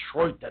was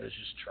Detroit that is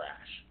just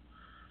trash.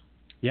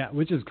 Yeah,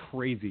 which is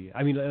crazy.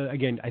 I mean,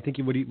 again, I think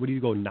would he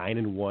go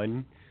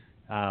 9-1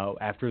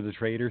 after the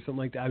trade or something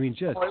like that? I mean,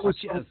 it was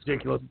just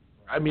ridiculous.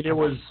 I mean, it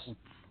was.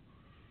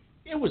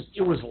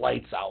 it was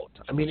lights out.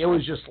 I mean, it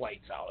was just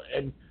lights out,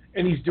 and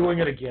he's doing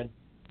it again.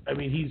 I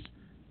mean,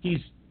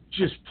 he's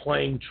just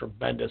playing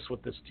tremendous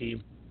with this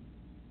team.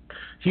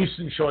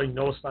 Houston showing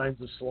no signs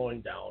of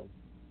slowing down.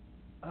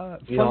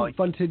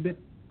 Fun tidbit.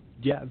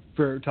 Yeah,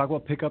 for talk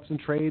about pickups and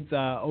trades,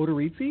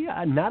 Odorizzi,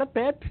 not a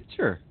bad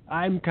pitcher.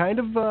 I'm kind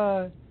of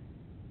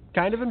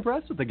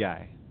impressed with the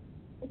guy.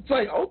 It's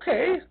like,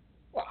 okay,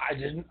 well, I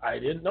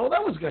didn't know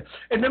that was good.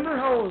 And remember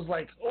how it was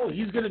like, oh,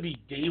 he's going to be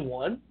day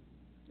one?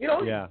 You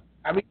know? Yeah.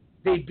 I mean,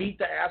 they beat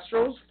the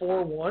Astros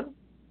 4-1.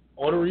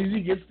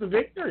 Odorizzi gets the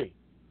victory.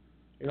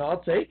 You know,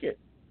 I'll take it.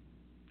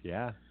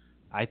 Yeah,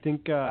 I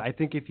think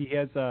if he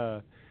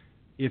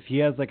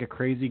has like a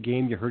crazy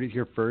game, you heard it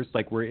here first.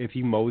 Like where if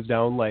he mows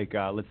down like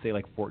let's say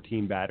like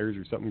 14 batters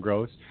or something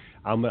gross,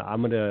 I'm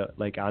gonna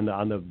like on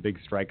the big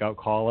strikeout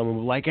call, I'm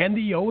gonna like and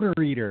the odor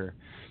eater.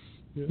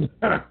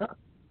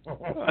 Oh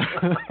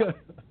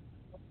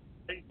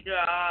my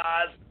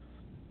God.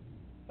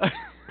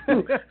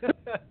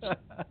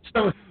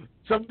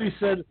 Somebody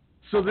said,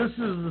 so this is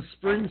the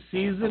spring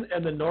season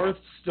and the North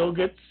still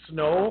gets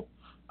snow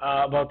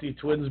about the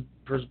Twins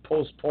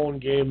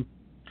postponed game.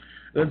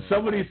 Then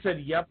somebody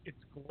said, yep, it's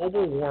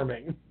global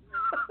warming.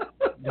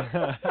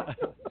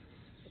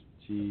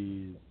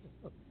 Jeez.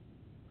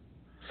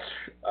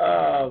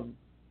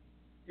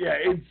 Yeah,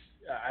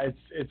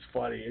 it's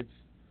funny. It's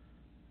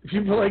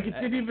people like it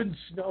didn't even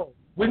snow.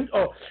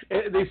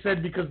 They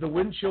said because the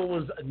wind chill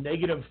was a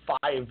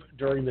 -5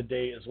 during the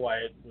day is why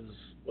it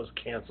was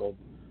canceled.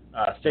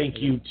 Thank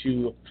you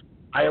to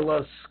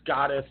Isla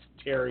Scottish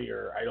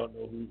Terrier. I don't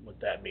know what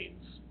that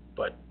means,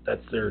 but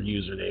that's their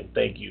username.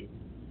 Thank you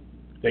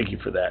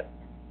for that,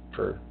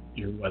 for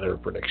your weather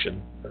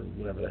prediction or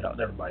whatever the hell.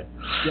 Never mind.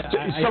 Yeah,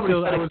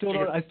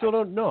 I still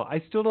don't know. I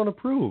still don't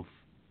approve.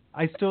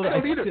 I don't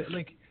either.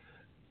 Like,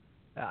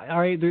 all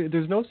right,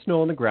 there's no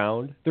snow on the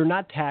ground. They're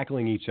not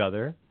tackling each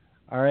other.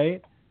 All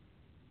right,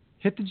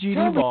 hit the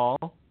GD ball.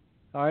 All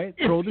right,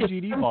 throw the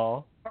GD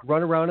ball.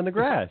 Run around in the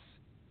grass.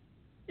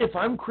 If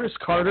I'm Chris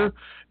Carter,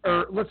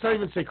 or let's not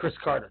even say Chris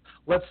Carter.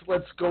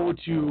 Let's go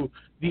to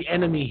the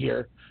enemy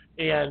here,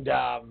 and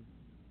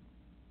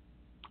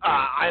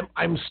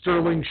I'm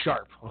Sterling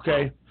Sharp,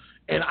 okay,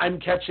 and I'm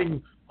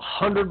catching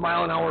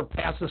 100-mile-an-hour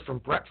passes from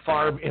Brett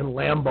Favre in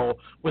Lambeau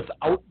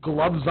without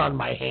gloves on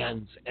my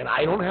hands, and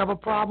I don't have a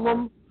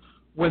problem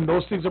when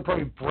those things are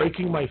probably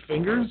breaking my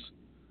fingers.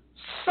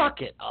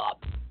 Suck it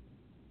up.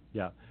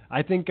 Yeah,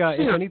 I think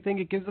if anything,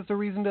 it gives us a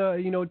reason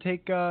to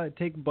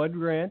take Bud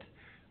Grant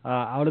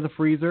out of the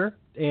freezer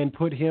and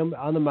put him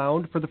on the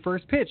mound for the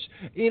first pitch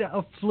in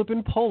a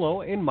flippin'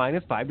 polo in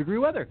 -5-degree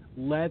weather.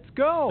 Let's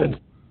go.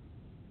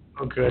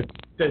 Oh, good.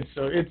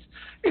 So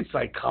it's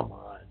like, come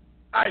on.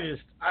 I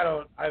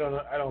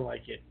don't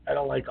like it. I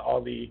don't like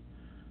all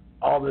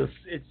this.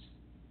 It's,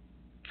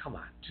 come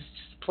on, just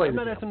play. I'm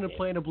not asking to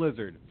play in a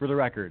blizzard, for the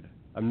record.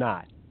 I'm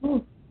not.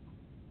 I'd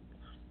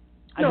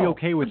be No,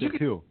 okay with it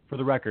too, for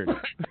the record.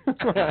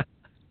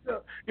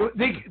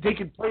 They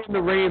could play in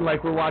the rain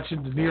like we're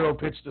watching De Niro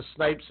pitch the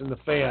Snipes in the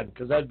Fan,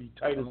 because that'd be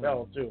tight as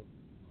hell too.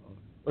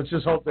 Let's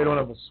just hope they don't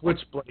have a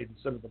switchblade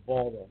instead of the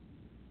ball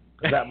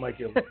though. That might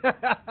get.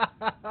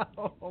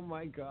 Oh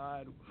my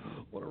God!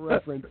 What a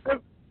reference!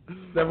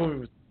 That movie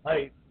was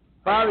tight.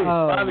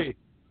 Bobby.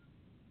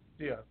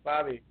 Yeah,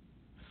 Bobby.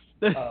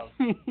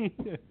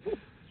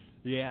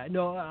 Yeah,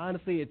 no.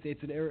 Honestly,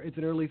 it's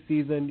an early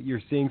season.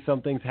 You're seeing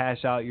some things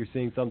hash out. You're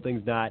seeing some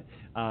things not.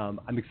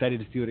 I'm excited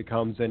to see what it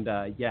comes. And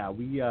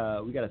we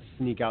got to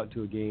sneak out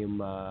to a game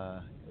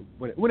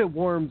when it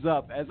warms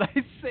up, as I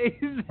say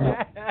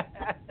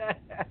that.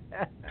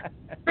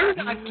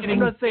 I'm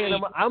not saying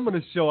I'm going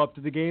to show up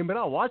to the game, but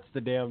I'll watch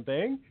the damn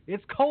thing.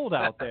 It's cold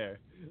out there.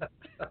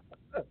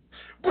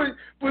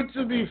 But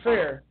to be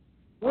fair,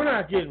 we're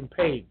not getting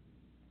paid.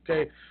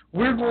 Okay,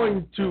 we're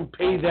going to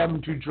pay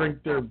them to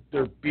drink their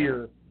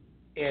beer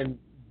and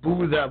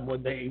boo them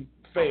when they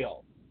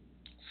fail.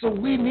 So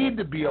we need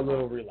to be a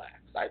little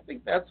relaxed. I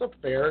think it's a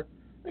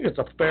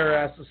fair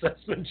ass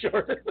assessment,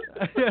 Jordan.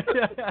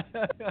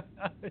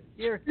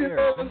 Here.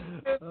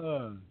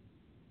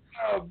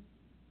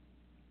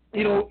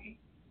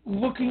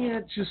 Looking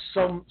at just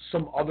some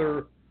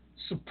other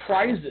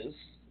surprises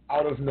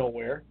out of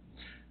nowhere.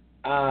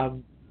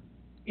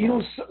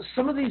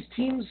 Some of these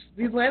teams,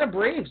 the Atlanta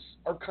Braves,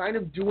 are kind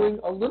of doing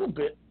a little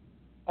bit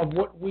of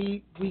what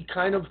we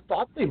kind of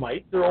thought they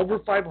might. They're over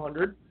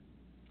 500.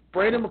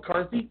 Brandon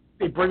McCarthy,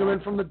 they bring him in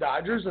from the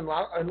Dodgers, and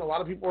a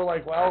lot of people are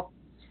like, well,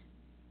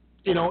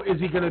 is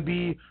he going to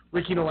be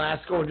Ricky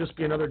Nolasco and just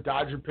be another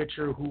Dodger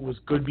pitcher who was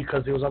good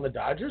because he was on the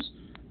Dodgers?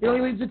 He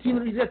leads the team,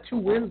 and he's got 2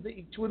 wins,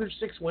 2 of their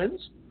 6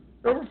 wins.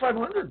 They're over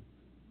 500.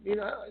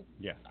 Yeah.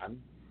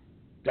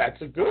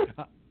 That's a good.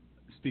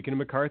 Speaking of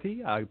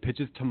McCarthy,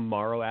 pitches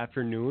tomorrow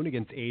afternoon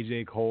against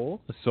A.J. Cole.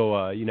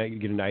 So, you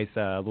get a nice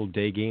little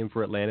day game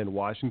for Atlanta and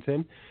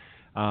Washington.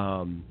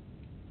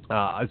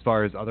 As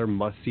far as other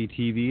must-see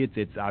TV,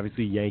 it's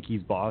obviously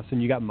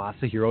Yankees-Boston. You got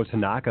Masahiro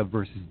Tanaka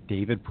versus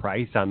David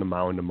Price on the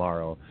mound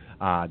tomorrow.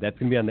 That's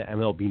going to be on the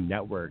MLB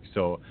Network.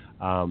 So,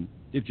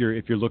 if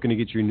you're looking to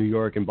get your New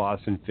York and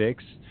Boston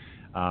fix,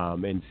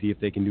 and see if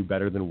they can do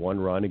better than one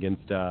run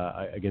against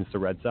the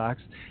Red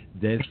Sox,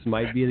 this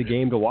might be the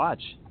game to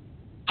watch.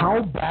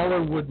 How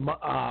baller would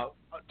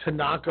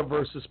Tanaka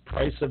versus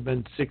Price have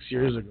been 6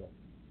 years ago?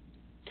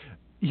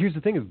 Here's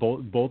the thing: is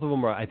both of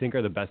them are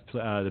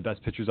the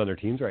best pitchers on their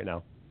teams right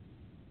now.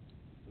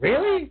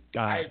 Really?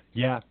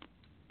 Yeah.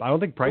 I don't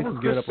think Price has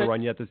given up a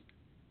run yet.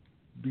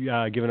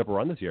 Given up a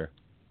run this year.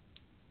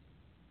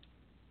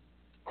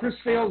 Chris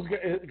Sale's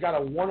got a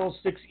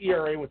 1.06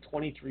 ERA with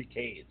 23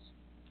 Ks.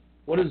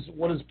 What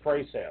does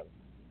Price have?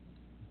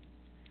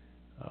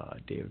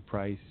 David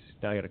Price.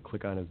 Now I got to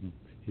click on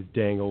his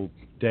dang old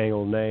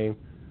name.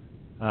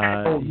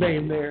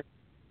 Name there.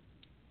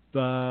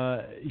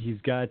 He's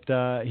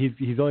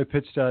only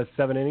pitched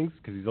 7 innings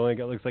because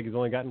looks like he's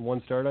only gotten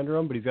 1 start under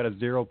him, but he's got a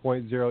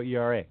 0.0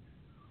 ERA.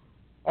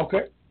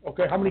 Okay.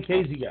 How many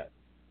Ks he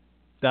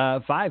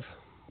got? 5.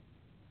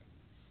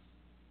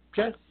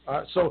 Okay.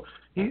 So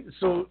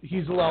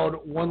he's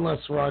allowed 1 less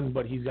run,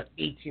 but he's got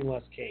 18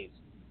 less Ks.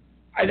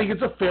 I think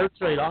it's a fair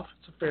trade-off.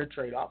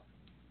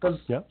 Because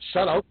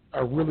shutouts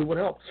are really what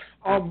help.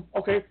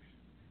 Okay.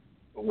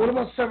 What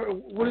about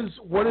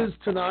what is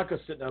Tanaka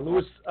sitting on?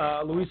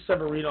 Luis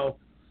Severino.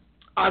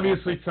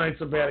 Obviously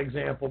tonight's a bad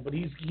example, but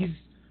he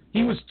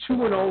was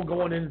 2-0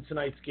 going into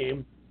tonight's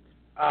game.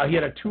 He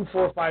had a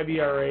 2.45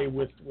 ERA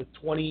with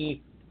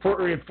 14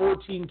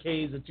 Ks,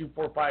 a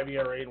 2.45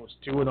 ERA, and was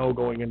 2-0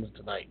 going into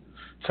tonight.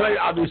 Tonight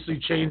obviously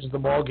changed the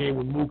ball game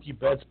when Mookie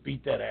Betts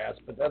beat that ass,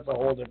 but that's a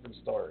whole different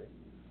story.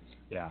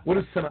 Yeah. What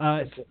is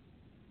Tanaka?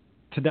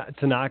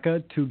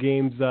 Tanaka, 2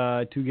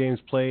 games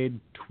played,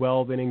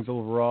 12 innings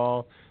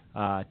overall,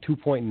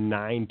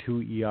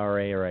 2.92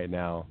 ERA right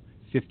now,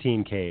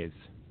 15 Ks.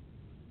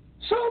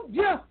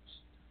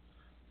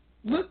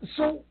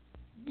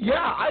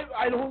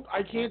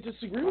 I can't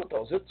disagree with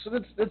those.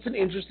 That's an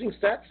interesting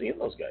stat seeing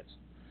those guys.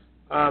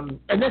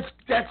 And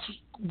that's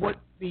what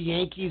the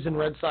Yankees and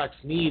Red Sox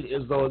need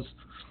is those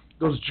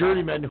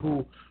journeymen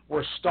who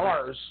were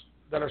stars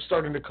that are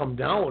starting to come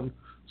down.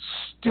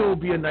 Still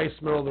be a nice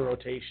middle of the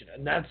rotation,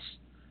 and that's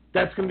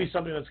going to be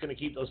something that's going to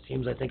keep those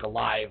teams, I think,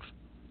 alive,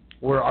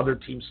 where other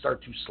teams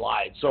start to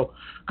slide. So,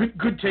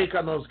 good take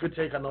on those.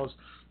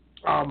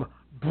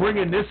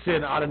 Bringing this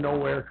in out of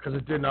nowhere because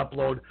it didn't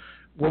upload.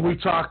 When we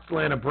talked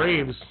Atlanta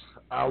Braves,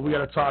 we got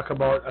to talk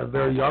about a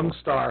very young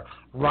star,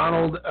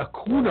 Ronald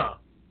Acuna.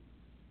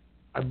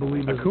 I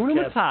believe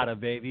Acuna Matata,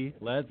 baby.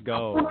 Let's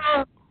go.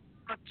 Acuna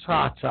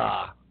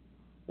Matata.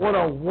 What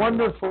a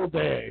wonderful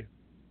day.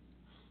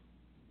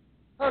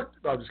 No,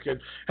 I'm just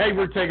kidding. Hey,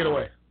 we're taking it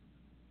away.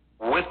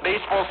 With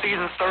baseball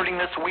season starting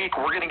this week,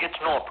 we're going to get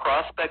to know a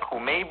prospect who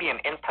may be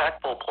an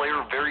impactful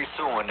player very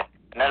soon,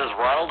 and that is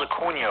Ronald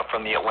Acuna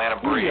from the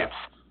Atlanta Braves.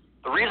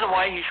 The reason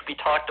why he should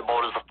be talked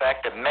about is the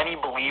fact that many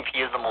believe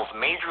he is the most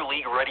major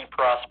league ready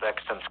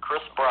prospect since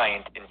Chris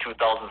Bryant in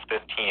 2015.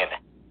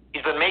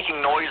 He's been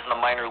making noise in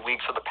the minor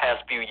leagues for the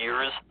past few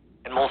years,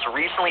 and most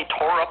recently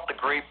tore up the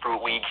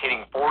Grapefruit League,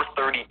 hitting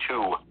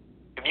 .432.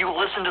 If you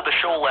listened to the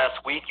show last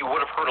week, you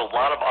would have heard a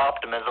lot of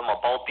optimism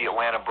about the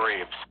Atlanta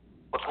Braves.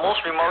 What's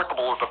most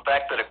remarkable is the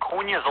fact that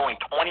Acuna is only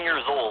 20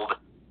 years old,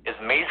 is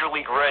major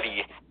league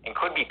ready, and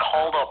could be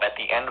called up at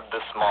the end of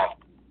this month.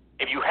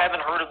 If you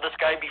haven't heard of this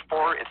guy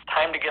before, it's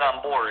time to get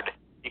on board,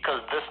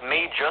 because this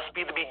may just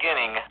be the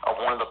beginning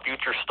of one of the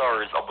future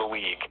stars of the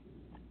league.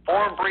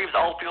 Former Braves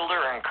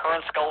outfielder and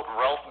current scout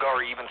Ralph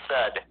Garr even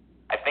said,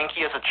 "I think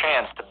he has a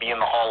chance to be in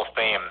the Hall of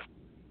Fame."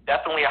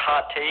 Definitely a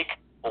hot take,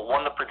 but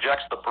one that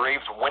projects the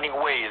Braves' winning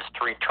ways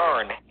to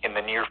return in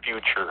the near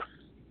future.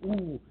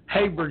 Ooh,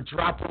 Hagberg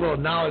dropped a little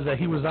knowledge that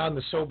he was on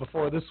the show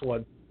before this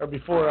one, or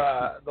before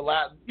the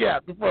last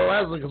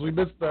one, because we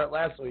missed that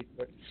last week.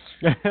 But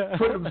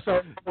put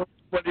himself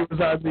when he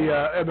was on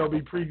the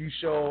MLB preview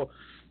show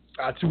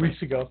 2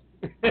 weeks ago.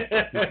 He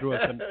threw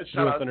us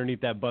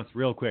underneath that bus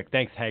real quick.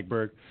 Thanks,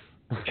 Hagberg.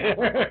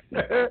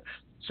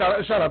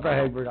 Shout out to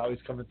Hagberg, always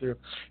coming through.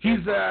 He's,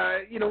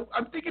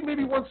 I'm thinking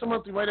maybe once a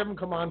month we might have him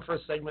come on for a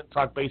segment,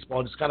 talk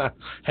baseball, just kind of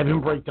have him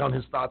break down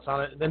his thoughts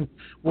on it, and then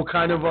we'll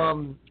kind of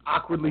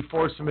awkwardly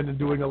force him into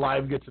doing a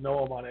live get to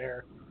know him on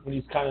air when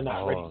he's kind of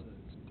not ready.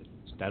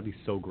 That'd be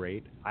so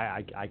great.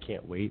 I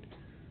can't wait.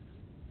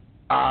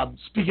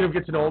 Speaking of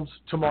get to know him,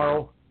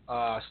 tomorrow,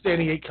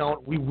 standing 8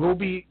 count, we will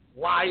be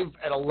live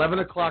at 11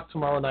 o'clock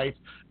tomorrow night,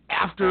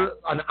 after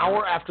an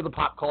hour after the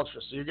pop culture.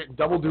 So you're getting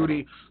double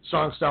duty,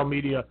 Song Style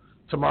Media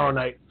tomorrow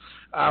night.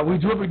 We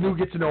do have a new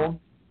get to know him,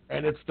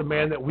 and it's the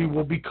man that we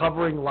will be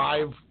covering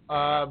live,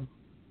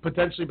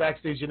 potentially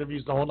backstage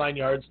interviews, the whole 9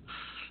 yards.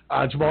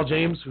 Jamal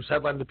James, who's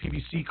headlining the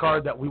PBC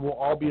card that we will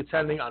all be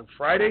attending on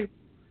Friday.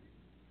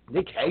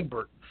 Nick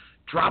Hagberg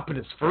dropping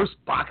his first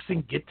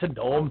boxing get to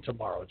know him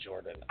tomorrow,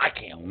 Jordan. I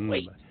can't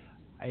wait.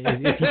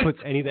 If he puts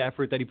any of the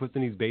effort that he puts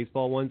in these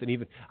baseball ones, and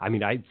even,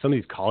 some of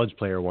these college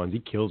player ones, he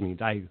kills me.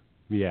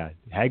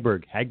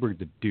 Hagberg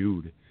the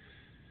dude.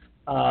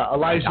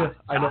 Elijah,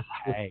 I know,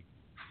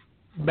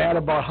 mad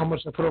about how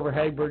much I put over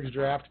Hagberg's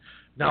draft.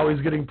 Now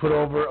he's getting put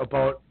over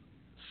about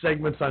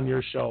segments on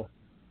your show.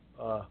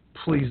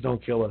 Please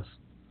don't kill us.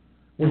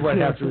 We might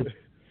have to.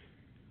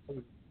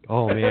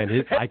 Oh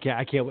man, I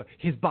can't.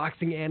 His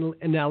boxing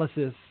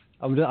analysis.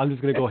 I'm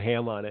just gonna go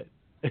ham on it.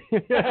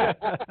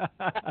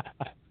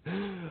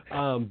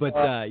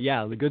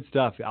 Yeah, the good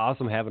stuff.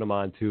 Awesome having him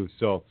on too.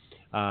 So,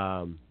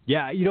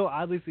 yeah,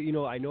 obviously,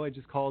 I know I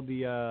just called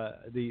the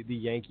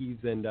Yankees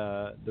and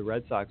the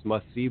Red Sox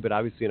must see, but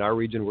obviously in our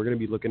region we're going to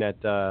be looking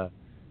at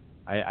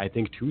I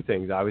think two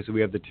things. Obviously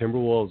we have the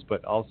Timberwolves,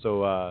 but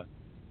also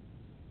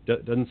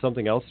doesn't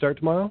something else start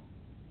tomorrow?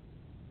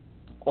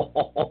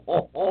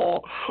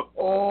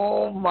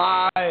 Oh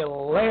my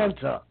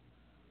Lanta.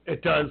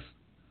 It does.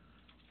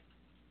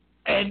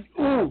 And,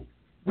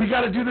 we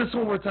got to do this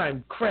one more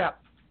time.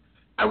 Crap.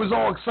 I was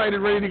all excited,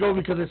 ready to go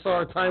because I saw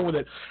our time with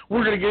it.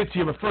 We're going to get it to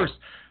you, but first,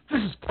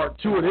 this is part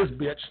 2 of this,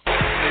 bitch.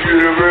 You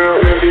the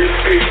real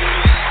MVP.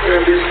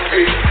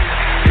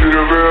 You the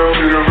real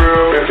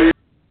MVP.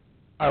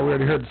 We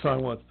already heard the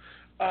song once.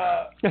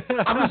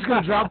 I'm just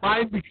going to drop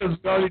mine because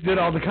we already did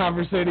all the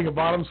conversating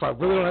about him, so I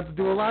really don't have to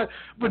do a lot.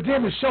 But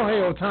damn it,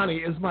 Shohei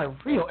Ohtani is my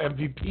real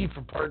MVP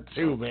for part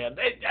 2, man.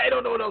 I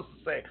don't know what else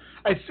to say.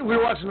 We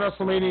were watching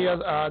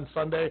WrestleMania on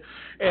Sunday,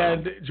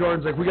 and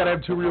Jordan's like, we got to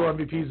have 2 real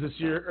MVPs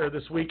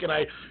this week, and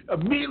I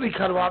immediately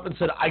cut him off and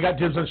said, I got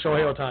dibs on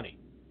Shohei Ohtani.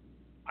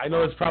 I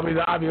know it's probably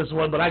the obvious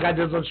one, but I got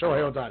dibs on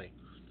Shohei Ohtani.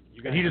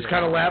 And he just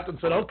kind of laughed and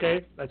said,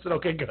 okay. I said,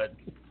 okay, good.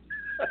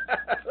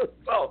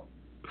 So,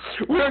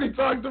 we already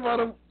talked about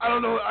him. I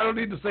don't know. I don't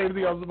need to say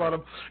anything else about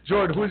him.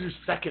 Jordan, who is your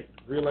second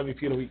real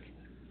MVP of the week?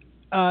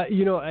 I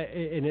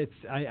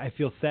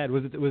feel sad.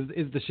 Is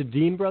the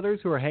Sedin brothers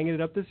who are hanging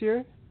it up this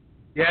year?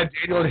 Yeah,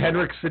 Daniel and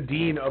Henrik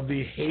Sedin of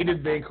the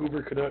hated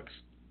Vancouver Canucks.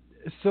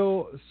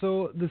 So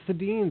the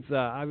Sedins,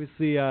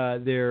 obviously,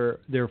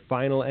 their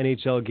final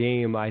NHL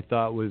game I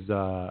thought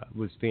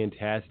was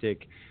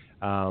fantastic.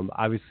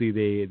 Obviously,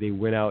 they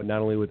went out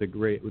not only with a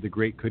great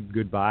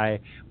goodbye,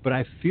 but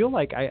I feel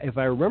like if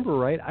I remember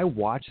right, I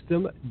watched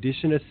them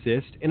dish an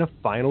assist in a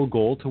final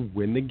goal to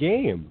win the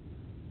game,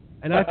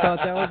 and I thought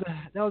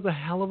that was a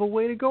hell of a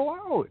way to go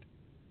out.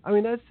 I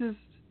mean, that's just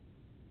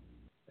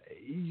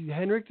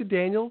Henrik to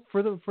Daniel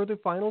for the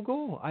final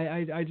goal.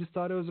 I just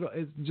thought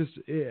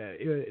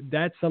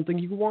that's something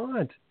you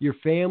want. Your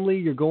family,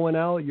 you're going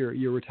out,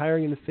 you're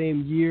retiring in the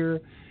same year.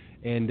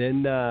 And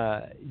then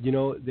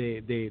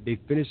they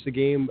finished the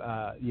game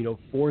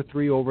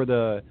 4-3 over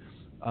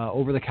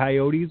the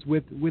Coyotes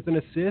with an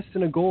assist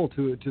and a goal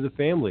to the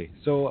family.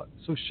 So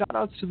shout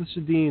outs to the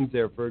Sedins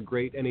there for a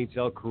great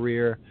NHL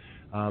career,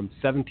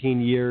 17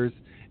 years,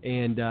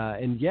 and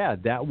yeah,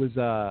 that was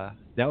my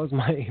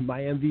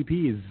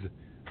MVPs.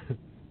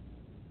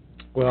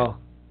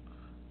 Well,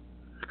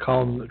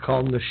 call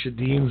them the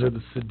Sedins or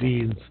the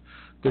Sedins.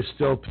 They're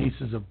still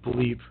pieces of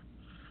bleep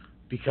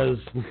because.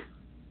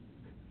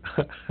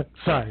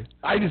 Sorry.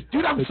 I'm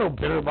so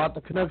bitter about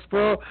the Canucks,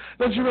 bro.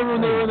 Don't you remember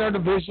when they were in our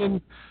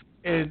division?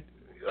 And,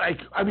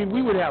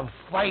 we would have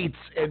fights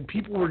and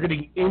people were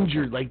getting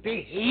injured. Like,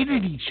 they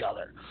hated each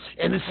other.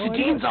 And the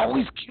Sedins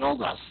always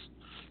killed us.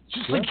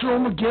 Just like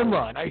Jerome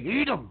McGinley. And I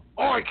hate them.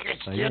 I can't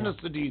stand the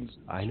Sedins.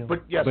 I know.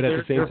 But, yes,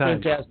 they're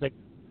fantastic.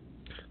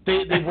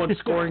 They've won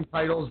scoring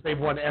titles. They've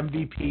won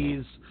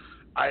MVPs.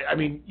 I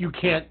mean, you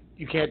can't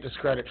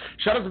discredit.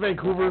 Shout out to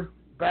Vancouver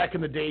back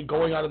in the day,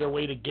 going out of their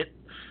way to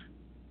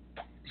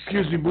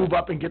move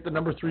up and get the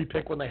number 3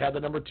 pick when they had the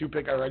number 2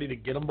 pick already to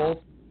get them both.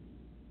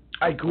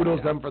 I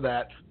kudos them for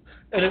that.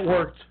 And it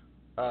worked,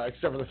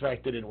 except for the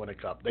fact they didn't win a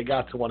cup. They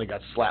got to one and got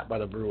slapped by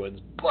the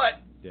Bruins.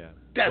 But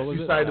that's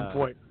beside the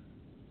point.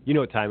 You know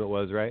what time it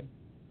was, right?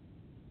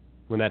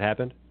 When that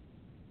happened?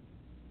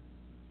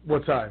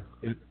 What time?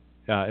 It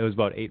was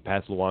about 8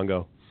 past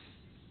Luongo.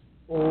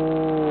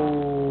 Oh.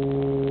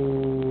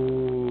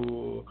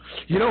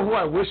 You know who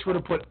I wish would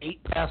have put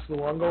 8 past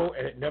Luongo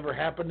and it never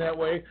happened that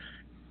way?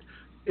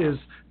 Is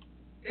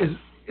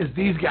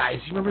these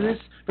guys. You remember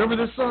this?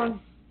 Remember this song?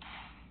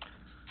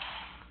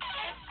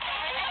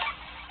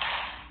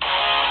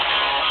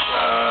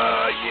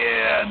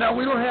 Yeah. Now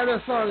we don't have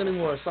that song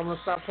anymore, so I'm going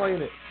to stop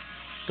playing it.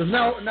 Because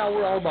now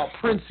we're all about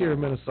Prince here in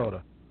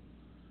Minnesota.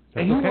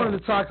 And he wanted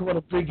to talk about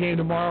a big game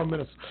tomorrow in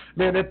Minnesota.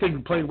 Man, that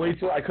thing played way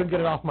too. I couldn't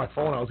get it off my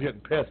phone. I was getting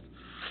pissed.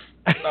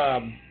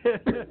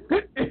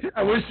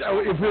 I wish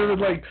if we were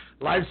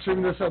live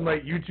streaming this on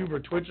YouTube or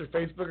Twitch or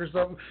Facebook or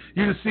something,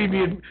 you'd just see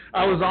me and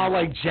I was all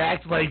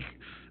jacked,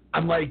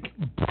 I'm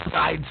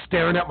eyed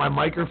staring at my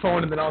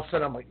microphone, and then all of a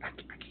sudden I'm I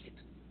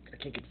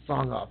can't get the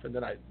song off, and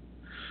then I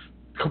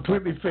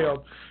completely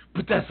failed.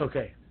 But that's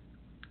okay.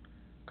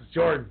 Because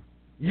Jordan,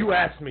 you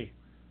asked me,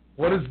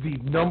 what is the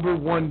number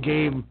 1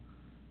 game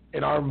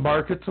in our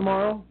market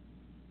tomorrow?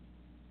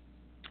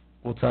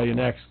 We'll tell you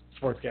next.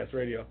 Sportscast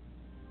Radio.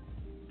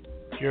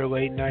 Your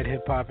late night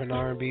hip hop and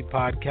R&B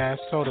podcast,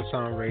 Soda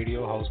Sound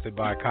Radio, hosted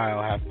by Kyle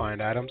Halfpint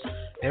Adams,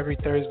 every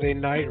Thursday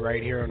night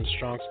right here on the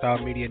Strong Style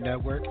Media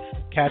Network.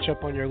 Catch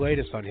up on your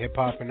latest on hip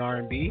hop and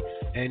R&B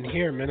and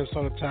hear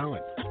Minnesota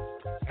talent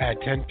at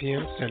 10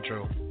 p.m.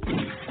 Central.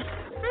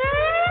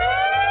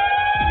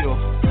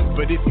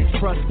 But if you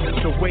trust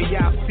the way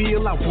I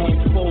feel, I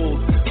won't fold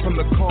from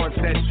the cards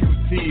that you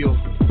deal.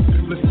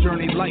 Let's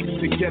journey life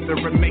together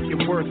and make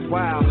it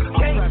worthwhile.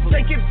 Can't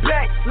take it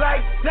back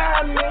like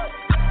diamond.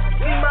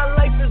 See, my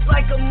life is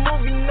like a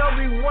movie, no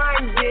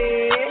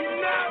rewinding.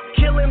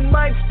 Killing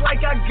mics like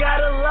I got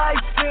a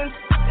license.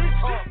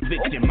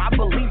 Victim, I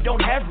believe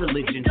don't have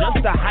religion,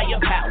 just a higher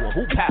power.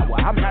 Who power?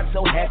 I'm not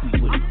so happy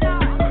with it.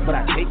 But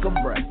I take a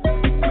breath,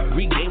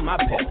 regain my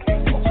pulse,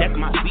 check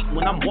my feet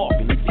when I'm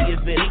walking to see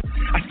if it ain't.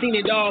 I seen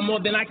it all more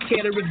than I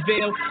care to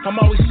reveal. I'm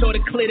always sure to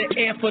clear the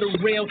air for the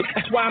real.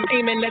 That's why I'm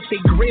aiming at the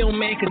grill,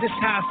 man, cause it's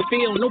how I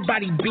feel.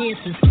 Nobody being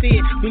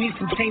sincere. We need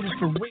some changes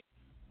for real.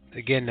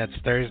 Again, that's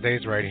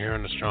Thursdays right here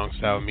on the Strong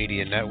Style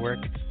Media Network.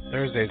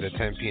 Thursdays at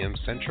 10 p.m.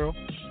 Central.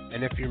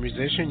 And if you're a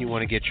musician, you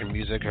want to get your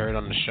music heard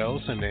on the show,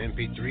 send the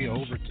MP3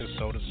 over to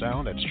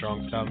SodaSound at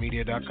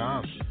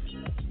StrongStyleMedia.com.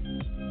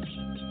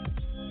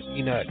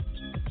 Peanut.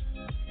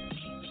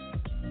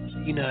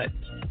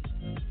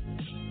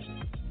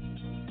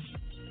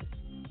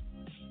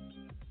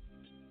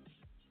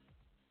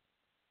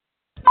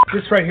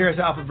 This right here is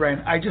Alpha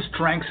Brain. I just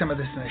drank some of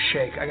this in a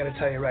shake. I got to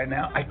tell you right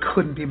now, I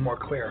couldn't be more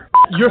clear.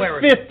 You're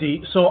Clarity.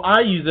 50, so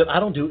I use it. I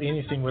don't do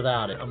anything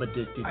without it. I'm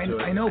addicted to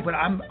it. I know, but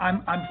I'm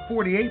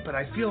 48, but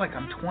I feel like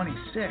I'm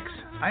 26.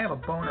 I have a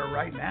boner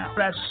right now.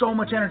 I have so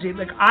much energy.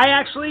 Like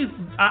I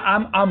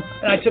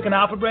took an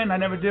Alpha Brain. I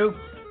never do.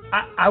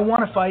 I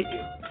want to fight you.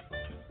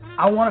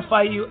 I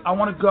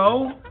want to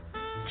go,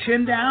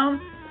 chin down,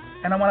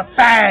 and I want to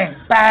bang,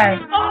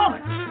 bang. Oh.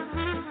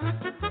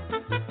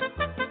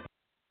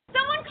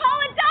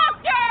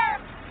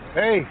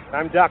 Hey,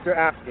 I'm Dr.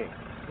 Apke.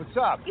 What's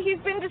up? He's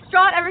been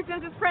distraught ever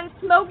since his friend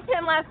smoked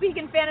him last week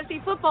in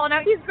fantasy football. Now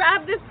he's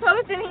grabbed this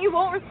post and he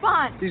won't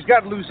respond. He's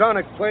got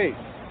losonic plague.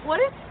 What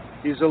is?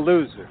 He's a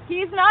loser.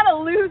 He's not a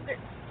loser.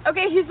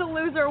 Okay, he's a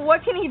loser.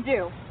 What can he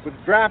do? With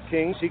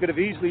DraftKings, he could have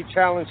easily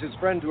challenged his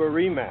friend to a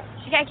rematch.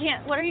 I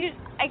can't. What are you?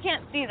 I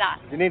can't see that.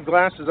 You need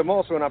glasses. I'm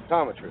also an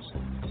optometrist.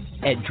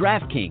 At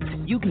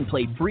DraftKings, you can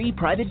play free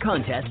private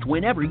contests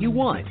whenever you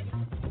want.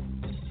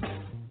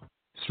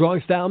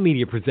 Strong Style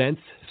Media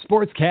presents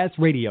Sportscast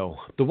Radio,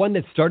 the one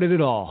that started it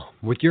all,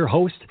 with your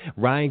host,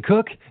 Ryan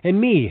Cook, and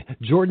me,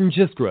 Jordan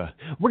Gistra.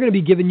 We're going to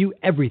be giving you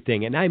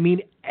everything, and I mean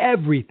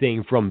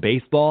everything from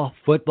baseball,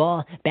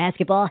 football,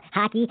 basketball,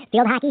 hockey,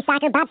 field hockey,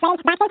 soccer,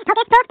 bobsledding, boxing,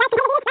 poker,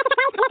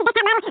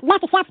 sports,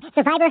 master chef,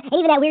 Survivor, and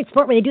even that weird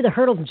sport where they do the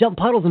hurdles and jump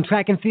puddles in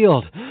track and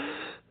field.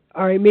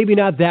 All right, maybe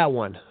not that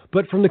one,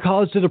 but from the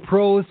college to the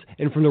pros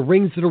and from the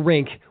rings to the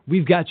rink,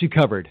 we've got you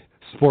covered.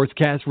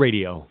 Sportscast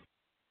Radio.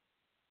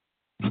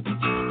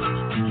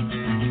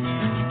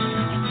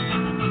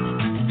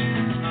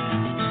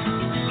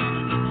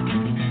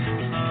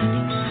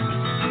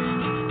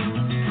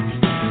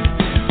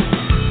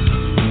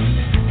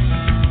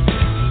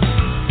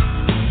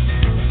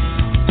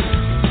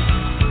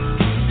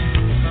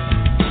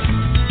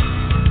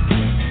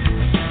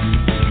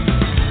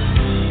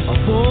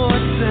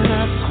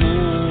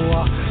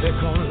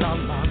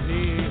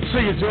 See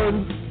you,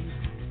 Jordan.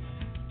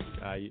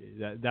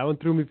 That one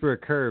threw me for a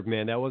curve,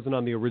 man. That wasn't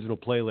on the original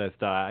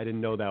playlist. I didn't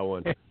know that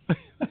one.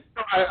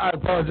 I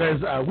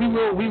apologize. We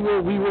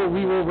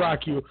will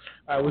rock you.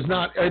 I was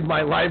not in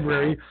my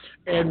library,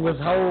 and with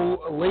how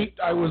late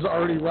I was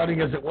already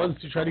running as it was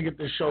to try to get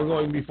this show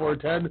going before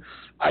 10,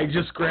 I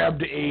just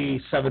grabbed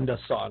a 7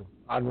 Dust song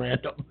on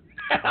random.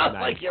 I was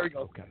like, here we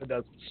go. Okay.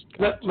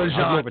 Let LeJean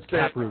I'm more of a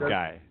Taproot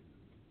guy.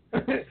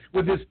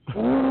 With this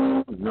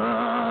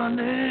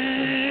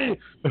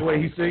the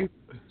way he sings,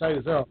 tight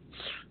as hell.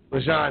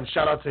 LeJean,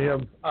 shout out to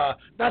him.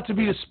 Not to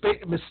be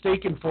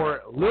mistaken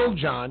for Lil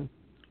Jon.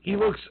 He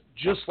looks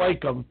just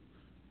like him,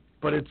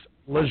 but it's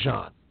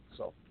LeJean.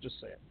 So just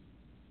saying.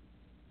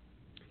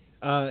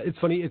 It's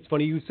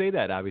funny you say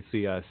that.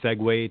 Obviously, a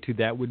segue to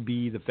that would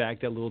be the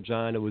fact that Lil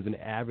Jon was an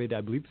avid,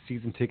 I believe,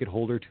 season ticket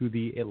holder to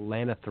the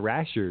Atlanta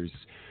Thrashers,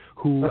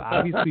 who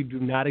obviously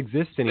do not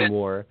exist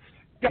anymore.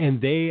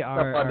 And they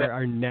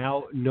are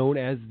now known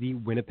as the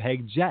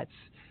Winnipeg Jets.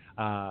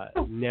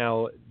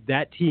 Now,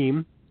 that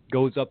team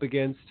goes up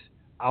against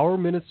our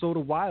Minnesota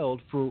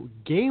Wild for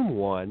Game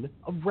 1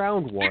 of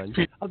Round 1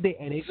 of the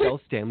NHL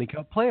Stanley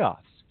Cup playoffs.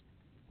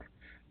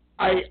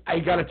 I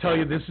got to tell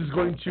you, this is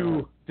going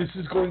to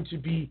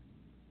be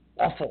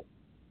awful.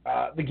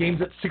 The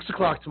game's at 6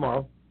 o'clock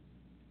tomorrow.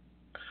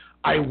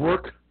 I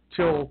work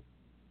till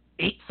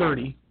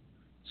 8:30,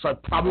 so I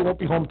probably won't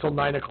be home till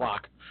 9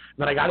 o'clock.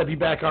 Then I got to be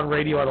back on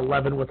radio at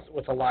 11 with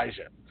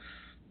Elijah.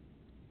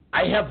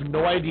 I have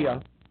no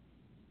idea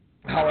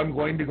how I'm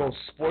going to go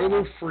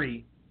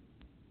spoiler-free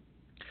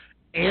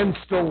and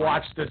still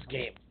watch this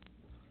game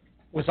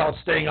without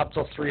staying up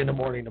till 3 in the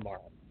morning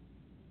tomorrow.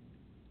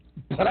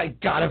 But I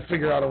got to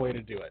figure out a way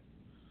to do it.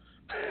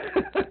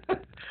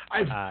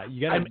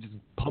 You got to just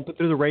pump it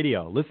through the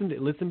radio. Listen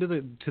to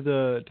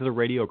the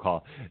radio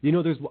call. You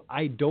know,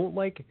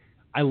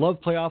 I love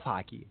playoff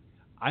hockey.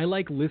 I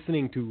like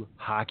listening to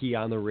hockey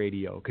on the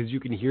radio because you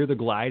can hear the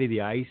glide of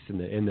the ice and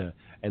the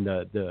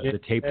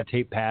tape to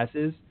tape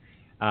passes,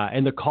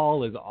 and the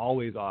call is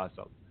always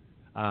awesome.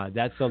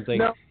 That's something.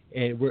 No.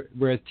 And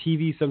whereas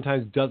TV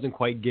sometimes doesn't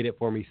quite get it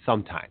for me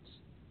sometimes.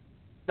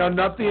 Now,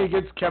 nothing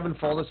against Kevin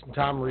Fultz and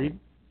Tom Reed.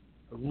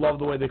 I love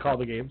the way they call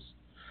the games.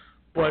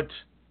 But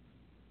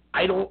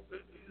I don't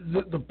 –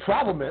 the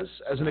problem is,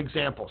 as an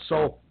example,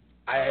 so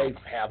I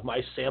have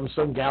my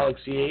Samsung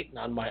Galaxy 8 and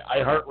on my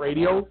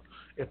iHeartRadio,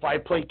 if I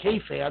play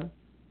K-Fan,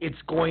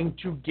 it's going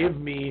to give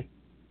me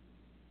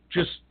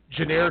just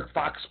generic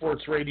Fox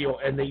Sports Radio,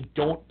 and they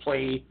don't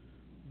play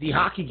the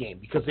hockey game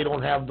because they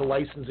don't have the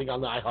licensing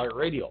on the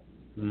iHeartRadio.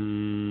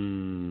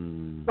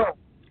 So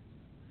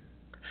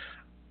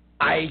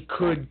I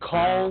could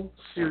call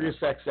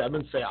SiriusXM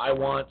and say, I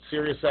want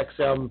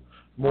SiriusXM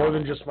more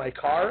than just my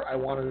car. I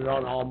want it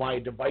on all my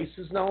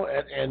devices now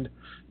and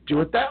do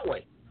it that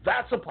way.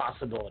 That's a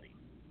possibility.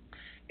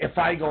 If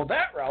I go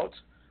that route,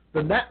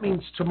 then that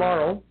means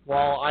tomorrow,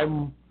 while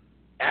I'm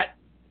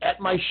at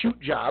my shoot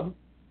job,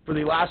 for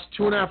the last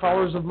 2.5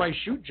 hours of my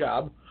shoot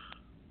job,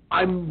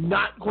 I'm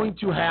not going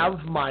to have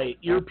my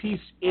earpiece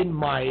in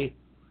my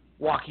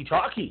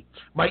walkie-talkie.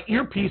 My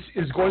earpiece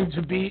is going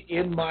to be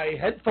in my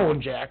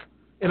headphone jack,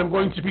 and I'm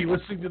going to be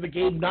listening to the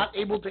game, not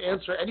able to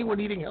answer anyone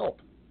needing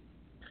help.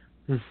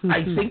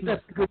 I think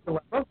that's a good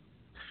dilemma,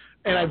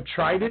 and I've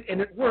tried it, and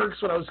it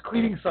works when I was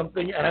cleaning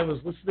something and I was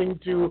listening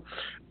to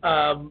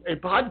a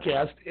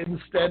podcast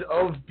instead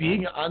of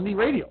being on the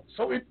radio.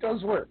 So it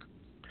does work.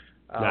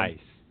 Nice.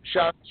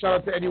 Shout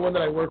out to anyone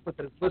that I work with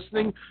that is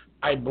listening.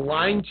 I'm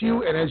lying to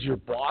you, and as your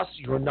boss,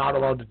 you are not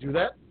allowed to do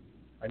that.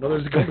 I know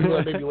there's a couple people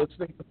that may be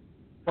listening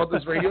about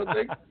this radio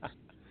thing.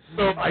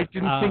 So I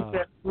didn't think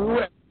that through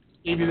and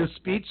gave you this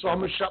speech, so I'm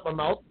going to shut my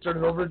mouth, turn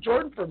it over to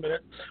Jordan for a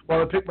minute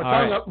while I pick my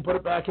tongue up and put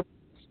it back in.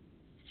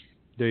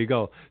 There you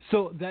go.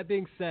 So that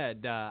being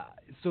said,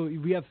 so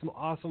we have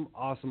some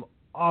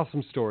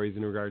awesome stories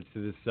in regards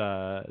to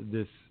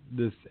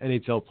this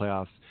NHL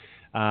playoffs.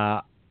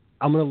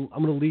 I'm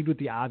gonna lead with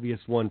the obvious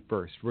one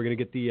first. We're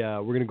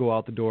gonna go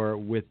out the door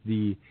with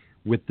the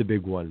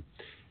big one.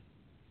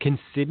 Can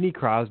Sidney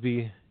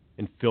Crosby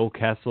and Phil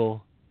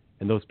Kessel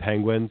and those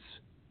Penguins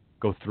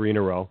go 3 in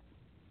a row?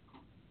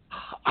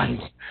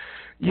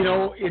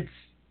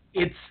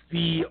 It's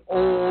the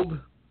old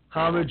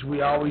homage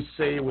we always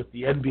say with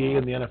the NBA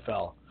and the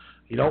NFL.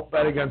 You don't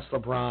bet against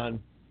LeBron.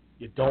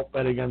 You don't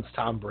bet against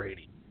Tom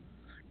Brady.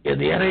 In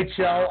the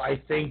NHL,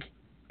 I think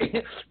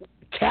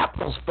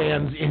Capitals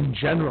fans in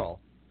general,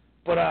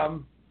 but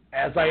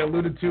as I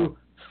alluded to,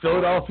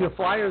 Philadelphia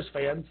Flyers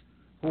fans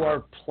who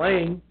are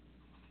playing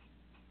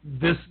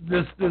this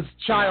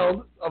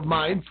child of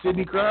mine,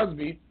 Sidney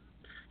Crosby,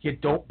 you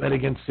don't bet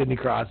against Sidney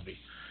Crosby.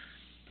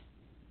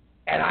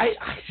 And I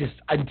just,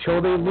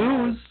 until they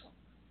lose,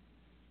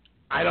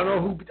 I don't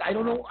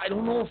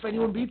know if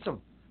anyone beats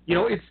them.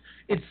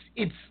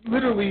 It's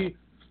literally,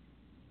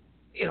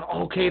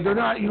 okay, they're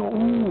not,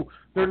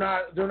 they're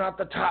not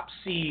the top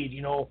seed,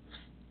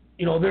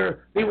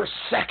 they were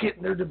second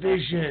in their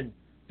division.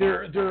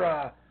 They're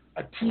a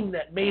team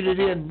that made it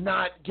in,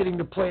 not getting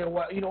to play a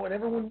while, and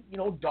everyone,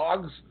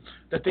 dogs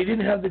that they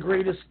didn't have the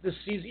greatest this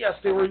season. Yes,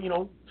 they were,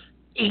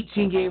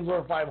 18 games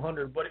over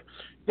 500, but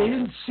they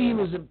didn't seem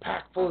as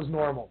impactful as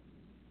normal.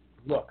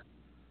 Look,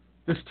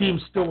 this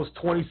team still was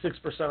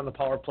 26% on the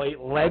power play,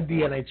 led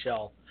the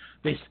NHL.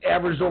 They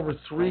averaged over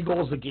 3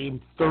 goals a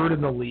game, third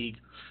in the league.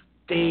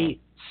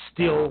 They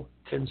still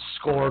can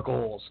score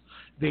goals.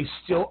 They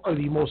still are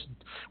the most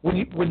 –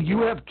 when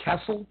you have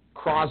Kessel,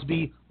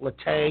 Crosby,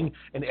 Letang,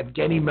 and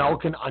Evgeny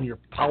Malkin on your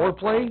power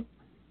play,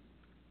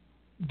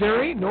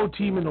 there ain't no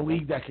team in the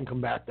league that can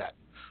combat that.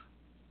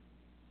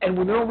 And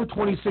when they're over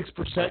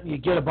 26% and you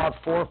get about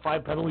 4 or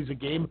 5 penalties a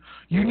game,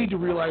 you need to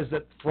realize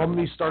that from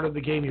the start of the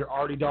game you're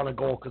already down a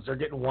goal because they're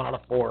getting 1 out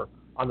of 4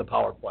 on the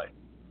power play.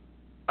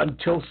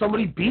 Until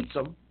somebody beats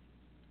them,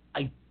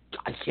 I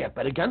can't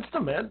bet against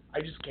them, man.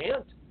 I just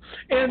can't.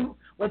 And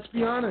let's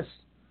be honest,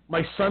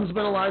 my son's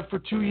been alive for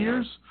 2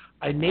 years.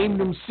 I named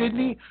him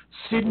Sidney.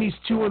 Sidney's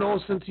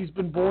 2-0 since he's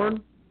been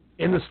born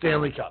in the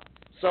Stanley Cup.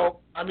 So,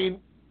 I mean,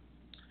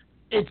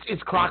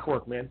 it's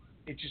clockwork, man.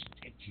 I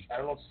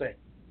don't know what to say.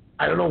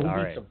 I don't know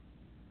who beats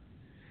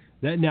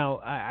them. Now,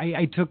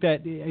 I took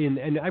that,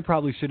 and I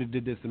probably should have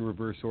did this in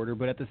reverse order,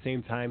 but at the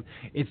same time,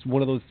 it's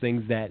one of those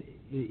things that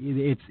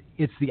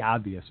it's the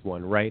obvious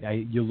one, right?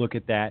 You look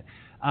at that.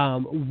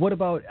 What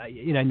about,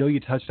 and I know you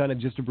touched on it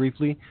just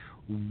briefly,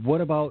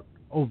 what about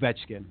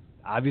Ovechkin?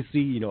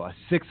 Obviously, a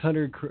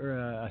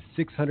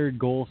 600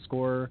 goal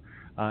scorer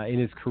in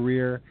his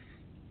career,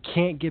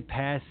 can't get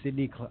past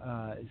Sidney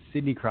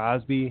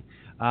Crosby,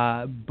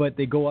 but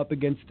they go up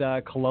against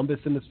Columbus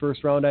in this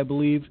first round, I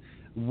believe.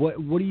 What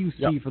do you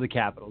see for the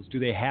Capitals? Do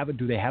they have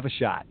a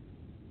shot?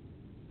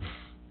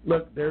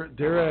 Look,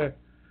 they're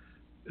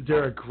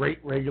a great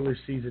regular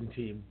season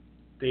team.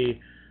 They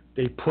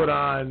put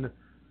on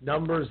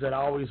numbers that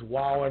always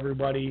wow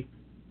everybody.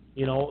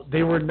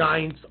 They were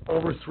 9th,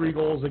 over 3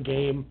 goals a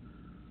game,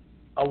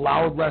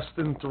 allowed less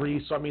than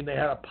 3. So I mean, they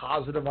had a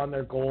positive on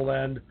their goal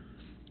end.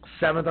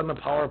 7th on the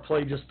power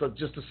play, just a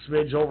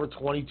smidge over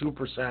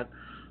 22%.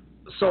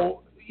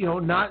 So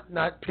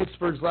not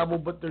Pittsburgh's level,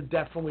 but they're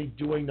definitely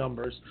doing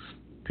numbers.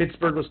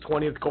 Pittsburgh was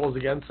 20th goals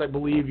against, I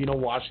believe.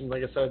 Washington,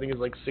 like I said, I think is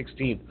like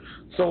 16th.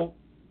 So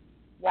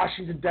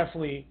Washington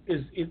definitely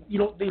is.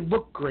 They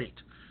look great.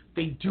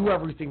 They do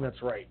everything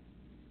that's right.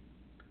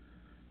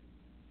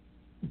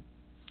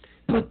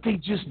 But they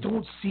just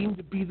don't seem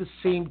to be the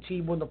same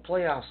team when the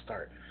playoffs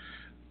start.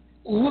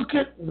 Look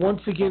at,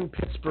 once again,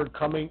 Pittsburgh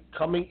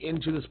coming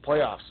into this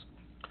playoffs.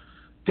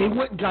 They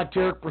went and got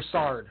Derek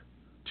Brassard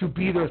to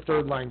be their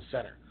third-line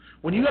center.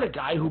 When you got a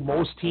guy who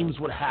most teams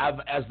would have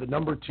as the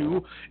number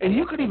 2, and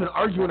you could even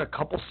argue in a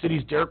couple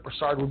cities Derek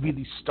Brassard would be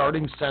the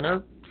starting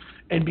center,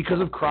 and because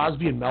of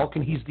Crosby and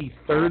Malkin, he's the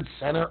third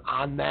center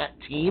on that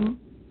team,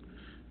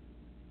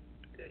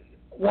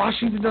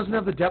 Washington doesn't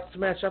have the depth to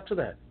match up to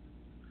that.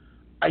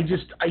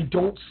 I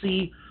don't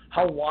see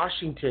how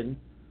Washington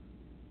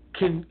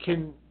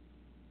can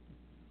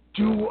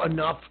do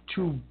enough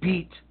to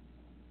beat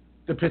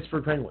the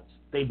Pittsburgh Penguins.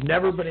 They've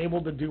never been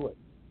able to do it.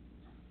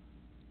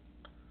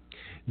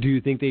 Do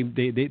you think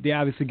they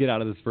obviously get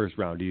out of this first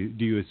round? Do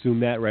you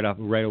assume that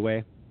right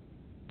away?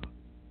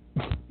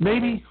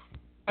 Maybe.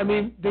 I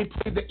mean, they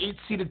played the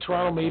 8th-seeded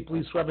Toronto Maple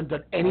Leafs, who haven't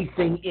done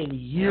anything in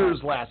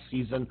years last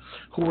season,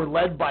 who were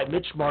led by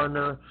Mitch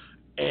Marner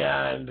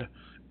and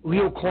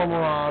Leo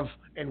Komarov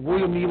and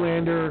William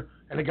Nylander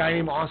and a guy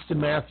named Austin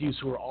Matthews,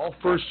 who were all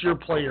first-year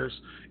players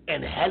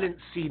and hadn't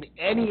seen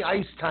any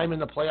ice time in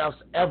the playoffs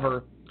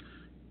ever,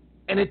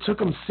 and it took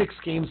them 6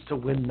 games to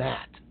win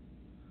that.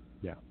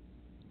 Yeah.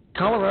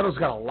 Colorado's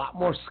got a lot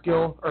more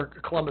skill, or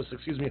Columbus,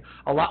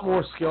 a lot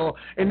more skill,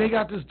 and they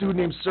got this dude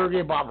named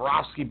Sergei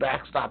Bobrovsky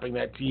backstopping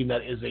that team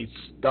that is a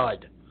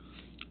stud.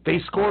 They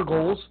score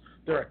goals.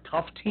 They're a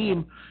tough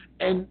team,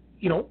 and,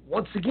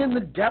 once again, the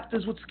depth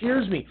is what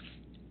scares me.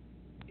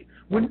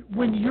 When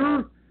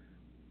you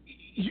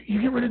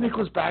get rid of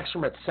Nicholas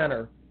Backstrom at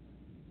center,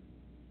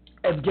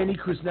 Evgeny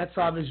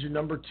Kuznetsov is your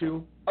number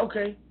 2.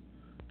 Okay,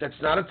 that's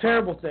not a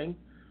terrible thing.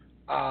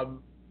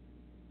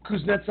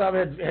 Kuznetsov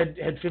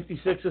had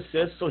 56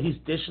 assists, so he's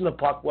dishing the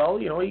puck well.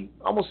 He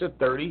almost hit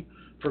 30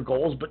 for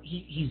goals, but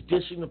he's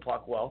dishing the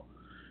puck well.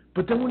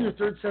 But then when your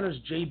third center is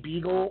Jay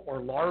Beagle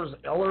or Lars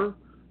Eller,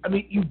 I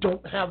mean, you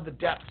don't have the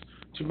depth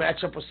to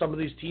match up with some of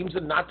these teams,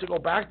 and not to go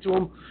back to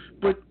them.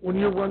 But when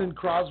you're running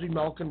Crosby,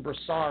 Malkin,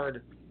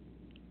 Brassard,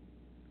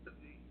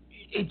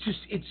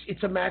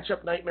 it's a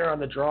matchup nightmare on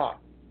the draw.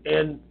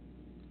 And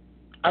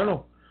I don't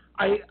know.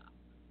 I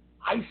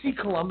see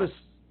Columbus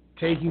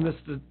taking this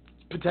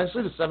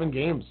potentially to 7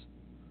 games.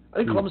 I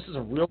think Columbus has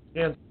a real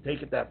chance to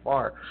take it that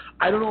far.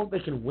 I don't know if they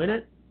can win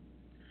it,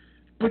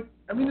 but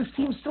I mean, this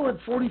team still had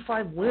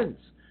 45 wins.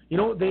 They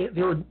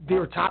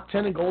were top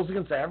 10 in goals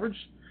against average.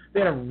 They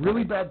had a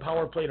really bad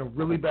power play and a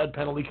really bad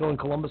penalty kill in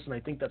Columbus, and I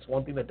think that's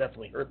one thing that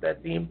definitely hurt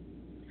that team.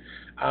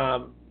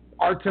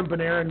 Artem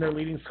Panarin, their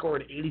leading scorer,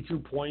 at 82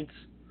 points,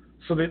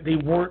 so that they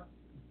weren't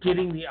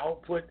getting the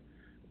output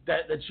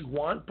that you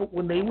want. But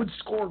when they would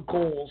score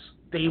goals,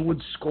 they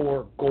would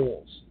score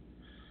goals.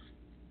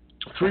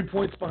 3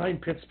 points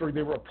behind Pittsburgh.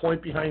 They were a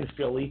point behind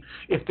Philly.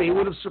 If they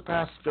would have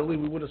surpassed Philly,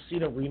 we would have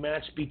seen a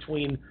rematch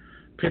between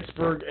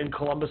Pittsburgh and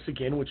Columbus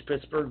again, which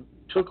Pittsburgh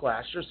took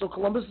last year. So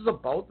Columbus is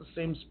about the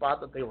same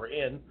spot that they were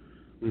in.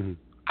 Mm-hmm.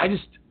 I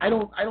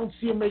don't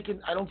see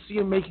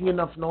him making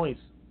enough noise.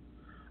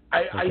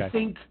 I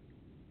think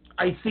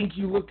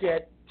you look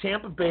at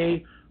Tampa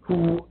Bay,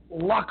 who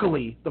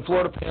luckily the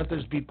Florida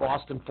Panthers beat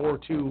Boston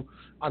 4-2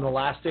 on the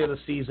last day of the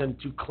season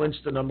to clinch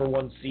the number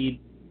 1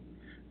 seed.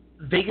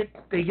 They get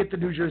the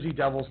New Jersey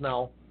Devils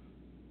now,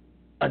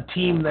 a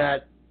team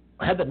that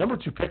had the number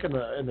 2 pick in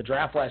the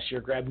draft last year,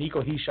 grabbed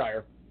Nico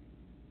Hischier,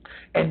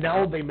 and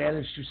now they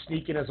managed to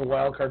sneak in as a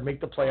wild card, make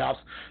the playoffs.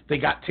 They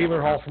got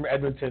Taylor Hall from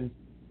Edmonton,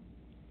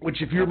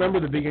 which, if you remember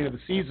the beginning of the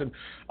season,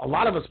 a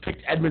lot of us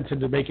picked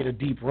Edmonton to make it a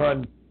deep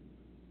run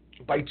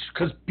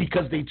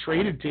because they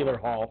traded Taylor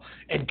Hall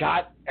and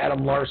got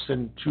Adam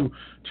Larson to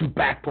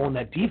backbone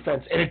that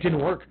defense, and it didn't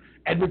work.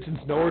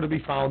 Edmonton's nowhere to be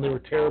found. They were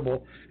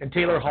terrible, and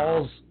Taylor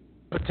Hall's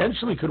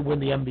potentially could win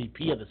the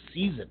MVP of the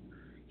season.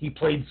 He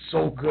played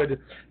so good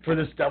for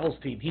this Devils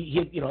team. He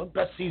hit,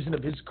 best season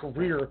of his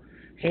career,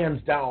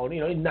 hands down.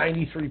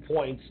 93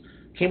 points.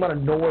 Came out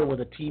of nowhere with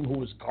a team who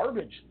was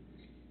garbage.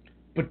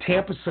 But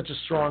Tampa's such a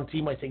strong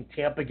team. I think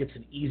Tampa gets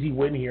an easy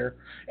win here.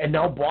 And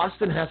now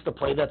Boston has to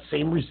play that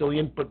same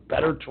resilient but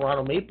better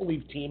Toronto Maple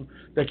Leaf team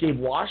that gave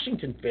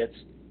Washington fits.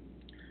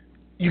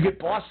 You get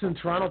Boston and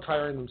Toronto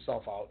tiring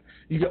themselves out.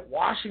 You get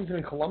Washington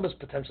and Columbus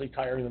potentially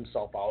tiring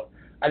themselves out.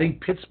 I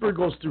think Pittsburgh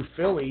goes through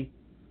Philly.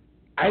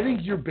 I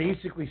think you're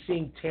basically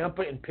seeing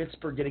Tampa and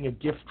Pittsburgh getting a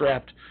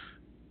gift-wrapped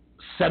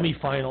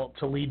semifinal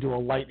to lead to a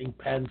Lightning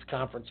Pens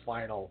conference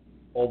final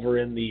over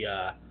in the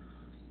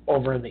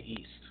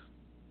East.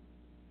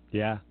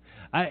 Yeah.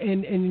 I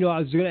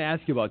was going to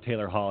ask you about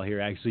Taylor Hall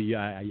here. Actually,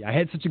 I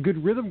had such a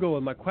good rhythm going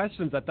with my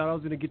questions. I thought I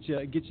was going to get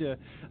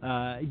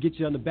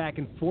you on the back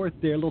and forth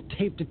there, a little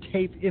tape to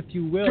tape, if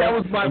you will. That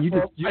was my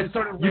fault.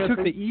 You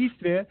took the East,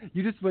 man.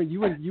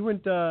 You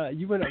went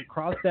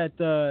across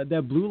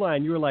that blue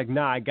line. You were like,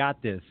 nah, I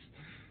got this.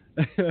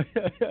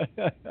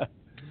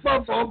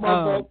 My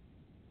fault.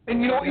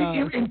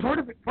 And and part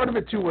of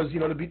it too was,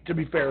 to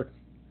be fair,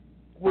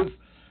 was,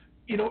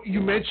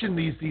 you mentioned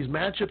these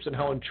matchups and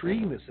how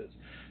intriguing this is,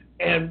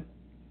 and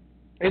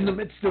in the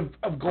midst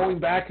of going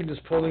back and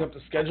just pulling up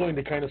the scheduling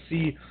to kind of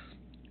see,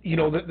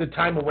 the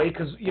time away,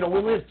 because we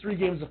only had 3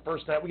 games the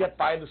first night, we got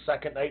 5 the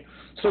second night,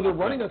 so they're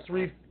running a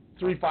 3-5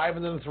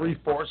 and then a 3-4.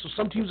 So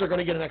some teams are going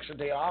to get an extra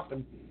day off,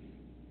 and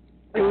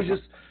it was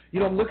just,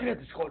 I'm looking at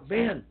this going,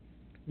 man,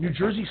 New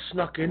Jersey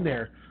snuck in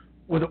there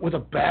with a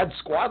bad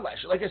squad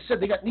last year. Like I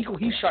said, they got Nico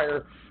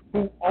Heeshire,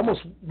 who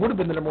almost would have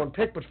been the number 1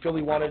 pick, but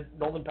Philly wanted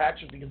Nolan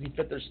Patrick because he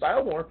fit their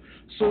style more.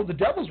 So the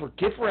Devils were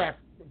gift wrap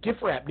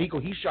Nico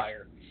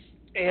Heeshire.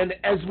 And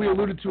as we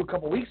alluded to a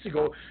couple weeks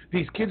ago,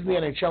 these kids in the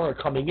NHL are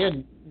coming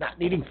in not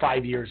needing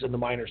 5 years in the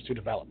minors to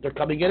develop. They're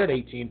coming in at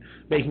 18,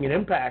 making an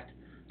impact.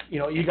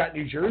 You got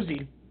New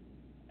Jersey,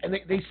 and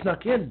they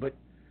snuck in. But,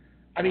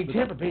 I mean,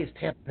 Tampa Bay is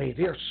Tampa Bay.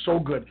 They are so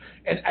good.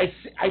 And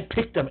I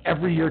pick them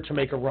every year to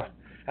make a run.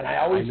 And I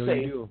always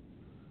say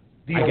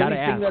the only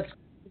thing that's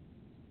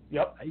 –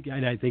 yep.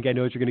 And I think I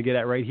know what you're going to get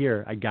at right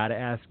here. I got to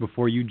ask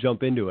before you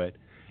jump into it.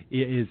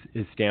 Is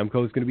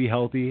Stamkos going to be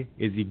healthy?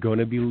 Is he going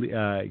to be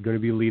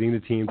leading the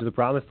team to the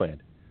promised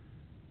land?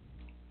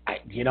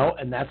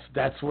 And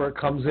that's where it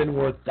comes in.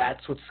 Where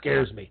that's what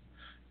scares me,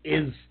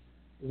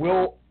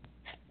 will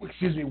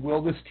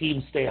this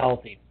team stay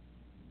healthy?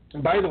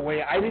 And by the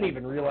way, I didn't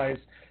even realize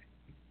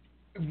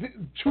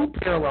 2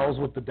 parallels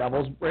with the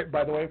Devils. Right,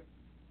 by the way,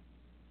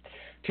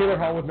 Taylor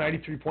Hall with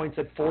 93 points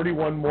at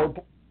 41 more.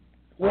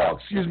 Well,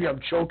 excuse me, I'm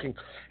choking.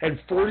 And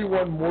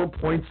 41 more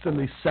points than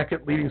the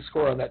second leading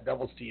scorer on that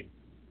Devils team.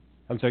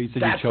 I'm sorry, you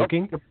said you're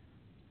choking?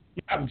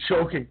 Yeah, I'm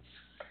choking.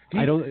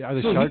 Are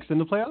the Sharks in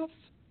the playoffs?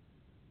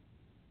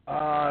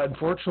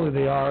 Unfortunately,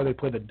 they are. They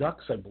play the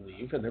Ducks, I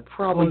believe, and they're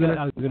probably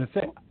I was going to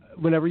say,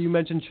 whenever you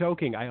mention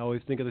choking, I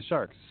always think of the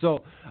Sharks.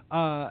 So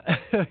carry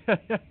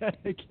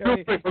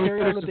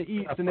on with the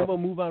East, and then we'll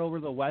move on over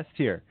to the West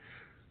here.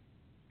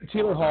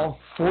 Taylor Hall,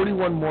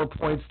 41 more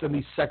points than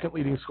the second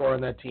leading scorer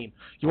on that team.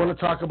 You want to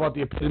talk about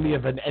the epitome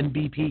of an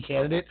MVP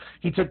candidate?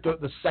 He took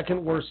the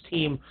second worst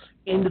team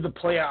into the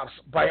playoffs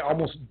by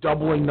almost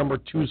doubling number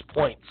 2's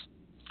points.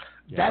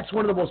 Yeah. That's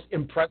one of the most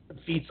impressive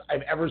feats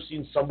I've ever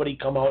seen somebody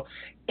come out,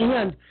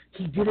 and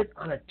he did it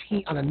on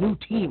a new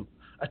team,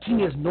 a team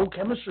he has no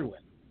chemistry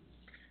with.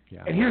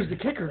 Yeah. And here's the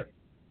kicker: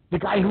 the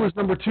guy who was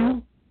number 2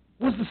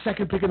 was the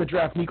second pick in the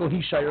draft, Nico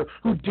Heeshire,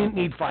 who didn't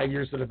need 5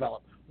 years to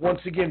develop.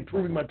 Once again,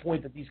 proving my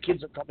point that these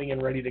kids are coming in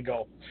ready to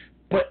go.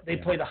 But they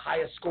play the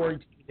highest scoring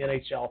team in the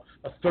NHL,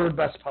 the 3rd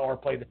best power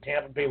play, the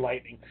Tampa Bay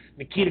Lightning.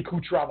 Nikita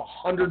Kucherov,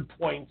 100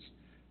 points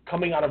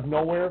coming out of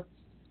nowhere.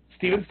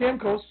 Steven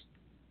Stamkos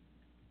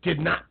did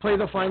not play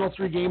the final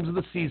 3 games of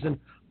the season.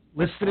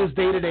 Listed as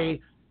day-to-day.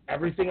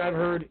 Everything I've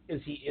heard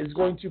is he is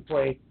going to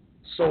play.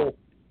 So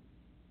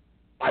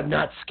I'm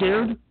not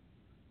scared.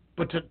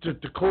 But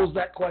to close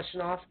that question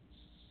off,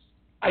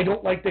 I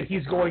don't like that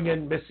he's going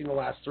in missing the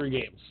last 3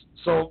 games.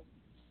 So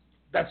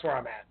that's where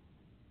I'm at.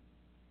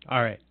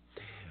 All right.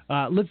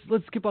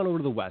 Let's skip on over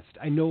to the West.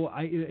 I know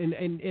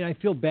and I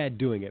feel bad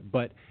doing it,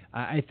 but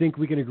I think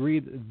we can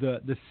agree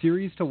the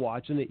series to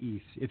watch in the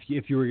East,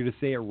 if you were going to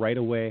say it right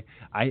away,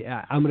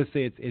 I'm going to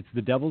say it's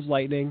the Devils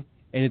Lightning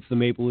and it's the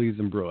Maple Leafs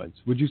and Bruins.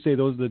 Would you say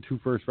those are the 2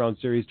 first-round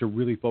series to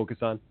really focus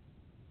on?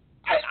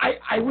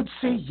 I would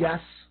say yes,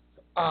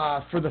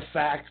 for the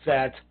fact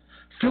that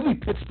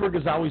Philly-Pittsburgh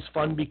is always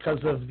fun because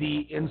of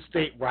the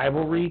in-state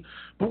rivalry,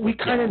 but we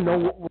kind of know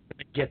what we're going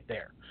to get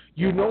there.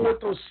 You know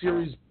what those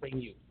series bring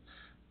you.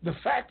 The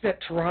fact that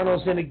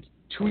Toronto's in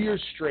 2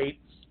 years straight,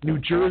 New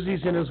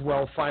Jersey's in as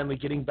well, finally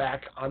getting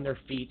back on their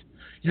feet.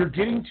 You're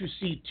getting to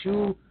see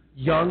 2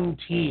 young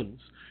teams,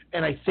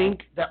 and I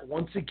think that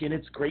once again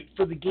it's great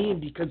for the game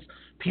because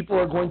people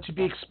are going to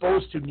be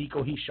exposed to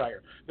Nico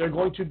Heeshire. They're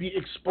going to be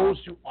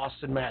exposed to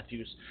Austin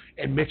Matthews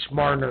and Mitch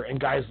Marner and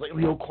guys like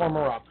Leo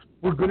Komarov.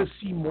 We're going to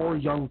see more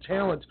young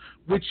talent,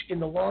 which in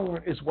the long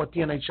run is what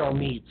the NHL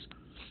needs.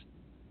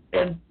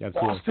 And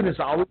Boston is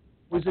always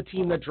a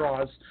team that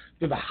draws.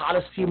 They're the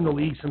hottest team in the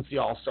league since the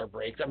All-Star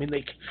break. I mean,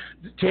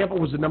 Tampa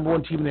was the number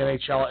 1 team in the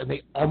NHL, and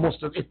they almost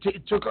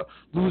it took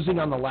losing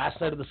on the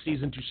last night of the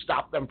season to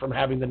stop them from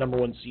having the number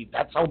 1 seed.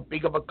 That's how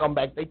big of a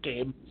comeback they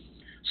came.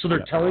 So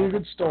they're telling a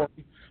good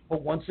story.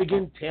 But once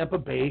again, Tampa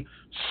Bay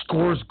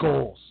scores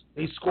goals.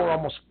 They score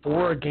almost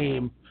 4 a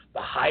game,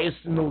 the highest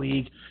in the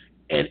league,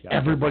 and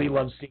everybody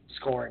loves seeing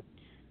scoring.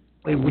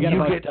 We got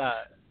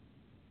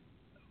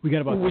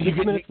about 6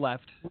 minutes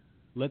left.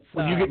 Let's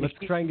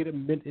try and get a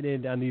minute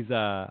in on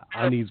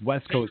these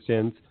West Coast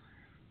sins.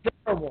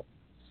 Terrible.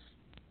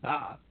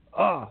 I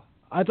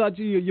thought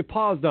you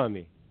paused on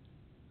me.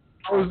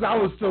 I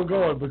was still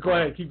going, but go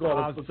ahead, keep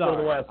going. Let's go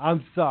to the West.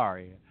 I'm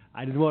sorry.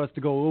 I didn't want us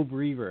to go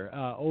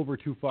over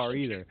too far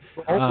either.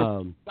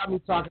 I'm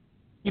talking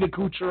Nikita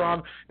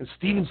Kucherov and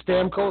Steven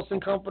Stamkos and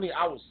company.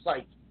 I was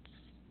psyched.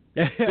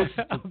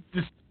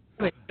 This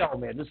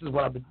is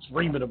what I've been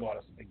dreaming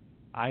about.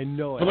 I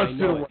know it. So let's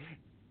do it.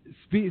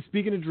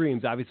 Speaking of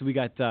dreams, obviously we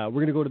got we're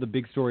going to go to the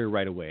big story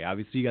right away.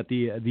 Obviously, you got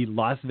the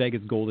Las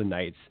Vegas Golden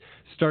Knights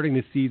starting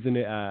the season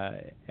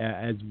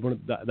as one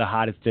of the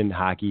hottest in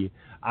hockey.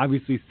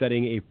 Obviously,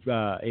 setting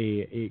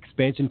a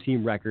expansion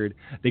team record.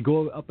 They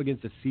go up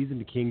against a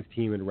seasoned Kings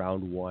team in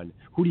round one.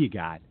 Who do you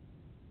got?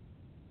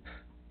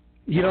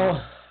 You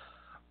know,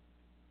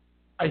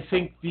 I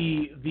think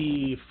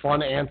the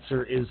fun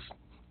answer is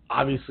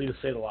obviously to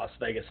say the Las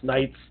Vegas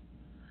Knights.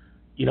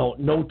 You know,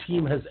 no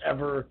team has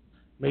ever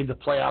made the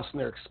playoffs in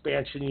their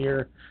expansion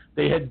year.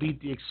 They had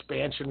beat the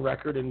expansion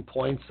record in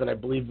points that I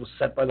believe was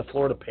set by the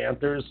Florida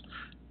Panthers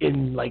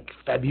in like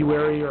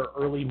February or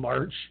early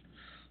March.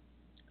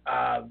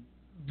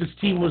 This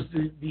team was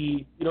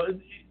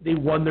they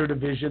won their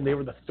division. They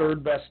were the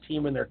third best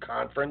team in their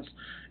conference,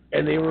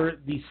 and they were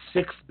the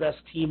sixth best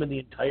team in the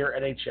entire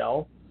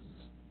NHL.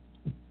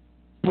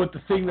 But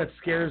the thing that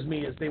scares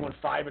me is they went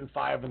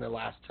 5-5 in their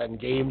last 10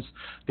 games.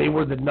 They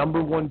were the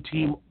number one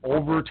team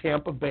over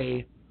Tampa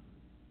Bay,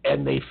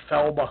 and they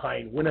fell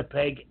behind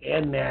Winnipeg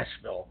and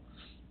Nashville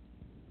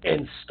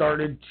and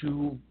started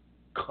to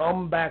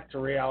come back to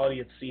reality,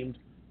 it seemed,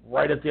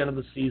 right at the end of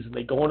the season.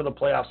 They go into the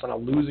playoffs on a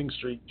losing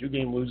streak,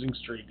 2-game losing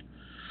streak.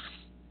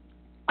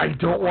 I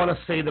don't want to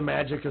say the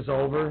magic is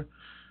over,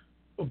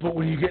 but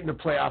when you get into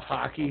playoff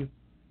hockey,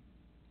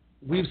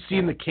 we've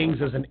seen the Kings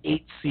as an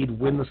 8 seed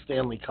win the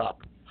Stanley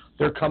Cup.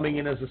 They're coming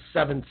in as a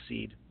 7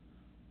 seed.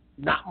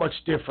 Not much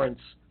difference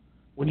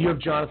when you have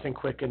Jonathan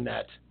Quick in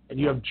net and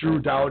you have Drew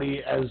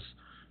Doughty as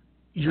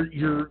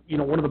you're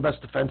one of the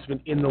best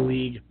defensemen in the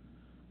league.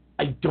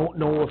 I don't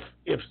know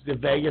if the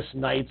Vegas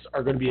Knights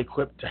are going to be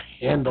equipped to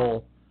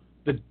handle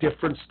the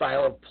different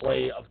style of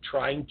play of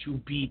trying to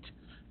beat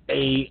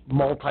a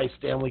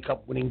multi-Stanley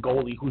Cup winning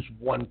goalie who's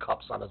won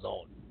cups on his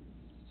own.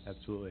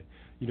 Absolutely.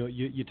 You know,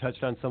 you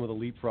touched on some of the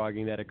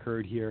leapfrogging that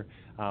occurred here.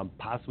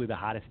 Possibly the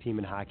hottest team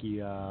in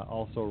hockey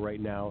also right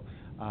now.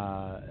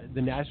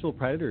 The Nashville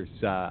Predators,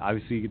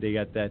 obviously they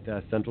got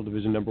that Central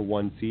Division number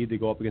 1 seed. They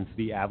go up against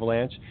the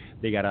Avalanche.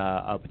 They got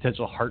a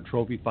potential Hart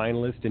Trophy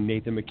finalist in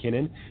Nathan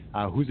McKinnon,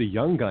 who's a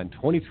young gun,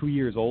 22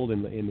 years old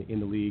in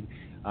the league.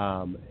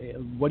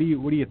 What do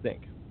you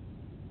think?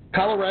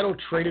 Colorado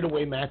traded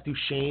away Matt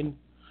Duchene,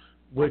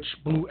 which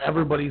blew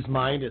everybody's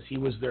mind as he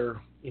was their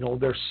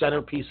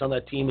centerpiece on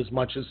that team, as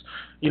much as,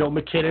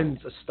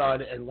 McKinnon's a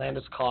stud and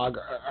Landeskog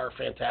are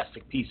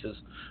fantastic pieces.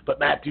 But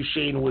Matt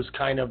Duchene was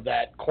kind of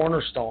that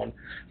cornerstone.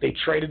 They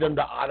traded him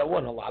to Ottawa,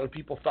 and a lot of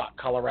people thought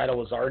Colorado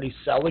was already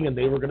selling and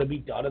they were going to be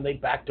done, and they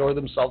backdoored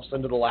themselves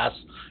into the last,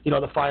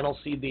 the final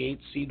seed, the 8th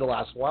seed, the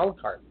last wild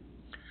card.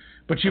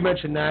 But you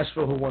mentioned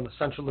Nashville, who won the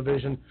Central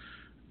Division.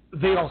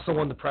 They also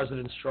won the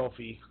President's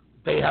Trophy.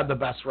 They had the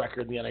best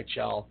record in the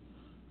NHL.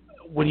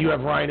 When you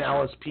have Ryan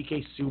Ellis,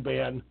 PK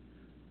Subban,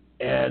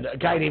 and a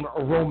guy named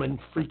Roman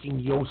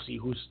freaking Yossi,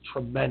 who's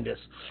tremendous.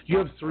 You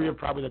have 3 of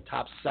probably the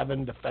top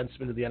 7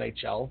 defensemen of the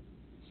NHL.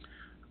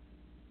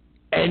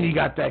 And you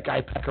got that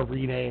guy, Pekka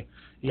Rinne.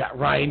 You got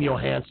Ryan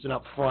Johansson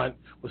up front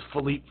with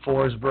Philippe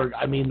Forsberg.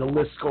 I mean, the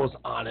list goes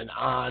on and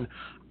on.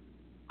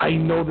 I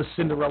know the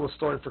Cinderella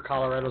story for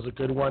Colorado is a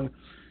good one,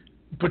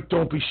 but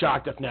don't be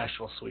shocked if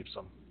Nashville sweeps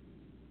them.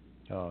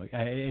 Oh,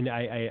 and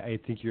I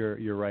think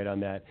you're right on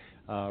that,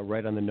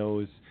 right on the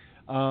nose.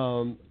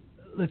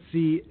 Let's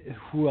see,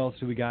 who else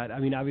do we got? I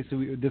mean,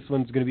 obviously, this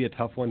one's going to be a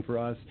tough one for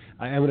us.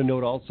 I am going to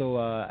note also,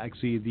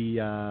 actually,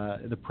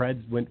 the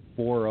Preds went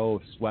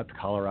 4-0, swept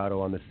Colorado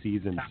on the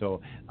season,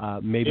 so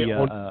maybe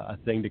a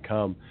thing to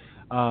come.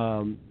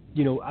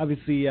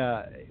 Obviously,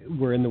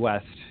 we're in the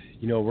West.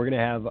 We're going to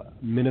have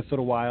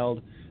Minnesota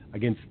Wild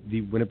against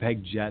the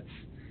Winnipeg Jets.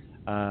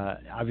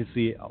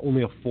 Obviously,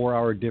 only a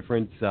 4-hour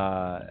difference,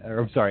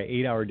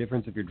 8-hour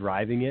difference if you're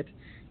driving it.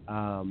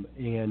 And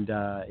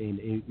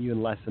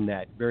even less than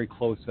that. Very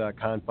close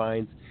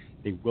confines.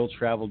 They will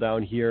travel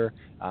down here,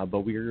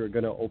 but we are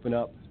going to open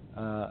up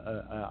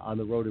on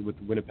the road with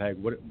Winnipeg.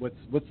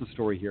 What's the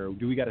story here?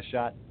 Do we got a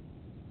shot?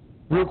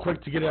 Real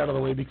quick to get it out of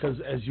the way, because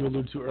as you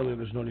alluded to earlier,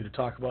 there's no need to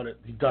talk about it.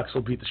 The Ducks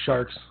will beat the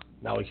Sharks.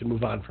 Now we can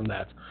move on from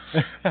that.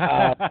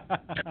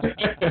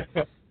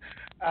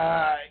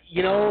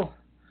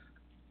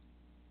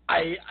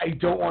 I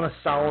don't want to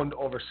sound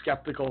over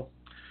skeptical,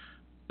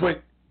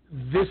 but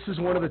this is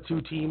one of the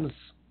 2 teams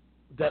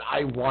that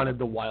I wanted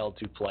the Wild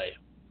to play.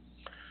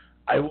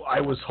 I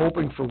was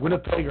hoping for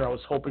Winnipeg, or I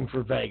was hoping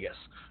for Vegas,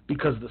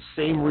 because the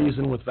same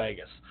reason with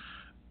Vegas.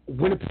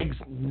 Winnipeg's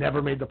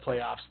never made the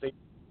playoffs. They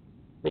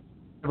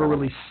never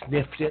really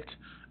sniffed it.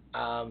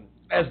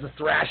 As the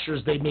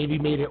Thrashers, they maybe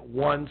made it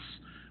once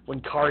when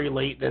Kari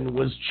Lehtonen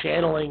was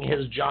channeling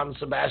his John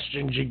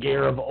Sebastian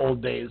Jaguar of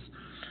old days.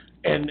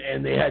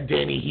 And they had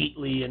Danny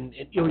Heatley and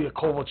Ilya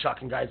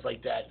Kovalchuk and guys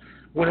like that.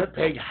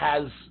 Winnipeg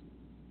has,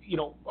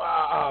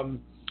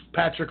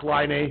 Patrick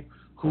Laine,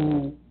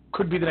 who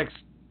could be the next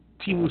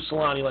Teemu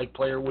Selanne-like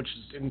player, which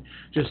is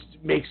just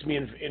makes me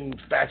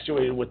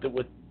infatuated with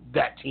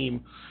that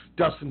team.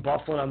 Dustin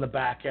Byfuglien on the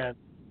back end.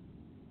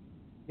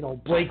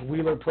 Blake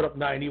Wheeler put up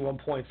 91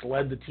 points,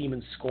 led the team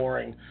in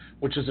scoring,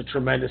 which is a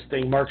tremendous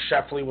thing. Mark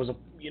Sheffley was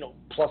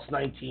plus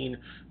 19,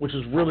 which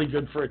is really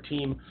good for a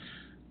team.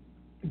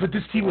 But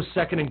this team was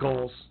second in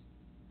goals,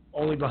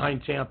 only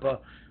behind Tampa.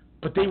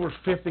 But they were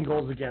fifth in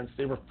goals against.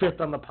 They were fifth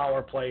on the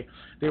power play.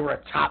 They were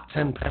a top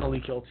 10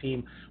 penalty kill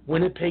team.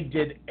 Winnipeg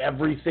did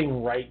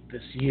everything right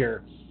this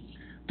year.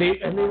 They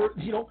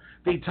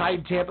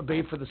tied Tampa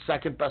Bay for the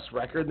second best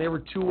record, and they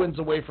were 2 wins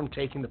away from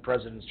taking the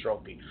President's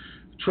Trophy.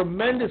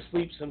 Tremendous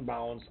leaps and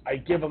bounds. I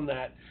give them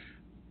that.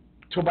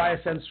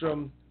 Tobias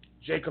Enstrom,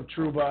 Jacob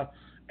Trouba,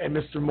 and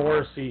Mr.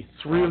 Morrissey,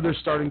 3 of their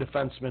starting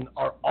defensemen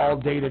are all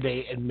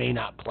day-to-day and may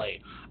not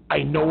play. I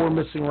know we're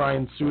missing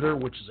Ryan Suter,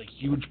 which is a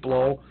huge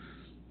blow,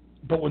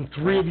 but when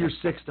 3 of your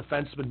 6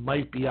 defensemen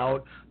might be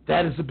out,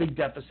 that is a big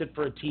deficit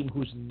for a team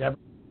who's never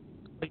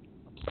played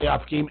a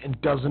playoff game and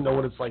doesn't know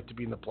what it's like to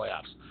be in the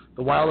playoffs.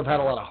 The Wild have had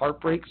a lot of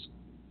heartbreaks.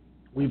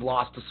 We've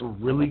lost to some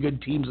really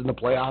good teams in the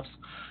playoffs,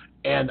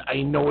 and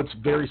I know it's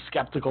very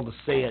skeptical to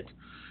say it,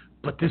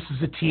 but this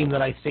is a team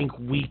that I think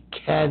we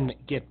can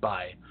get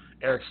by.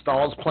 Eric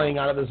Stahl's playing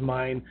out of his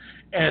mind,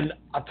 and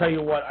I'll tell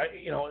you what,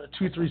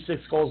 2.36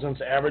 goals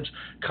against average.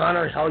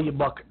 Connor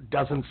Hellebuyck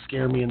doesn't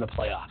scare me in the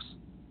playoffs.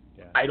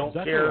 Yeah. I don't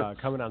care.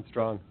 Coming on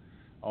strong,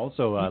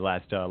 also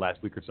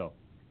last week or so.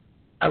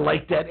 I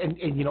like that, and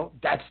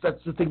that's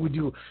the thing we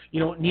do.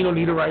 Nino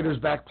Niederreiter's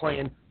back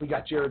playing. We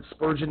got Jared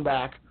Spurgeon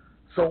back,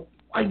 so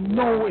I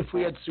know if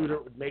we had Suter,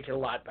 it would make it a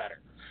lot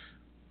better.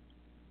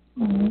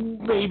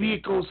 Maybe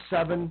it goes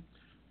 7.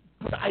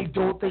 But I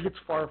don't think it's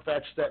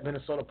far-fetched that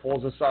Minnesota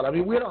pulls us out. I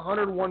mean, we had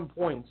 101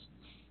 points.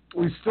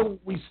 We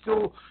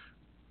still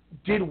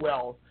did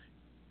well.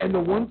 And the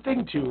one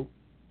thing, too,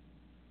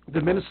 the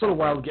Minnesota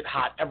Wild get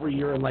hot every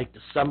year in,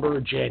 December or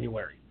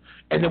January.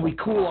 And then we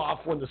cool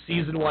off when the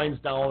season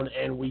winds down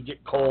and we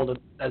get cold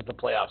as the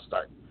playoffs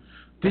start.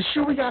 This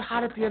year we got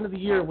hot at the end of the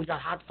year and we got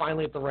hot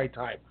finally at the right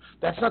time.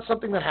 That's not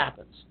something that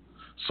happens.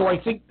 So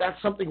I think that's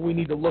something we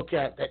need to look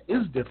at that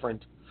is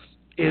different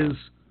is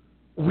 –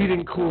 we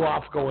didn't cool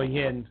off going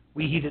in.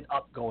 We heated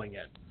up going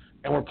in.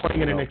 And we're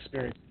playing in an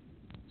experience.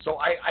 So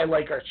I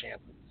like our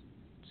chances.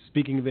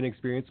 Speaking of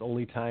inexperience,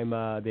 only time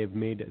they've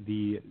made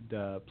the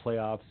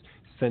playoffs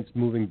since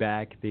moving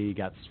back. They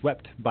got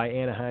swept by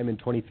Anaheim in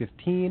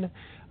 2015.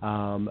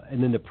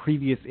 And then the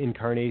previous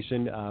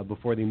incarnation,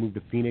 before they moved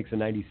to Phoenix in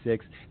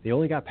 96, they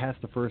only got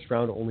past the first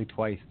round only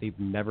twice. They've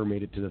never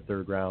made it to the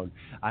third round.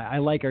 I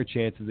like our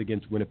chances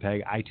against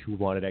Winnipeg. I, too,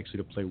 wanted actually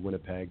to play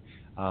Winnipeg.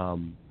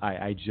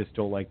 I just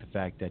don't like the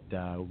fact that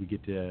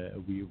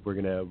we're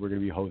gonna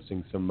be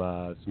hosting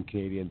some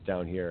Canadians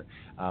down here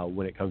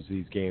when it comes to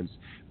these games.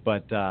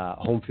 But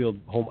home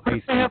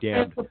ice be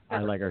damned. I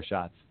like our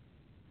shots.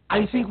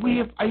 I think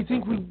we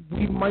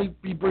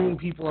might be bringing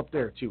people up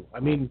there too.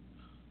 I mean,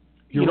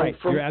 you're right.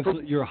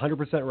 You're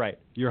 100% right.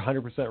 You're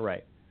 100%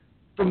 right.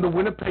 From the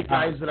Winnipeg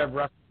guys that I've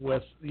wrestled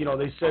with,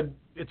 they said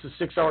it's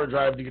a 6-hour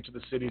drive to get to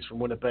the cities from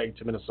Winnipeg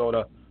to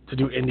Minnesota to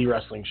do indie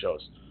wrestling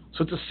shows.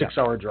 So it's a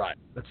 6-hour drive.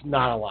 That's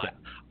not a lot.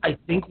 Yeah. I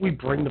think we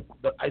bring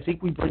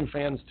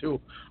fans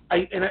too.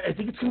 I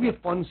think it's going to be a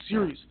fun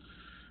series.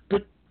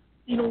 But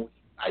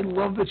I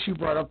love that you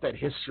brought up that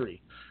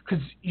history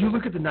because you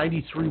look at the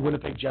 '93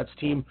 Winnipeg Jets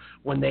team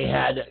when they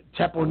had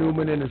Teppo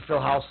Newman and Phil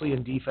Housley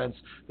in defense.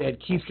 They had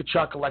Keith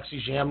Tkachuk, Alexei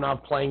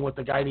Zhamnov playing with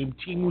a guy named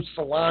Teemu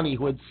Selanne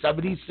who had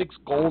 76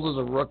 goals as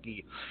a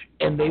rookie,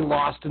 and they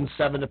lost in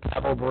 7 to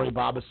Pavel Bure,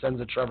 Bob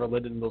Essenza, Trevor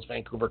Linden, and those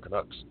Vancouver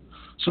Canucks.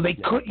 So they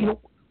could,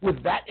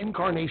 with that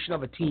incarnation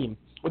of a team,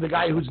 with a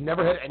guy who's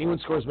never had anyone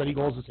score as many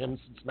goals as him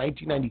since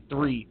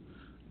 1993,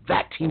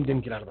 that team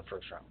didn't get out of the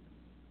first round.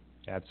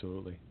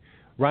 Absolutely.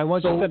 Ryan, why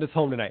don't you send us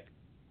home tonight?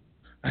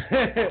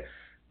 I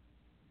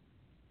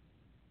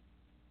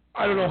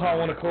don't know how I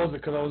want to close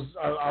it because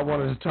I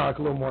wanted to talk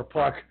a little more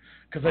puck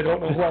because I don't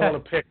know who I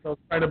want to pick. I was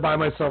trying to buy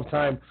myself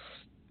time.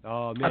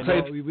 Oh man,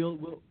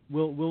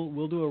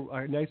 we'll do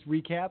a nice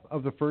recap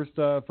of the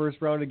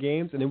first round of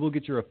games, and then we'll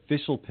get your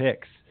official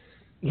picks.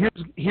 Here's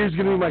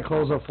going to be my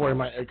closeout for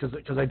you,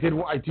 because I do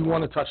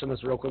want to touch on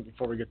this real quick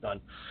before we get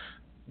done.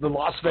 The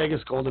Las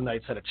Vegas Golden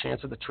Knights had a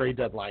chance at the trade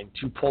deadline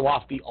to pull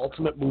off the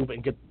ultimate move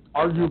and get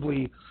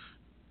arguably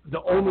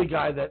the only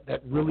guy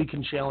that really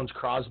can challenge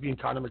Crosby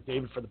and Connor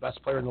McDavid for the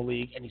best player in the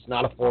league, and he's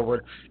not a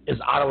forward, is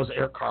Ottawa's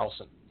Erik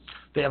Karlsson.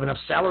 They have enough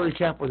salary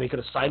cap where they could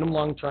have signed him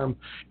long term,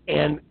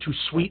 and to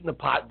sweeten the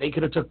pot, they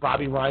could have took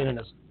Bobby Ryan in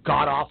his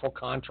god-awful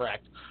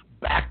contract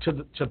back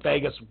to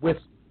Vegas with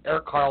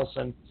Erik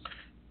Karlsson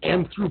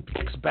and threw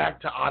picks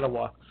back to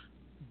Ottawa,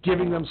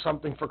 giving them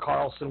something for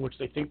Karlsson, which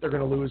they think they're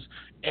going to lose,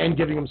 and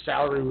giving them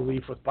salary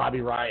relief with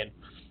Bobby Ryan.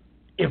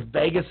 If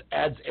Vegas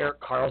adds Erik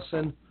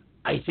Karlsson,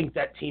 I think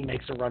that team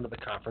makes a run to the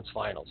conference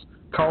finals.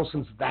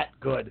 Karlsson's that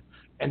good,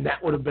 and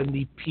that would have been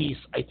the piece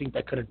I think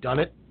that could have done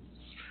it.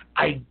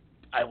 I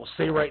will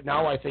say right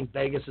now I think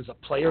Vegas is a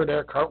player with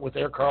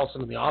Erik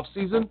Karlsson in the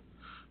offseason,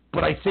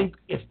 but I think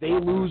if they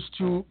lose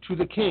to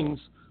the Kings,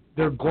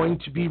 they're going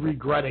to be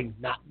regretting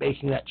not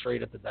making that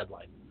trade at the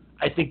deadline.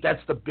 I think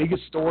that's the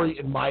biggest story,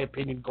 in my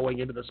opinion, going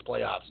into this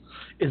playoffs.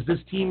 Is this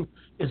team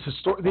is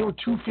historic? They were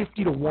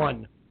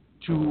 250-1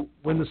 to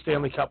win the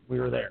Stanley Cup when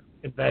we were there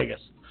in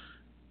Vegas,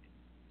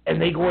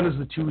 and they go in as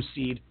the 2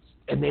 seed,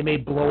 and they may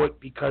blow it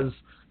because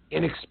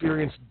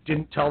inexperience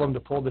didn't tell them to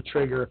pull the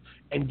trigger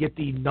and get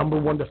the number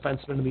 1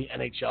 defenseman in the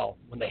NHL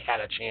when they had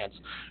a chance.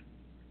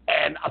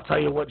 And I'll tell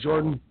you what,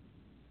 Jordan,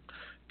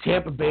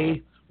 Tampa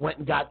Bay went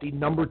and got the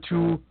number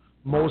 2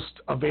 most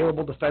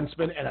available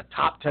defenseman and a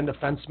top 10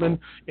 defenseman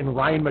in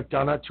Ryan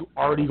McDonough to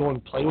already go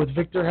and play with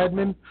Victor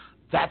Hedman.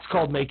 That's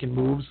called making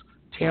moves.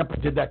 Tampa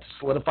did that to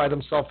solidify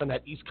themselves in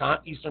that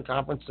Eastern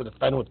Conference to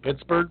defend with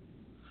Pittsburgh.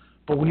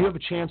 But when you have a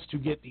chance to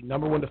get the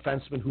number 1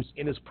 defenseman who's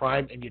in his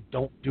prime and you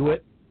don't do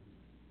it,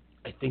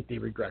 I think they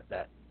regret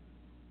that.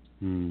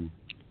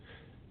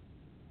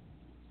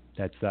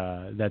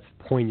 That's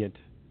poignant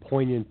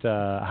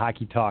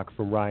hockey talk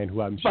from Ryan,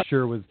 who I'm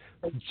sure was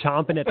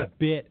chomping at the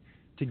bit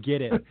to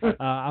get it.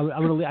 I'm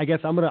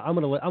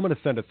gonna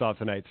send us off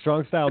tonight.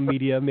 Strong Style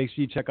Media. Make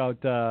sure you check out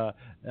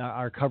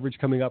our coverage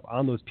coming up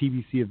on those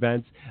PBC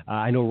events.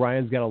 I know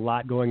Ryan's got a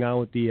lot going on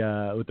with the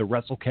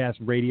WrestleCast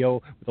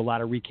Radio, with a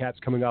lot of recaps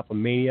coming off of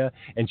Mania.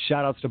 And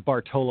shout outs to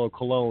Bartolo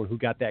Colon, who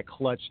got that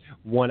clutch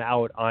 1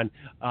 out on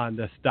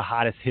the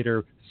hottest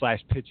hitter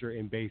 / pitcher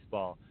in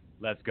baseball.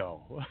 Let's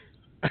go.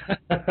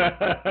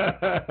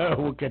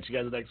 We'll catch you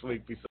guys next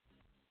week. Peace.